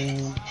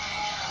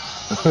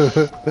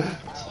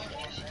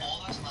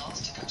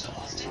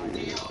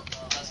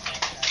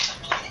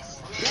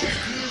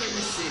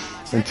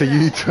 until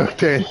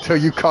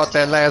you caught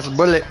that last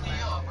bullet.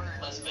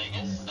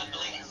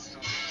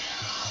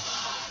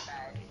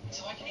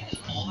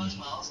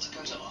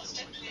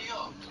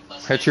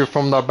 Hit you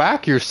from the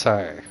back, you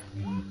say?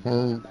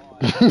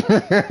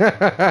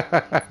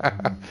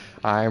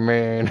 I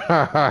mean.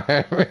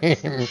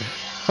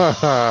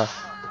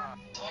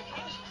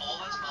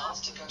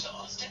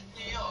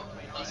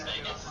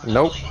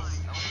 Nope.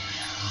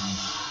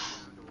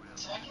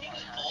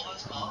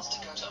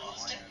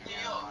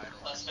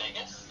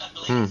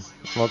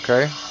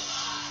 Okay.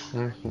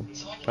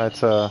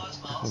 That's a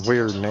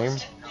weird name.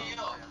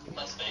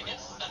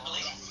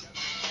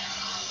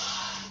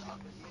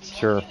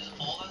 Sure.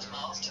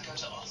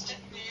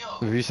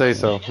 If you say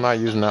so. I'm not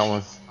using that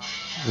one.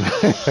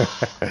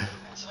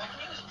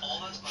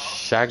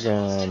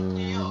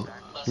 Shotgun.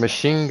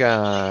 Machine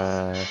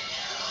gun.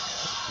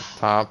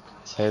 Top.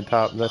 Head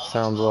top. That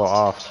sounds a little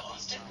off.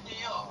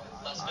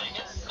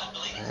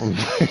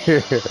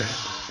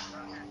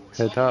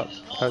 Head top.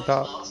 Head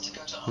top.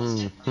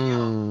 Hmm.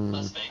 Hmm.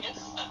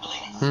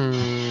 Hmm.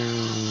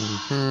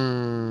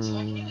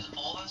 Hmm.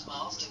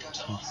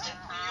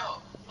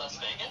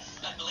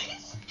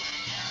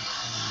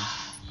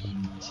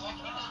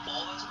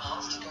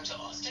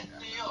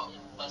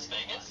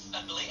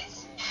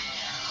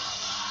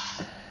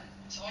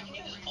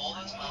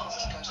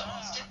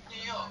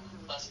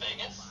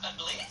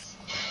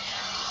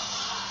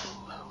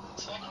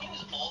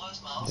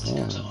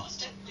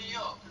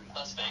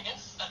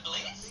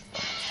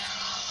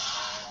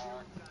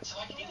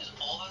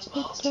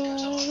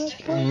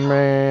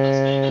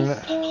 Man.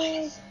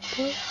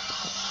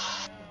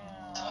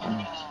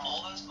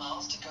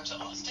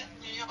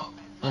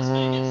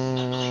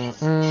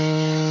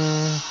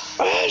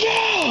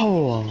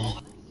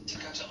 Oh,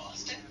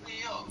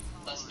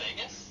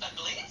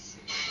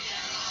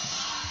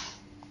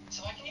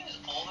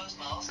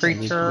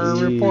 Creature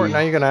report. Now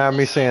you're gonna have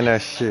me saying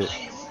that shit.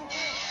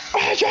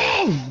 I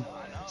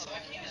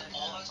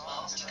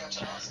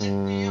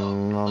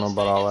don't know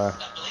about all that.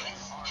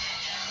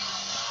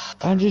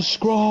 And just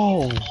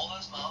scroll.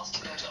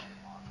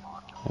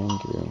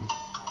 Thank you.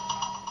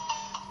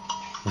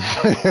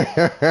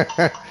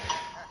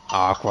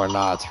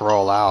 Aquanauts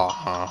roll out,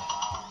 huh?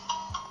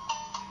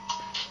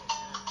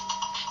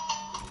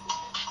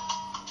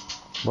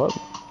 What?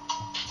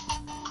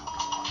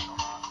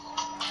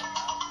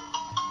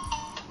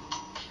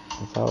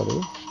 That's how it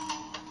is.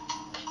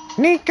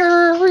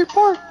 Nigger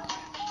report.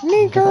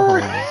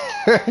 Nigger.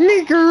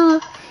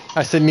 Nigger.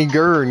 I said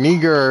nigger.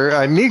 Nigger.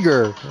 A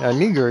nigger. A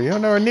nigger. You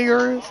don't know what a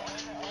nigger is?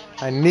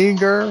 A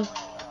nigger.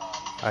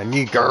 A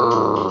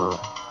nigger.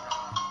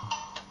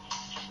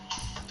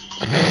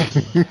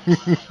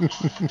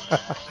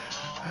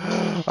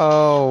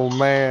 Oh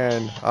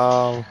man.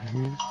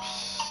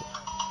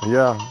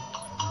 Yeah.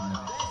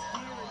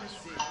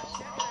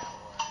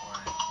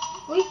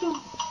 What the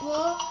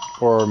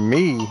fuck? Or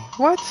me.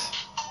 What?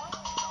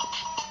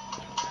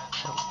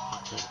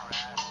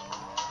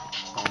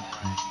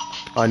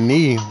 A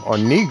knee or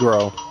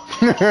Negro.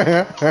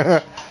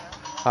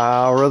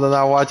 I'd rather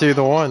not watch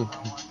either one.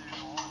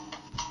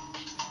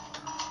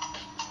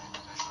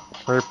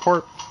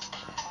 Report.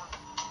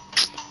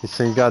 You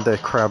see, you got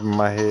that crap in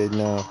my head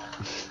now.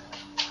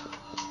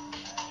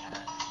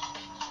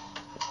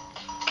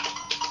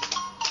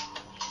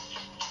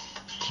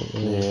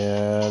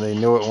 Yeah, they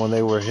knew it when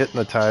they were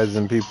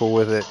hypnotizing people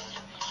with it.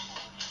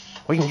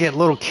 We can get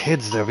little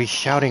kids to be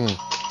shouting,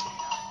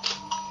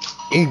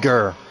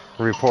 "Eager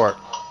report."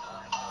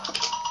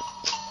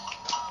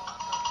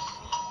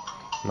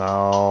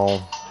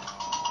 No.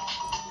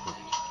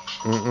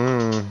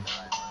 Mm-mm.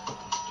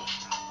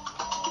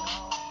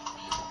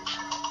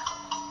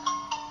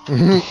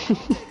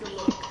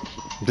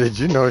 Did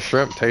you know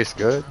shrimp tastes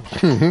good?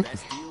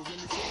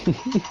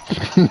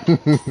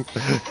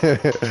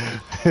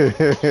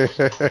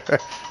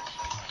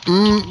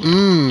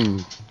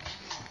 Mm-mm.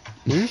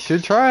 You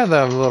should try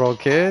them, little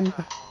kid.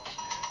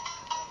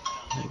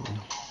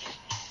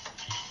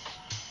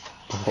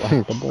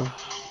 Delectable.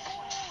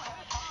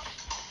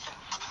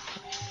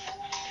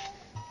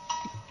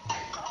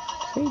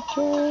 Let's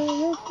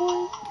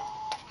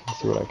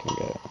see what I can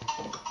get.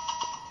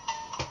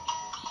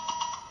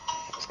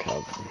 Let's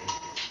count them.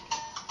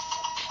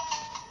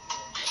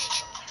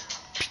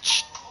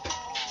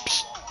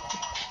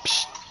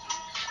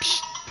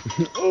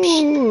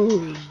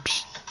 Ooh.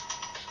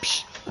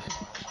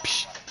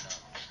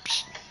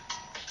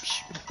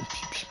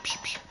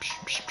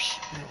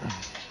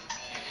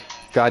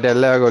 Got that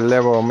Lego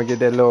level. I'm gonna get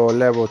that little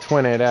level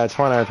 20. That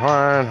 20.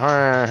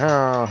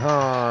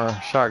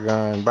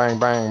 Shotgun. Bang,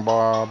 bang,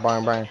 bar.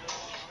 Bang, bang.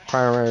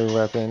 Primary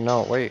weapon.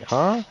 No, wait,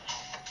 huh?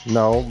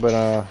 No,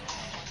 but,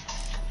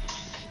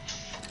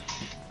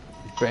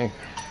 bang.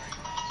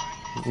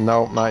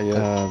 Nope, not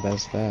yet.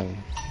 That's that.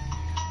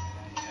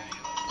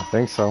 I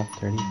think so.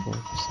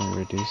 34%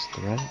 reduced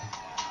threat.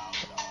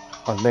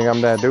 I think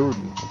I'm that dude.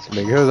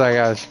 Because I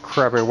got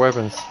crappy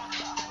weapons.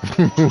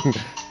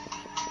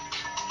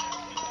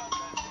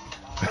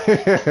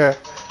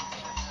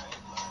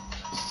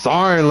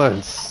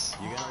 Silence!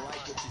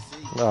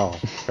 Oh,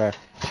 okay.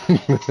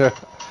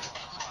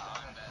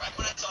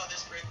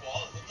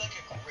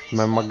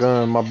 Man, my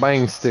gun, my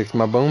bang sticks,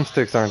 my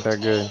boomsticks aren't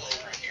that good.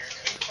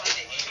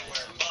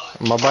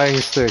 My bang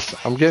sticks.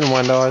 I'm getting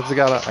one though. I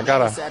got a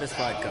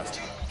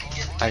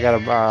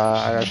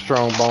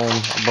strong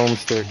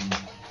boomstick.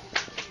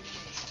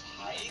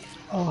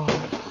 Oh.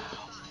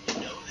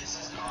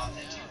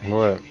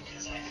 What?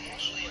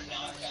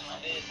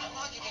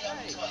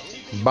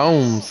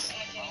 Bones.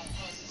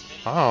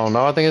 I don't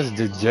know. I think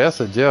it's just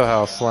a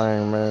jailhouse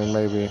slang, man.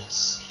 Maybe.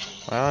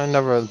 I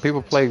never.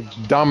 People play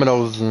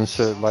dominoes and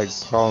shit, like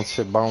calling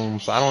shit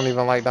bones. I don't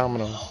even like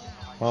dominoes.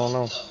 I don't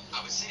know.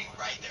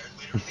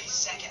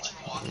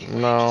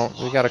 No,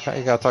 you gotta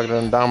talk to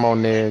them Damo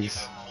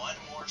niggas.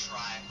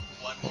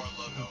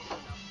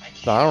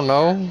 I don't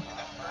know.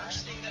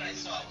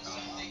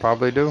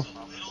 Probably do.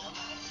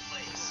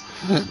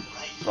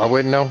 I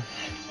wouldn't know.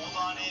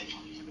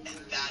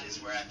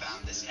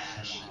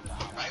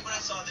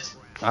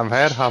 I've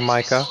had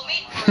Jamaica.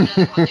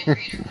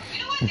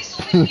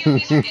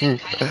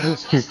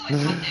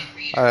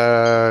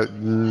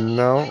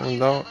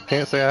 No,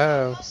 can't say I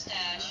have.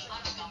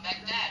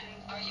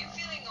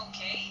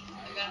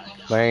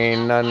 There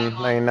ain't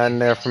nothing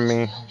there for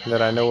me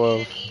that I know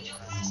of.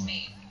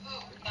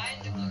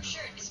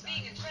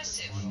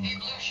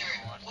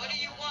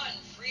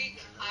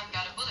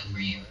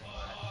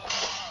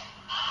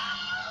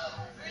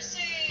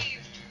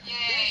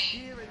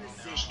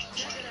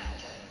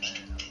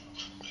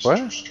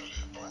 What?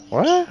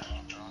 What?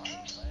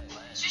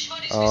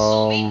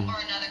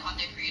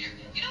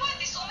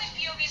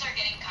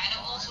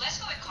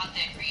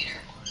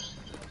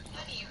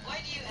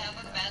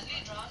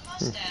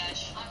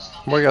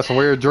 Boy, you got some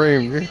weird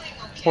dreams.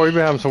 Boy, you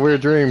been having some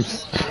weird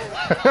dreams.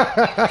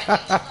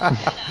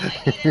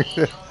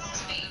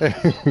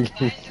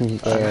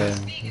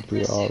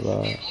 Do all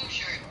that.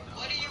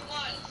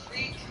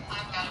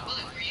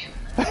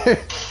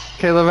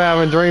 Caleb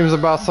having dreams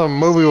about some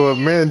movie with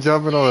men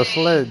jumping on a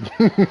sled.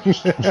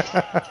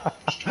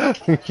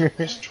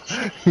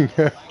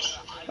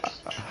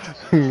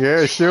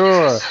 Yeah,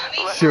 sure.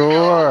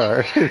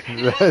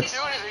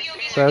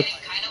 That's.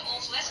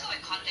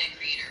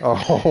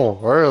 Oh,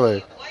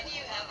 really?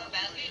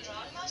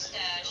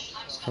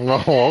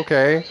 Oh,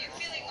 okay.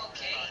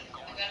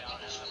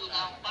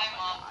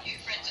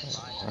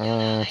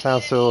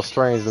 Sounds a little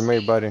strange to me,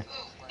 buddy.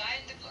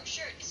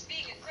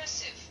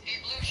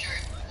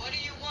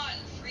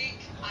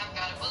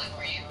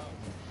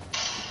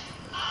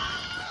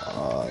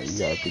 You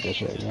gotta repeat that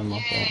shit again, my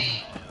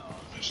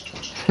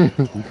phone.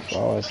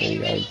 Oh, I say you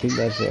gotta repeat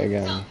that shit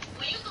again.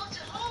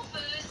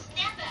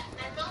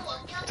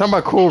 Talking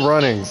about cool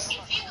runnings.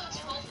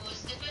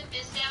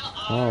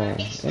 Oh,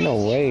 in a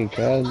way,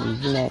 cuz.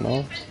 Did you not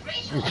know?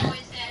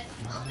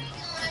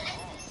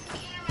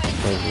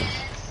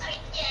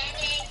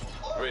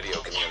 Radio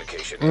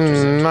communication.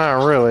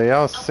 Not really.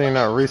 I was seeing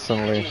that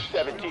recently.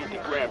 17th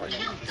and Grammar.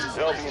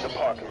 They'll be in the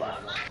parking lot.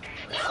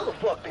 How the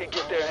fuck they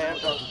get their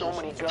hands on so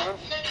many guns?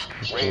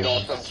 Raid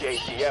on some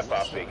JCF,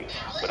 I figure.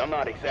 But I'm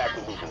not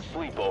exactly losing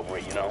sleep over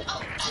it, you know?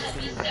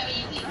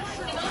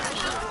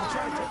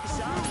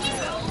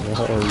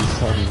 What are you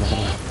talking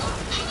about?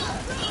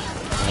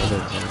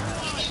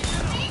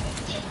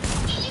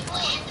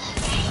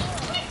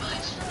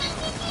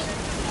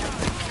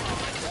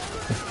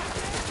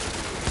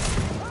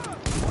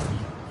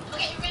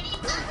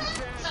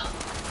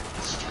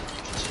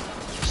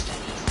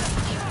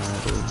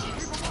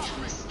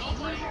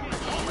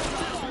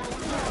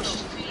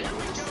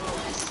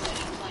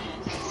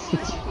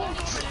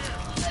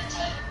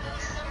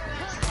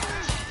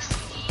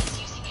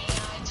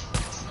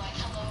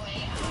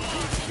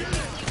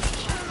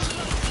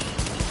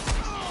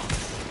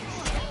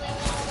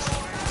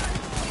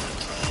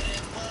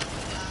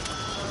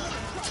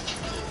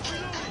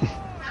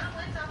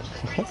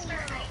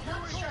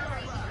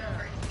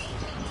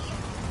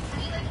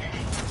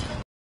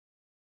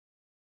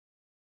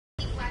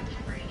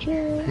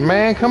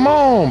 Man, come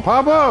on,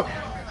 pop up.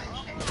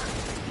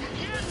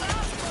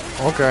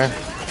 Okay.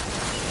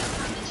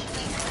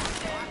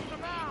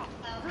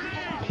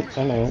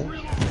 I know.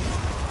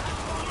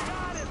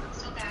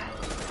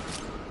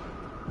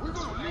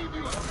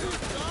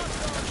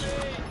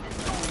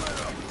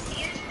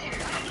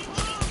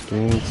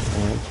 Beans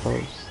and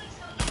toast.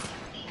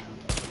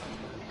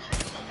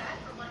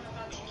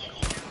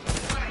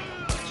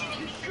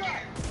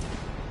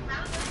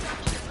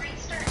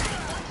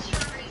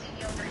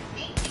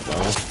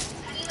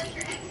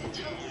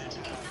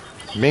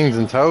 Beans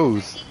and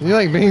toes. You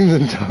like beans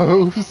and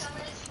toes?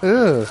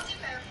 Ugh.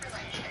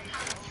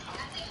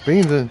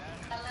 Beans and...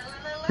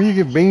 Where you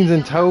get beans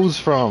and toes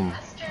from?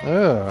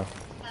 Ugh.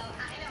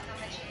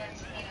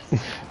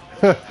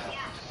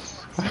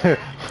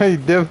 Why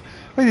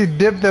you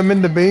dip them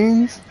into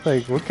beans?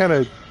 Like, what kind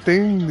of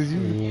thing did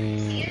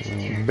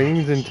you...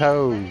 Beans and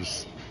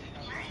toes.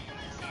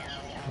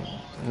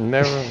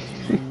 Never...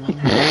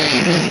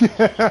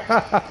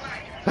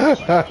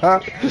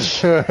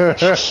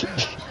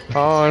 I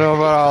don't know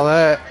about all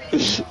that. I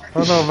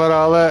don't know about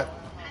all that.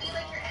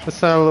 That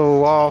sound a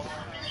little off.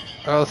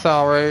 That don't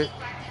sound right.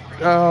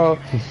 Oh,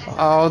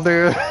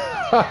 dude.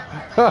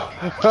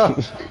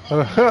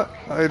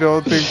 I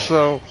don't think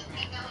so.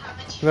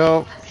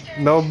 No,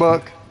 no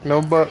buck.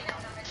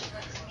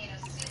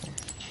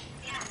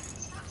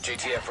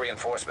 GTF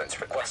reinforcements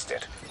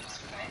requested.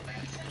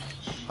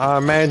 I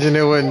imagine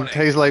it wouldn't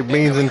taste like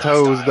beans and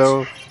toes,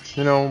 though.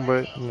 You know,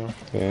 but, you know,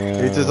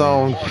 each his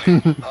own.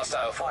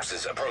 Hostile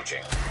forces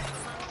approaching.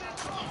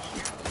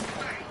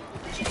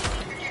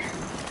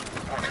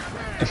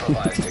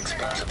 Improvised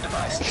explosive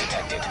device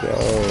detected.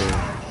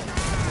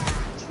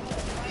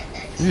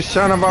 You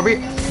son of a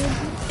bitch.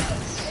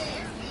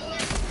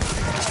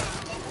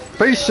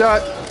 Face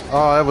shot.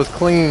 Oh, that was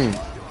clean.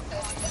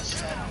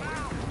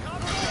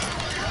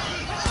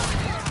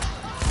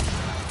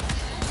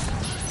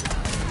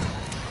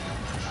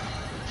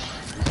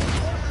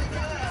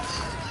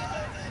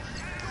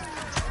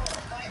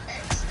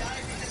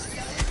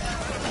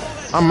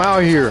 I'm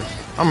out here.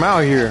 I'm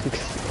out here.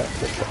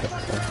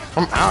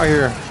 I'm out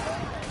here.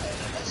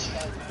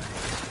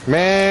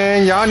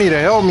 Man, y'all need to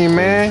help me,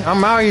 man.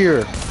 I'm out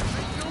here.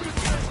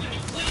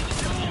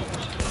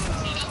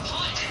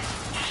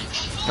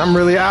 I'm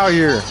really out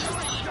here.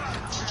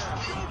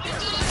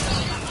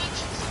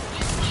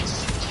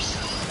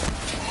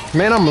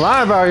 Man, I'm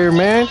live out here,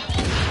 man.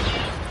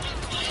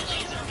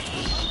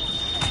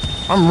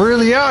 I'm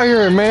really out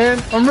here,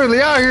 man. I'm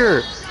really out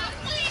here.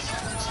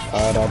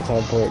 Alright, I'll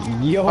teleport.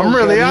 Yo, I'm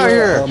really out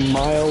here. A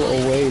mile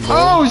away, bro.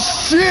 Oh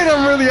shit,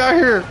 I'm really out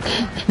here.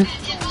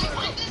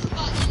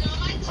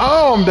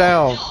 Oh, I'm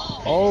down.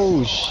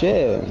 Oh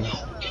shit.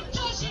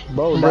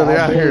 Bro, I'm really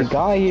out here.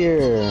 Got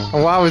here.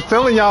 Well, I was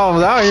telling y'all I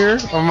was out here.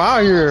 I'm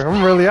out here.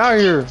 I'm really out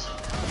here.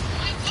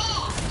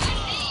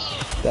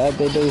 That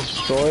they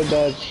destroyed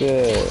that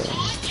shit.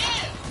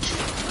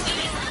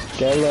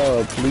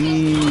 Gela,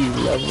 please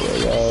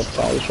level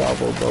fire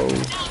travel, bro.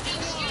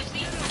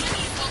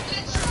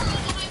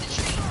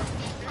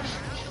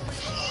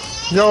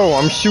 Yo,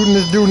 I'm shooting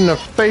this dude in the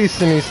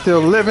face and he's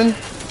still living.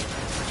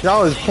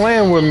 Y'all is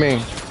playing with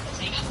me.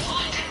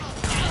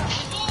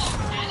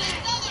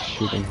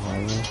 Shooting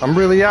harder. I'm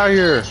really out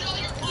here.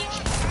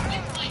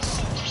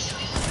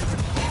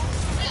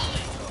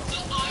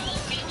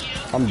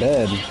 I'm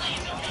dead.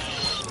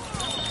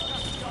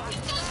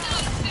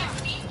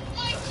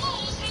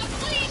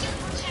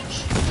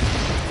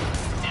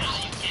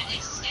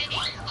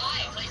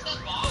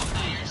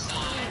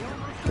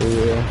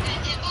 Yeah.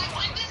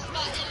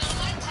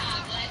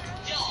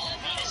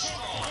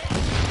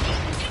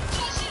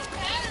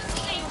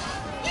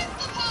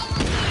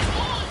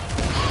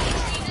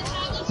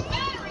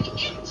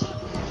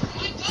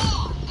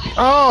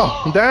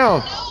 Oh, I'm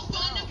down.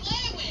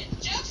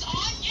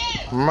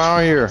 I'm out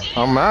here.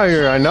 I'm out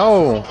here. I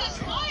know.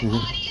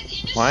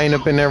 I ain't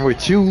up in there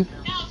with you.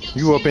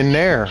 You up in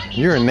there.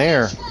 You're in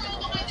there.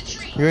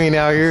 You ain't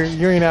out here.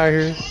 You ain't out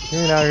here. You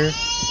ain't out here.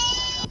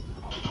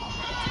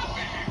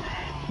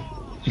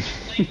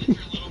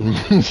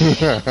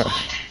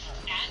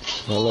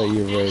 I'll let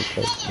you break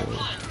that.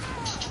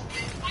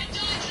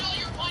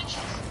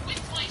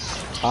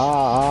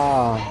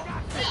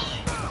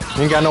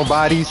 You ain't got no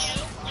bodies.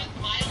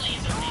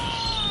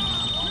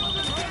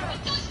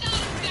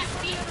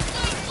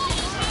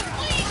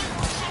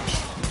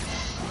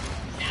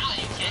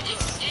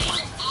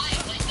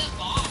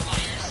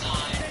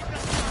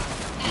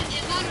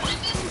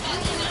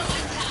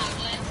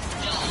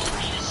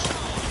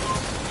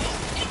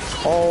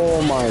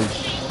 Oh my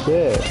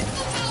shit.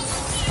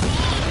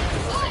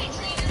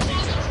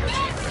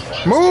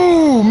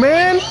 Move,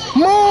 man!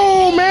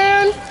 Move,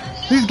 man!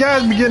 These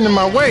guys be getting in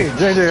my way.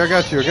 JJ, I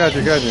got you, I got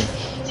you, I got you.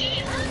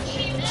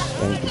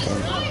 Thank you,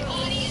 thank you.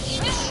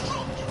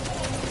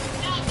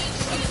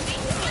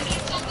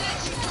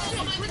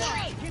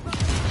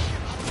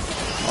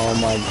 Oh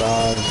my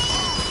god.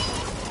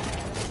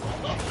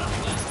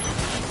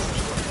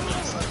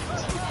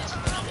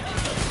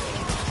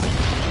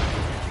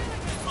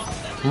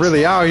 I'm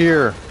really out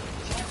here.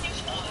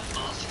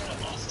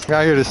 I'm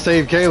out here to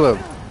save Caleb.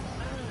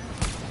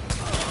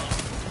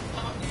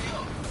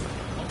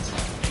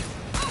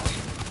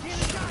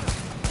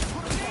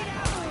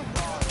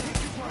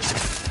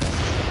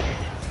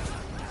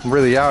 I'm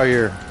really out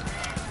here.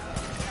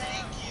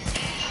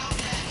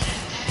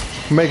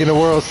 Making the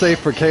world safe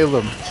for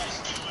Caleb.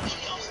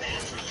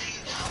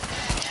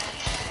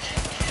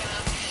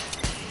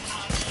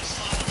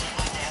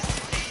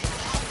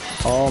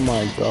 Oh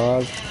my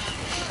god.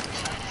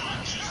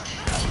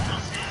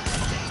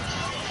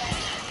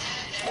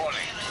 Warning,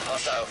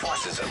 hostile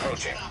forces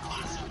approaching.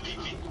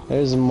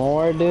 There's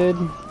more, dude.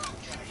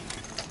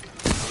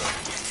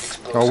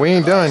 Oh, we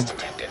ain't done.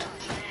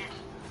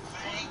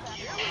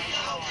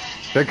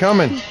 They're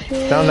coming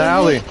down the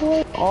alley.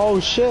 Oh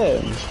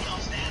shit.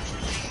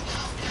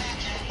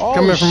 Oh,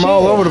 Coming from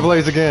all over the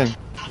place again.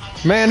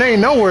 Man, they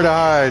ain't nowhere to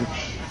hide.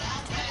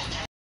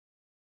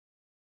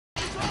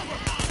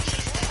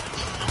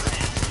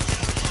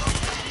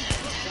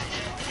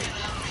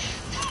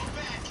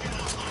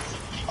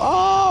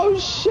 Oh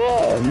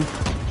shit.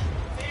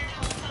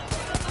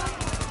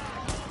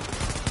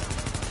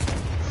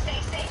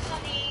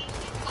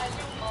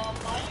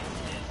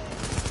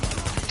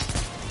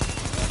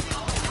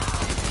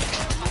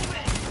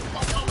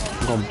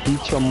 I'm gonna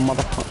beat your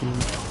motherfucking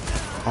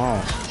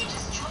ass.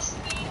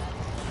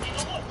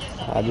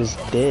 I just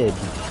did.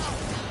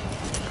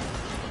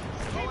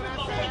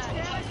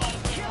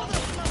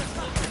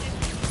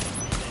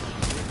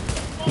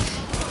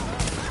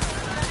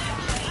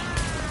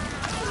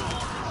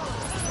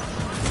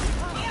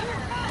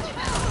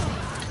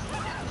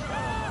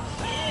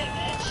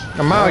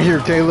 I'm out here,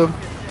 Caleb.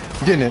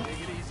 Getting it.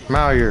 I'm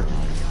out here.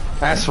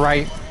 That's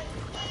right.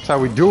 That's how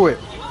we do it.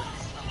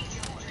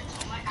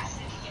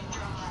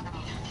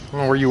 I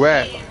don't know where you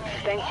at.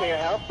 Thanks for your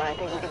help. I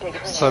think we can take it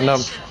from So here. no,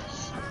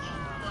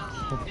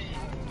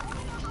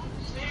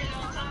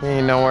 you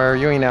ain't nowhere.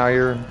 You ain't out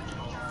here.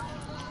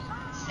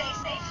 Stay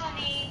safe,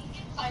 honey.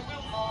 I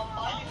will, Mom.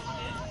 My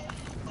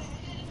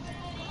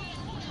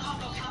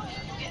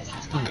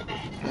business.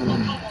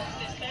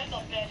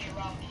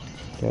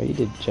 Yo, you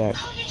did jack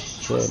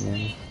shit,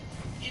 man.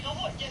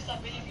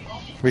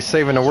 We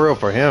saving the world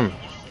for him.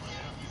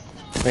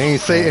 It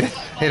ain't safe.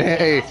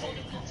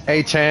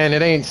 Hey, Chan,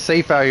 it ain't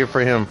safe out here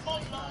for him.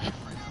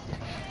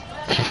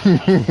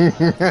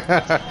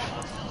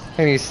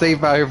 Ain't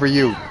safe out here for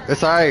you.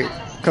 It's alright,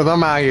 cause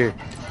I'm out here.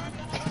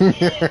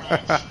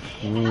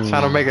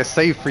 Trying to make it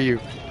safe for you.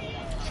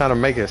 Trying to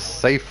make it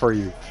safe for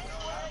you.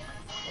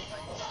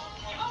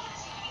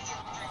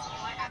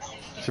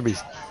 Should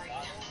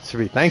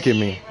be thanking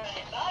me.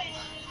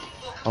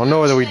 I don't know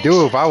what we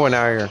do if I went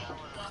out here.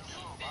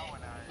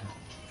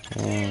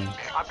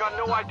 I've got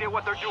no idea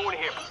what they're doing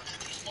here.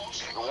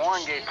 The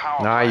Warren Gate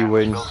power Nah, you plant was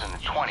wouldn't. built in the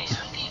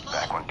 20s,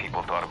 back when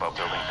people thought about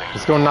building things.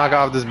 Let's go knock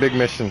off this big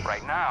mission.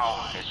 Right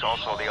now, it's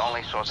also the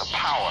only source of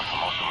power for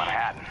most of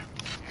Manhattan.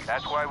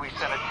 That's why we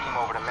sent a team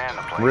over to man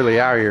the place. I'm really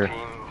out here.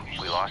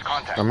 We lost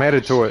contact. I'm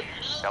headed to it.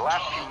 The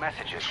last few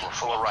messages were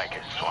full of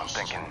Rikers, so I'm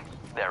thinking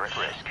they're at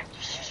risk.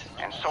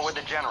 And so are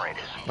the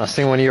generators. I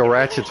seen one of your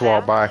ratchets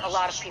walk by. A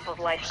lot of people's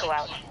lights go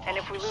out. And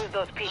if we lose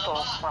those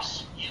people, well,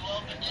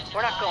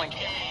 we're not going to.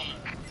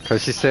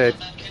 Cause she said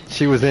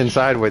she was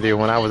inside with you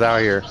when I was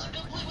out here.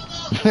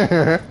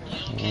 Yeah,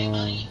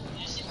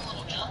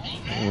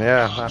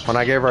 when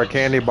I gave her a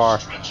candy bar.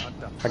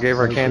 I gave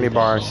her a candy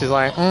bar and she's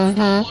like,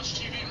 I'm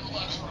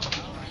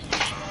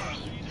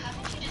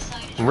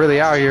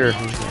really out here.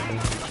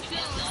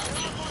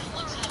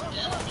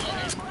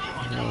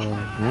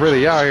 I'm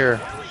really out here.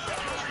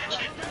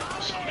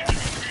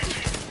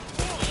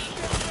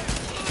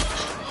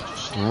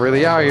 I'm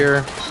really out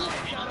here.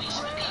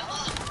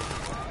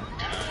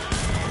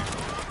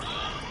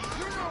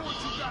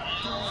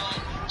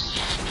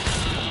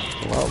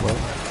 Wow, bro.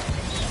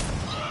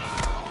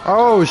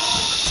 Oh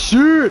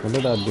shit! What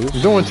did I do?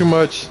 Doing too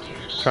much.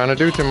 Trying to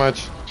do too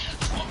much.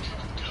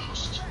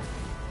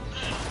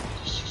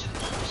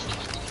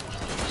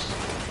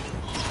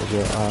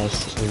 Your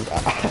ass is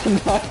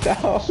knocked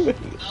out.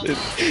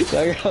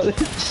 Check out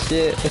this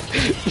shit.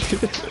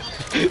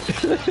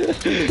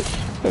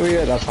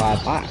 That's why I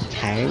thought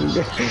hanged.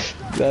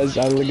 That's,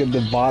 I look at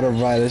the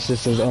bottom right, it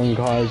just says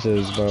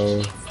unconscious,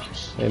 bro.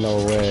 Ain't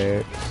no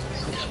way.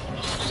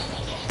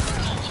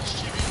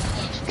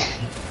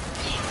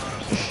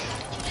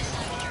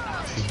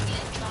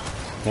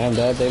 Damn,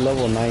 Dad, they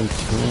level 19.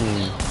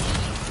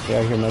 They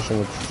out here messing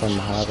with some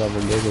high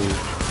level giggles.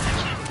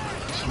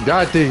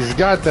 Got these,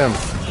 got them.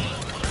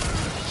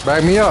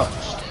 Back me up.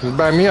 Just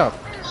back me up.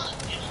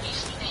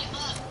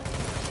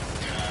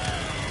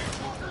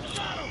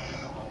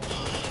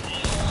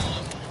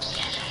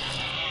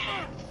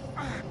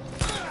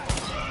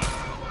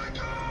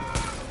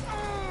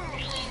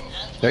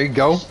 There you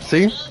go.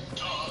 See?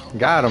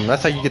 Got him.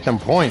 That's how you get them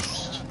points.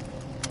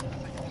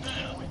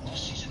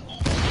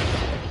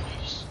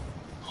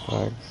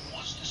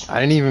 I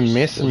didn't even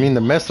mean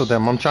to mess with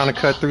them. I'm trying to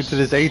cut through to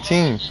this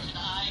 18.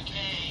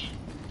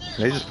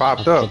 They just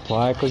popped up.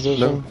 Supply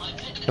acquisition?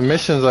 The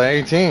missions are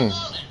 18.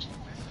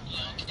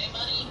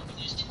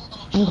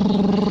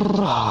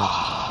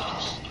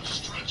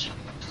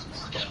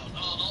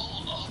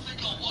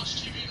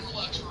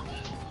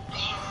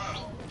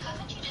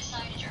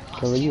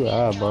 Where you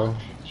at, bro?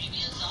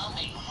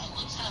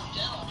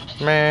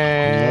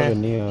 Man.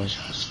 Neo.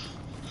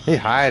 He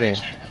hiding.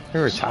 He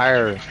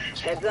retired.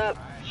 Heads up.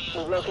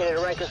 We've located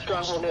a Riker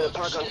stronghold near the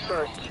park on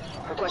First.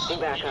 Requesting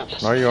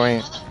backup. No, you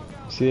ain't.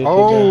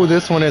 Oh,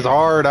 this one is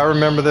hard. I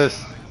remember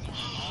this.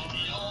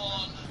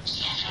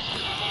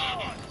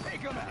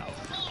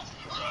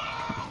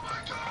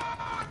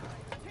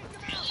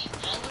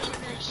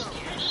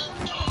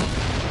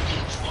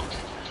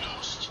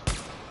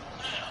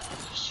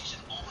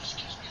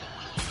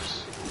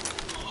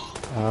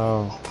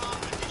 Oh.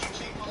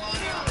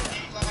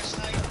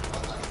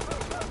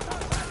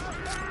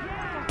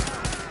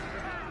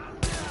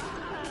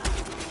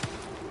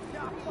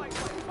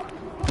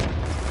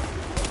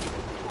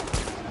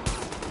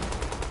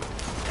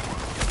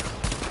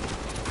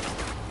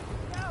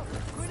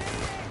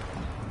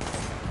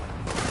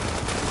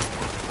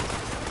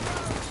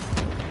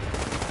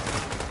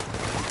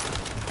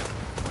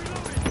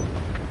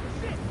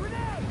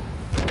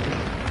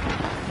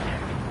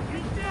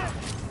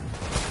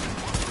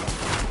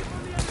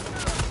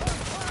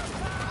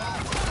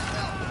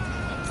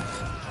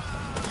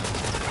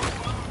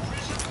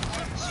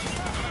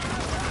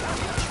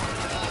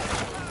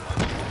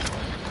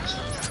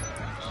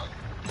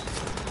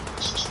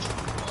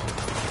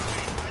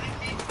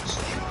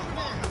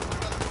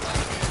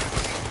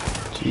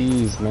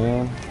 Jeez,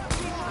 man.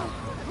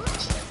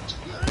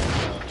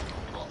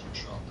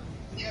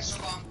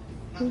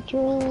 Good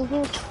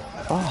job.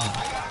 Oh.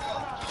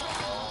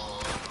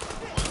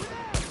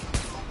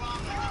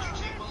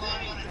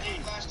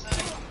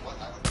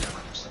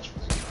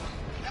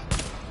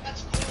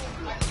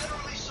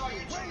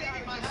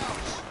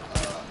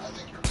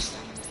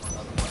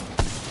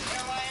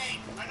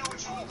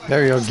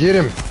 There you go. Get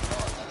him.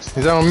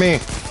 He's on me.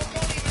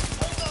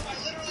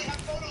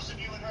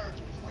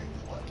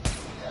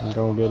 I'm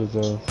gonna get his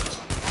ass.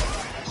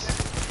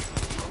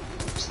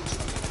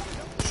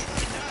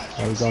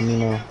 Oh, he's on me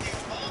now.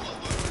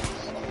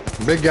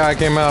 Big guy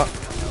came out.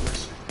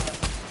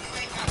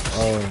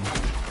 Oh.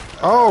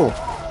 Oh!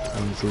 I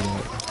didn't see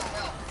that.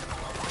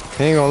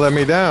 He ain't gonna let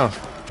me down.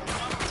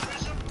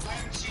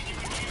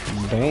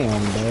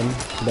 Damn, man.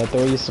 That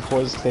throw your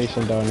support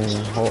station down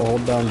here.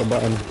 Hold down the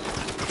button.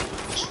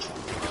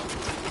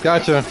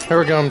 Gotcha.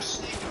 Here it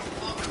comes.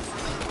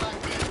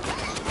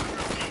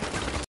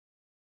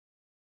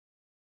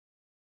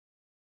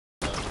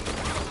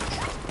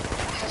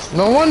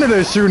 No wonder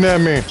they're shooting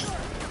at me.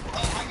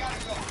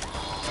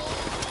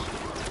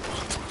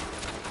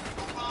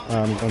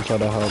 I'm gonna try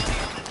to help.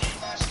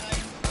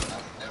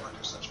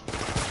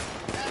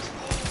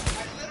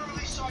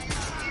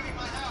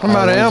 I'm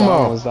out of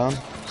ammo. Was down.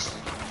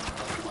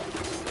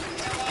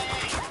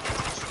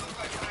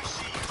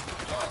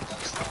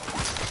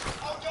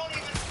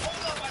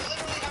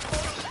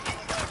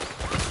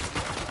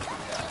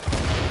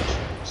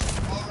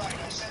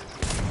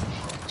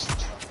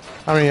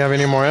 I don't even have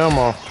any more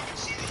ammo.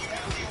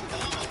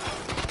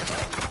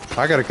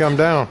 I gotta come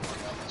down.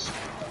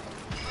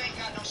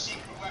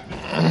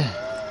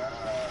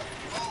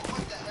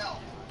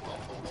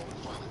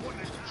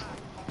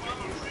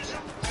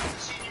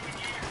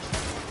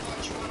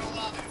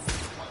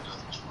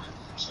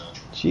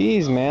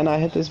 Jeez, man, I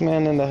hit this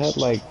man in the head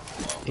like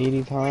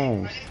 80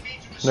 times.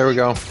 There we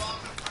go.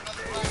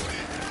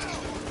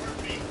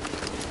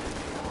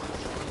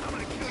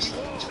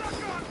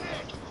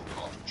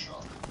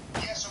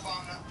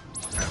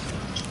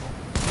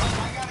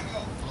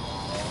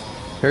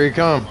 Here you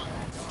come.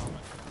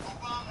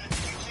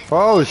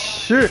 Oh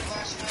shit.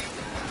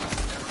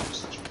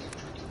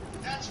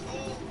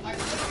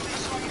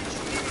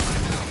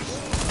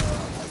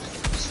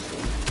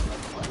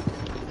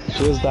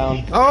 She was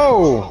down.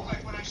 Oh!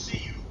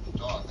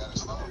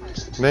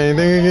 They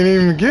didn't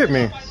even get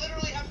me.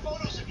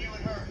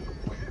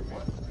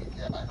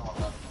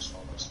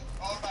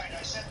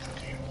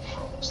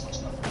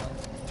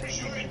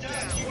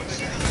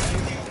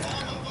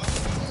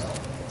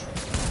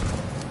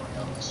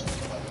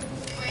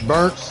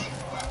 Burnt.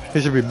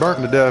 He should be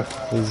burnt to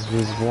death.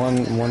 He's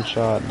one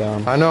shot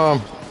down. I know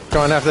I'm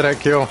going after that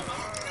kill.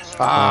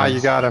 Ah, you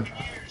got him.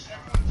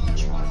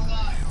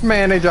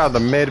 Man, they dropped the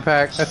mid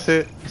pack. That's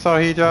it. That's all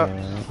he dropped.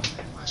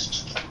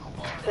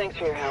 Thanks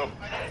for your help.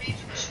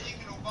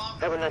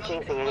 I was not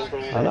jinxing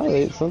anything. I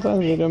know, sometimes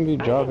they don't be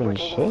dropping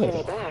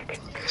shit.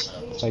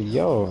 Like,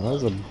 yo, that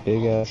was a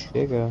big ass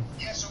giga.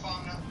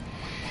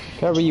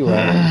 Where you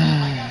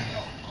at?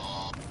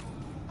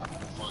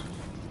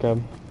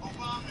 Come.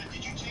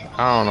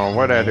 I don't know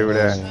what that do with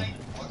that.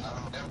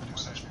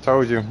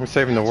 Told you, we're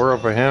saving the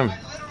world for him.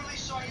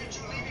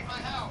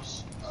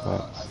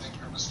 What?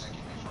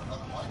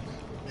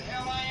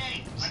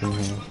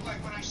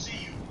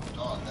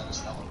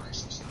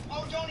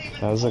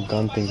 That was a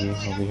gun thingy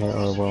over here,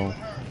 or well,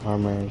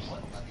 armors.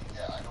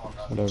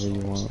 Whatever you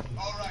want.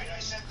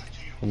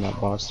 In that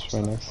box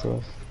right next to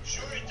us.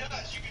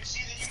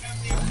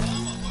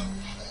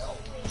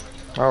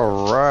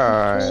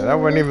 Alright, that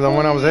wasn't even the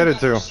one I was headed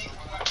to.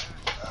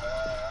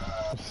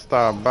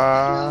 Stop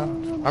by. I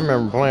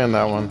remember playing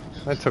that one.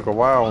 That took a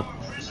while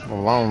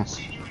alone.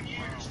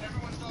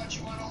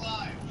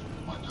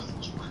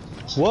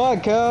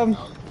 What, Cub?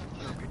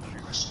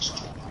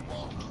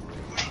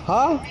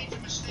 Huh?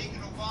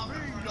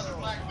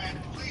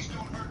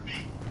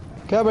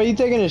 Cub, are you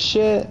taking a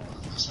shit?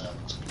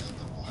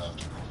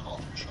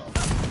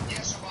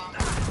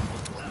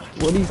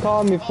 What are you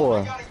calling me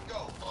for?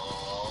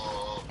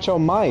 What's your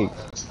mic?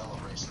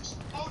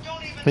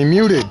 He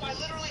muted.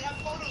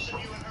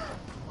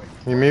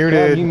 He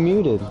muted. Cub, you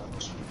muted.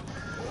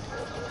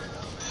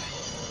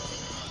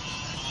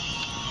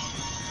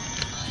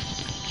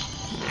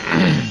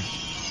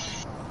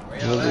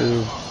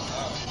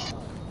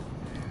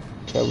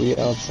 Cub, we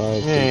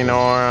outside. You ain't know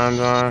where I'm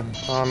done.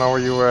 I don't know where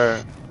you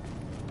at.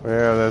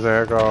 Yeah, there's an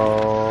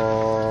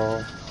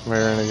echo. I'm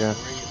hearing it again.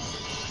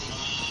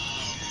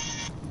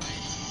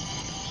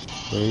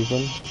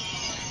 Raven?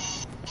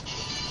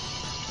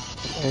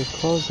 Hey,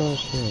 close that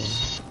shit.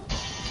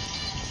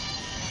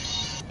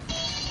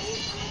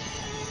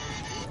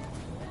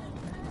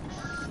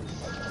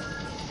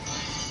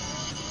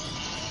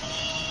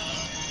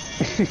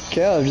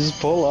 Cal, just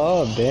pull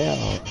up,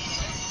 damn.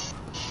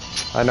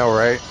 I know,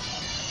 right?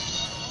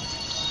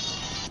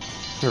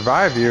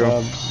 Revive you?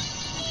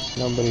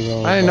 Nobody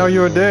knows. I didn't know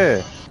you were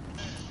dead.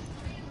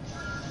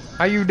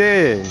 How you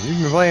dead? You've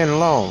been playing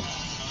alone.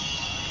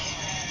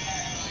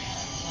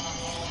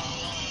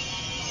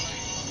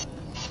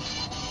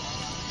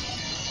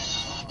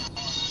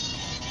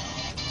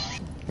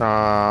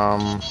 I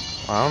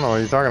don't know what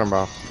you're talking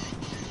about.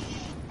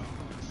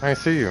 I ain't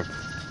see you.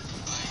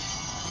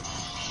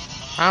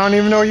 I don't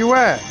even know where you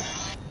at.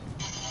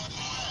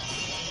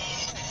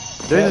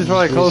 They're just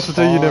probably closer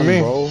to you than me.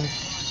 Bro.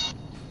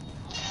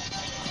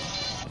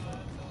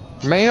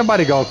 Man, ain't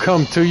nobody gonna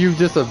come to you.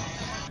 Just a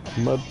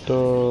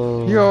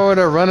you over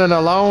there running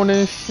alone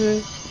and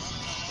shit.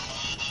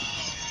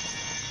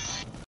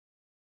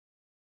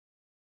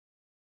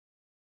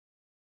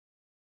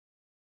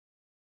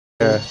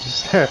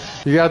 Yeah,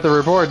 you got the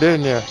report,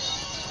 didn't you?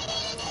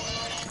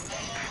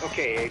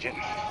 Okay, Agent.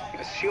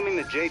 Assuming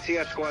the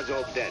JTF squad's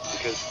all dead,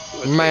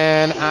 because...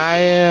 Man, I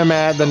am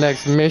at the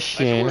next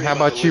mission. How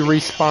about you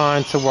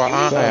respawn to where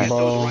I am?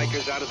 Bro,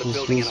 just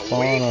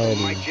respawn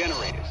already.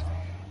 Generators.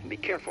 And be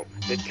careful.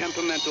 They're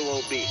temperamental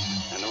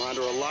obese, and they're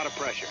under a lot of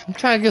pressure. I'm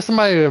trying to get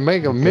somebody to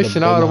make a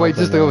mission all the way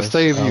just to go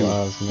save you.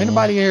 Ain't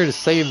nobody here to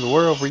save the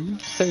world for you.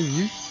 Save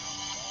you.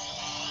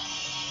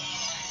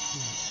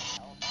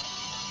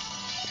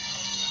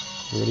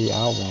 Really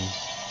out one.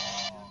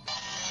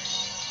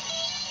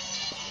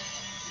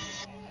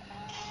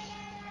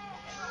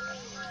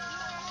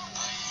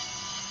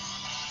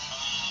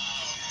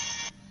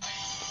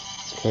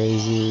 It's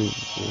crazy.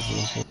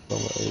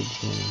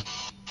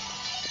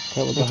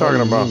 What I'm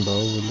talking about, mean, bro?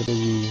 We're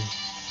literally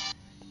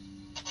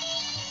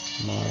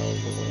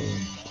miles away.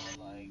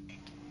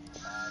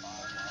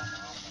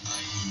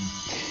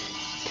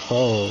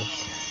 Bro,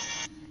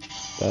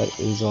 that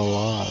is a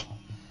lot.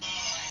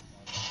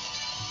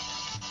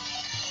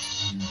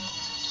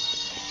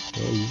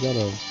 Yeah, you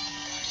gotta.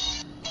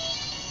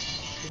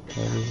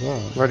 What is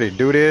that? ready to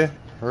do this?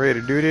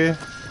 Ready to do this?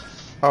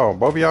 Oh,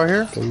 both of y'all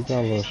here? So you got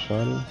a little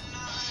shotty.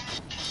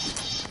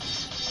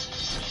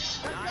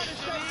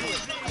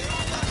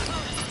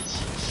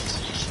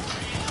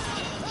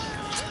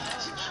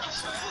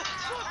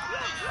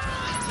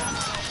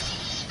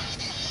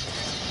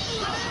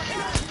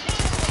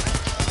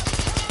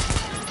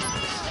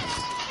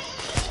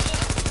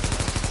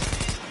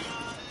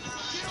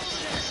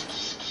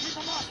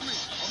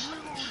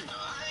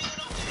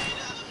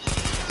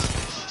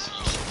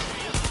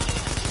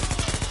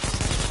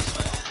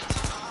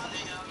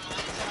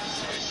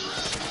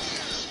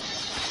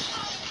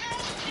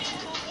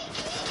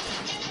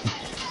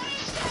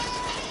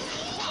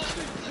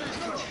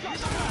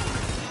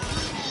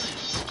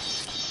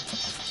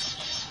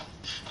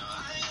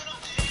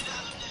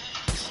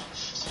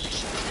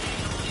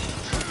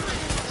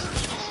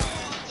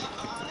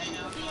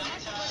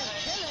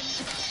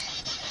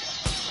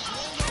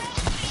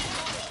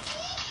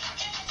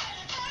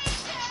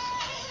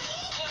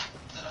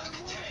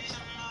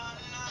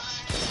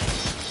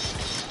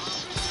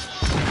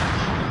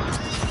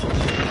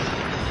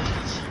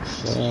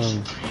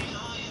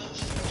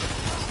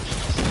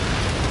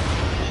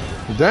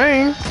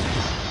 Dang.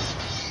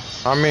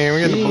 I mean, we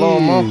get to blow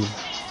them up.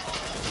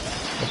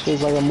 That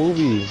shit's like a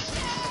movie.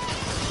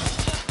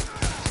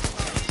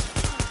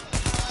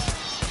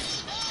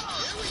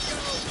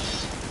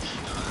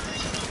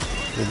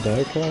 The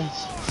dead guys?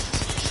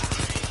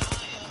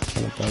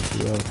 I'm gonna back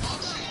you up.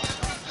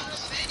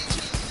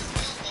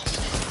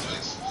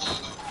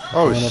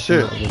 Oh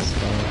shit.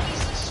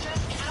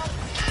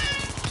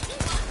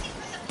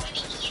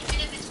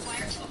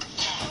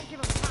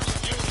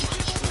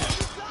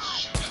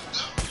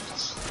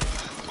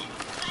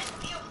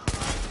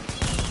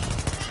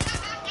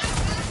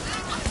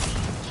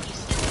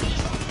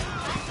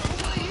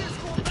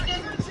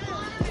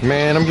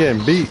 Man, I'm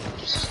getting beat.